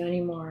be with you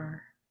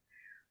anymore,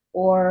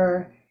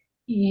 or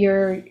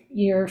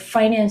your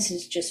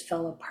finances just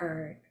fell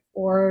apart,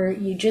 or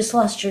you just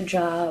lost your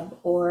job,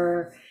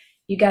 or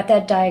you got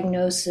that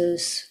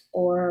diagnosis,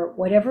 or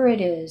whatever it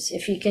is.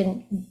 If you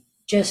can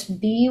just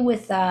be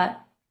with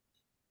that,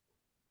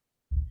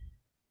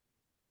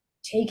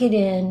 take it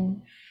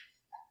in,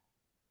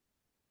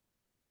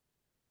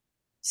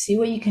 see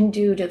what you can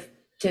do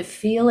to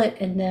feel it,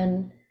 and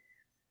then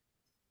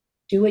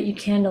do what you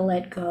can to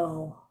let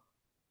go.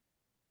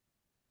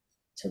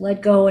 To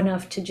let go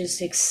enough to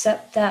just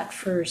accept that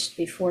first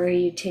before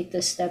you take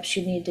the steps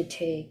you need to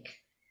take.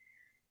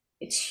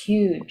 It's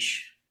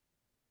huge.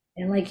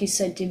 And like you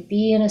said, to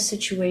be in a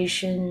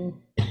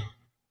situation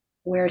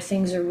where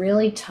things are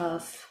really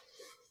tough,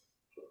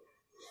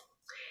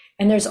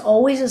 and there's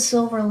always a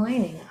silver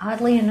lining,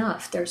 oddly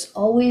enough, there's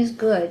always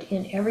good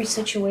in every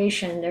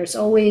situation. There's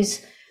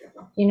always,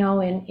 you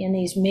know, in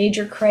these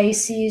major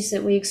crises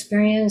that we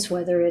experience,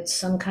 whether it's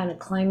some kind of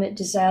climate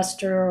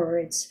disaster or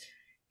it's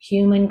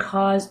human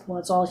caused, well,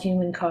 it's all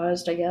human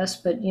caused, I guess,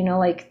 but you know,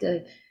 like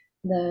the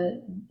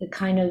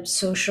kind of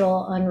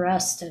social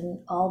unrest and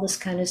all this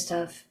kind of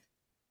stuff,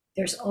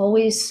 there's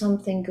always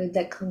something good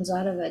that comes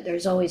out of it.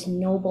 There's always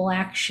noble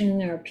action.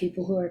 There are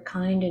people who are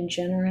kind and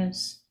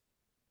generous.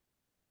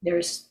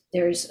 There's,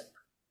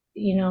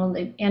 you know,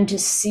 and to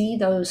see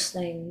those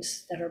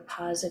things that are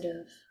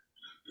positive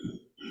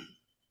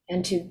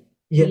and to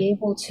be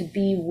able to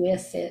be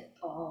with it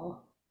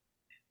all.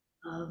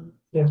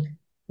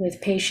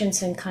 With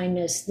patience and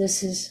kindness,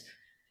 this is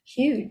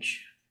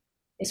huge.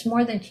 It's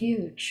more than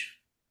huge.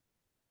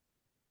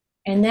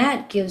 And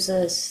that gives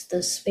us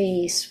the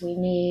space we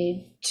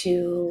need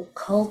to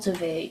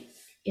cultivate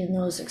in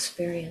those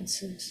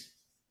experiences.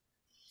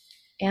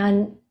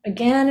 And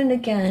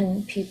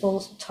again,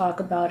 people talk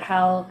about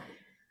how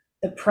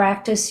the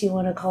practice, you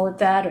want to call it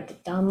that, or the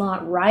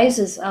Dhamma,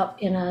 rises up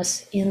in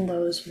us in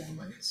those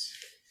moments.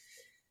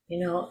 You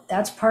know,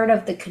 that's part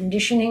of the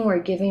conditioning we're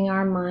giving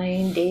our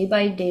mind day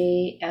by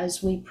day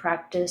as we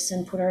practice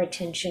and put our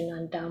attention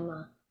on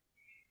Dhamma.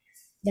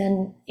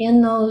 Then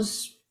in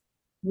those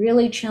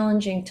really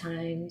challenging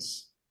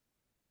times,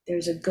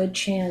 there's a good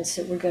chance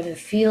that we're going to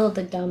feel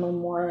the Dhamma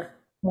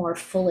more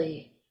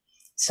fully.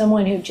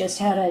 Someone who just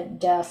had a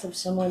death of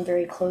someone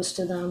very close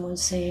to them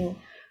was saying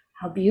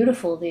how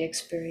beautiful the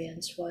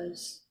experience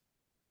was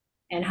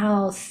and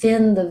how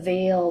thin the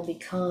veil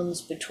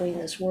becomes between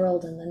this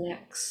world and the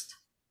next.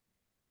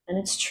 And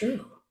it's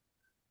true.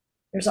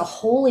 There's a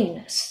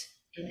holiness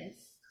in it.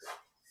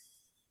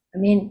 I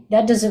mean,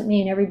 that doesn't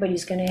mean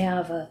everybody's going to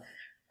have a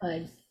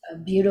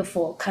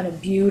beautiful, kind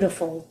of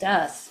beautiful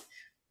death.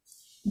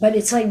 But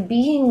it's like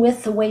being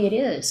with the way it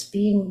is.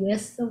 Being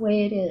with the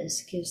way it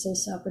is gives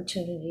us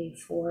opportunity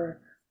for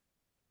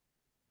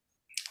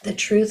the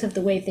truth of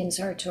the way things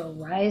are to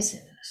arise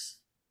in us.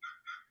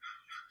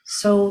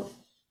 So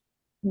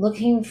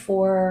looking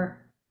for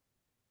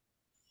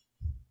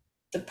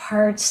the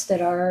parts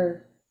that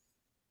are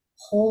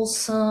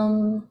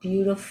wholesome,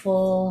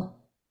 beautiful,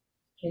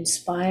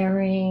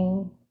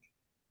 inspiring,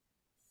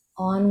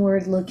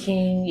 onward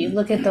looking. You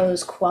look at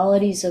those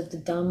qualities of the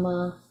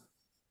Dhamma,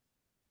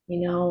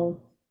 you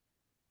know,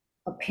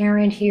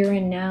 apparent here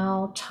and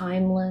now,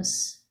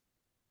 timeless,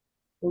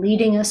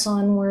 leading us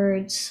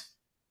onwards,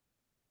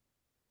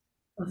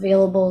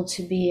 available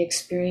to be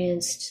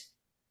experienced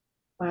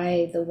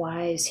by the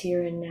wise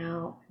here and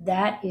now.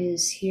 That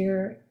is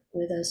here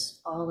with us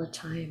all the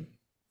time.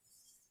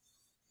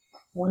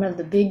 One of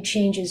the big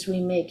changes we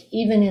make,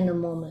 even in the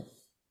moment,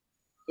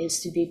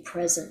 is to be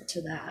present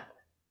to that.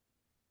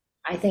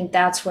 I think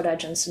that's what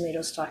Ajahn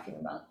Sumedho's talking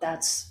about.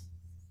 That's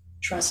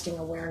trusting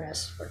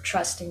awareness, or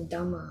trusting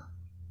Dhamma,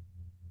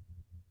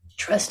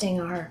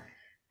 trusting our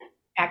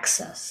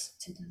access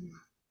to Dhamma.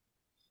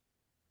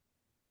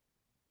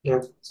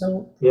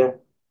 So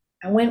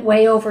I went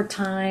way over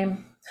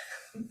time.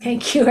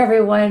 Thank you,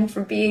 everyone,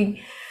 for being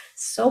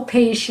so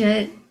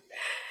patient.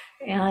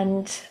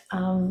 And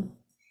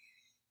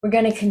we're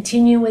going to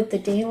continue with the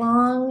day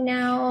long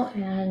now.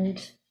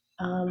 And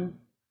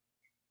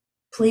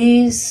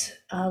please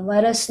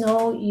let us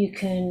know. You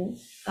can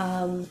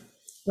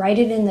write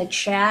it in the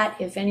chat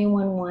if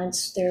anyone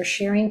wants their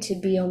sharing to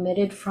be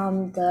omitted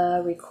from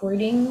the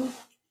recording.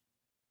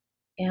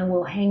 And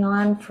we'll hang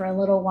on for a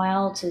little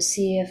while to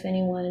see if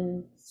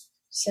anyone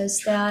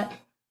says that.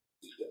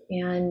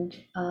 And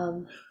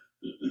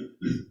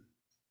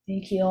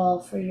thank you all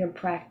for your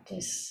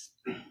practice.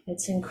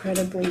 It's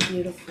incredibly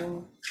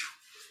beautiful.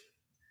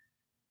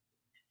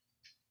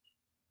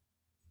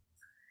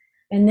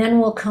 And then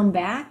we'll come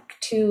back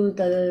to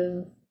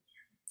the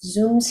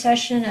Zoom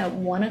session at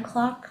 1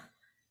 o'clock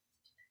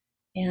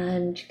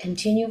and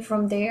continue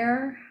from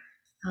there.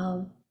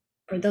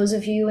 For those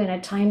of you in a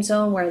time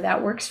zone where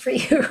that works for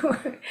you.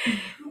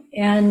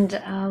 And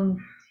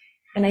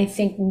I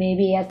think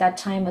maybe at that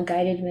time a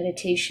guided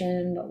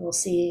meditation, but we'll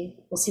see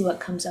what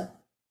comes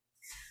up.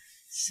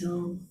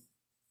 So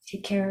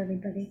take care,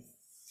 everybody.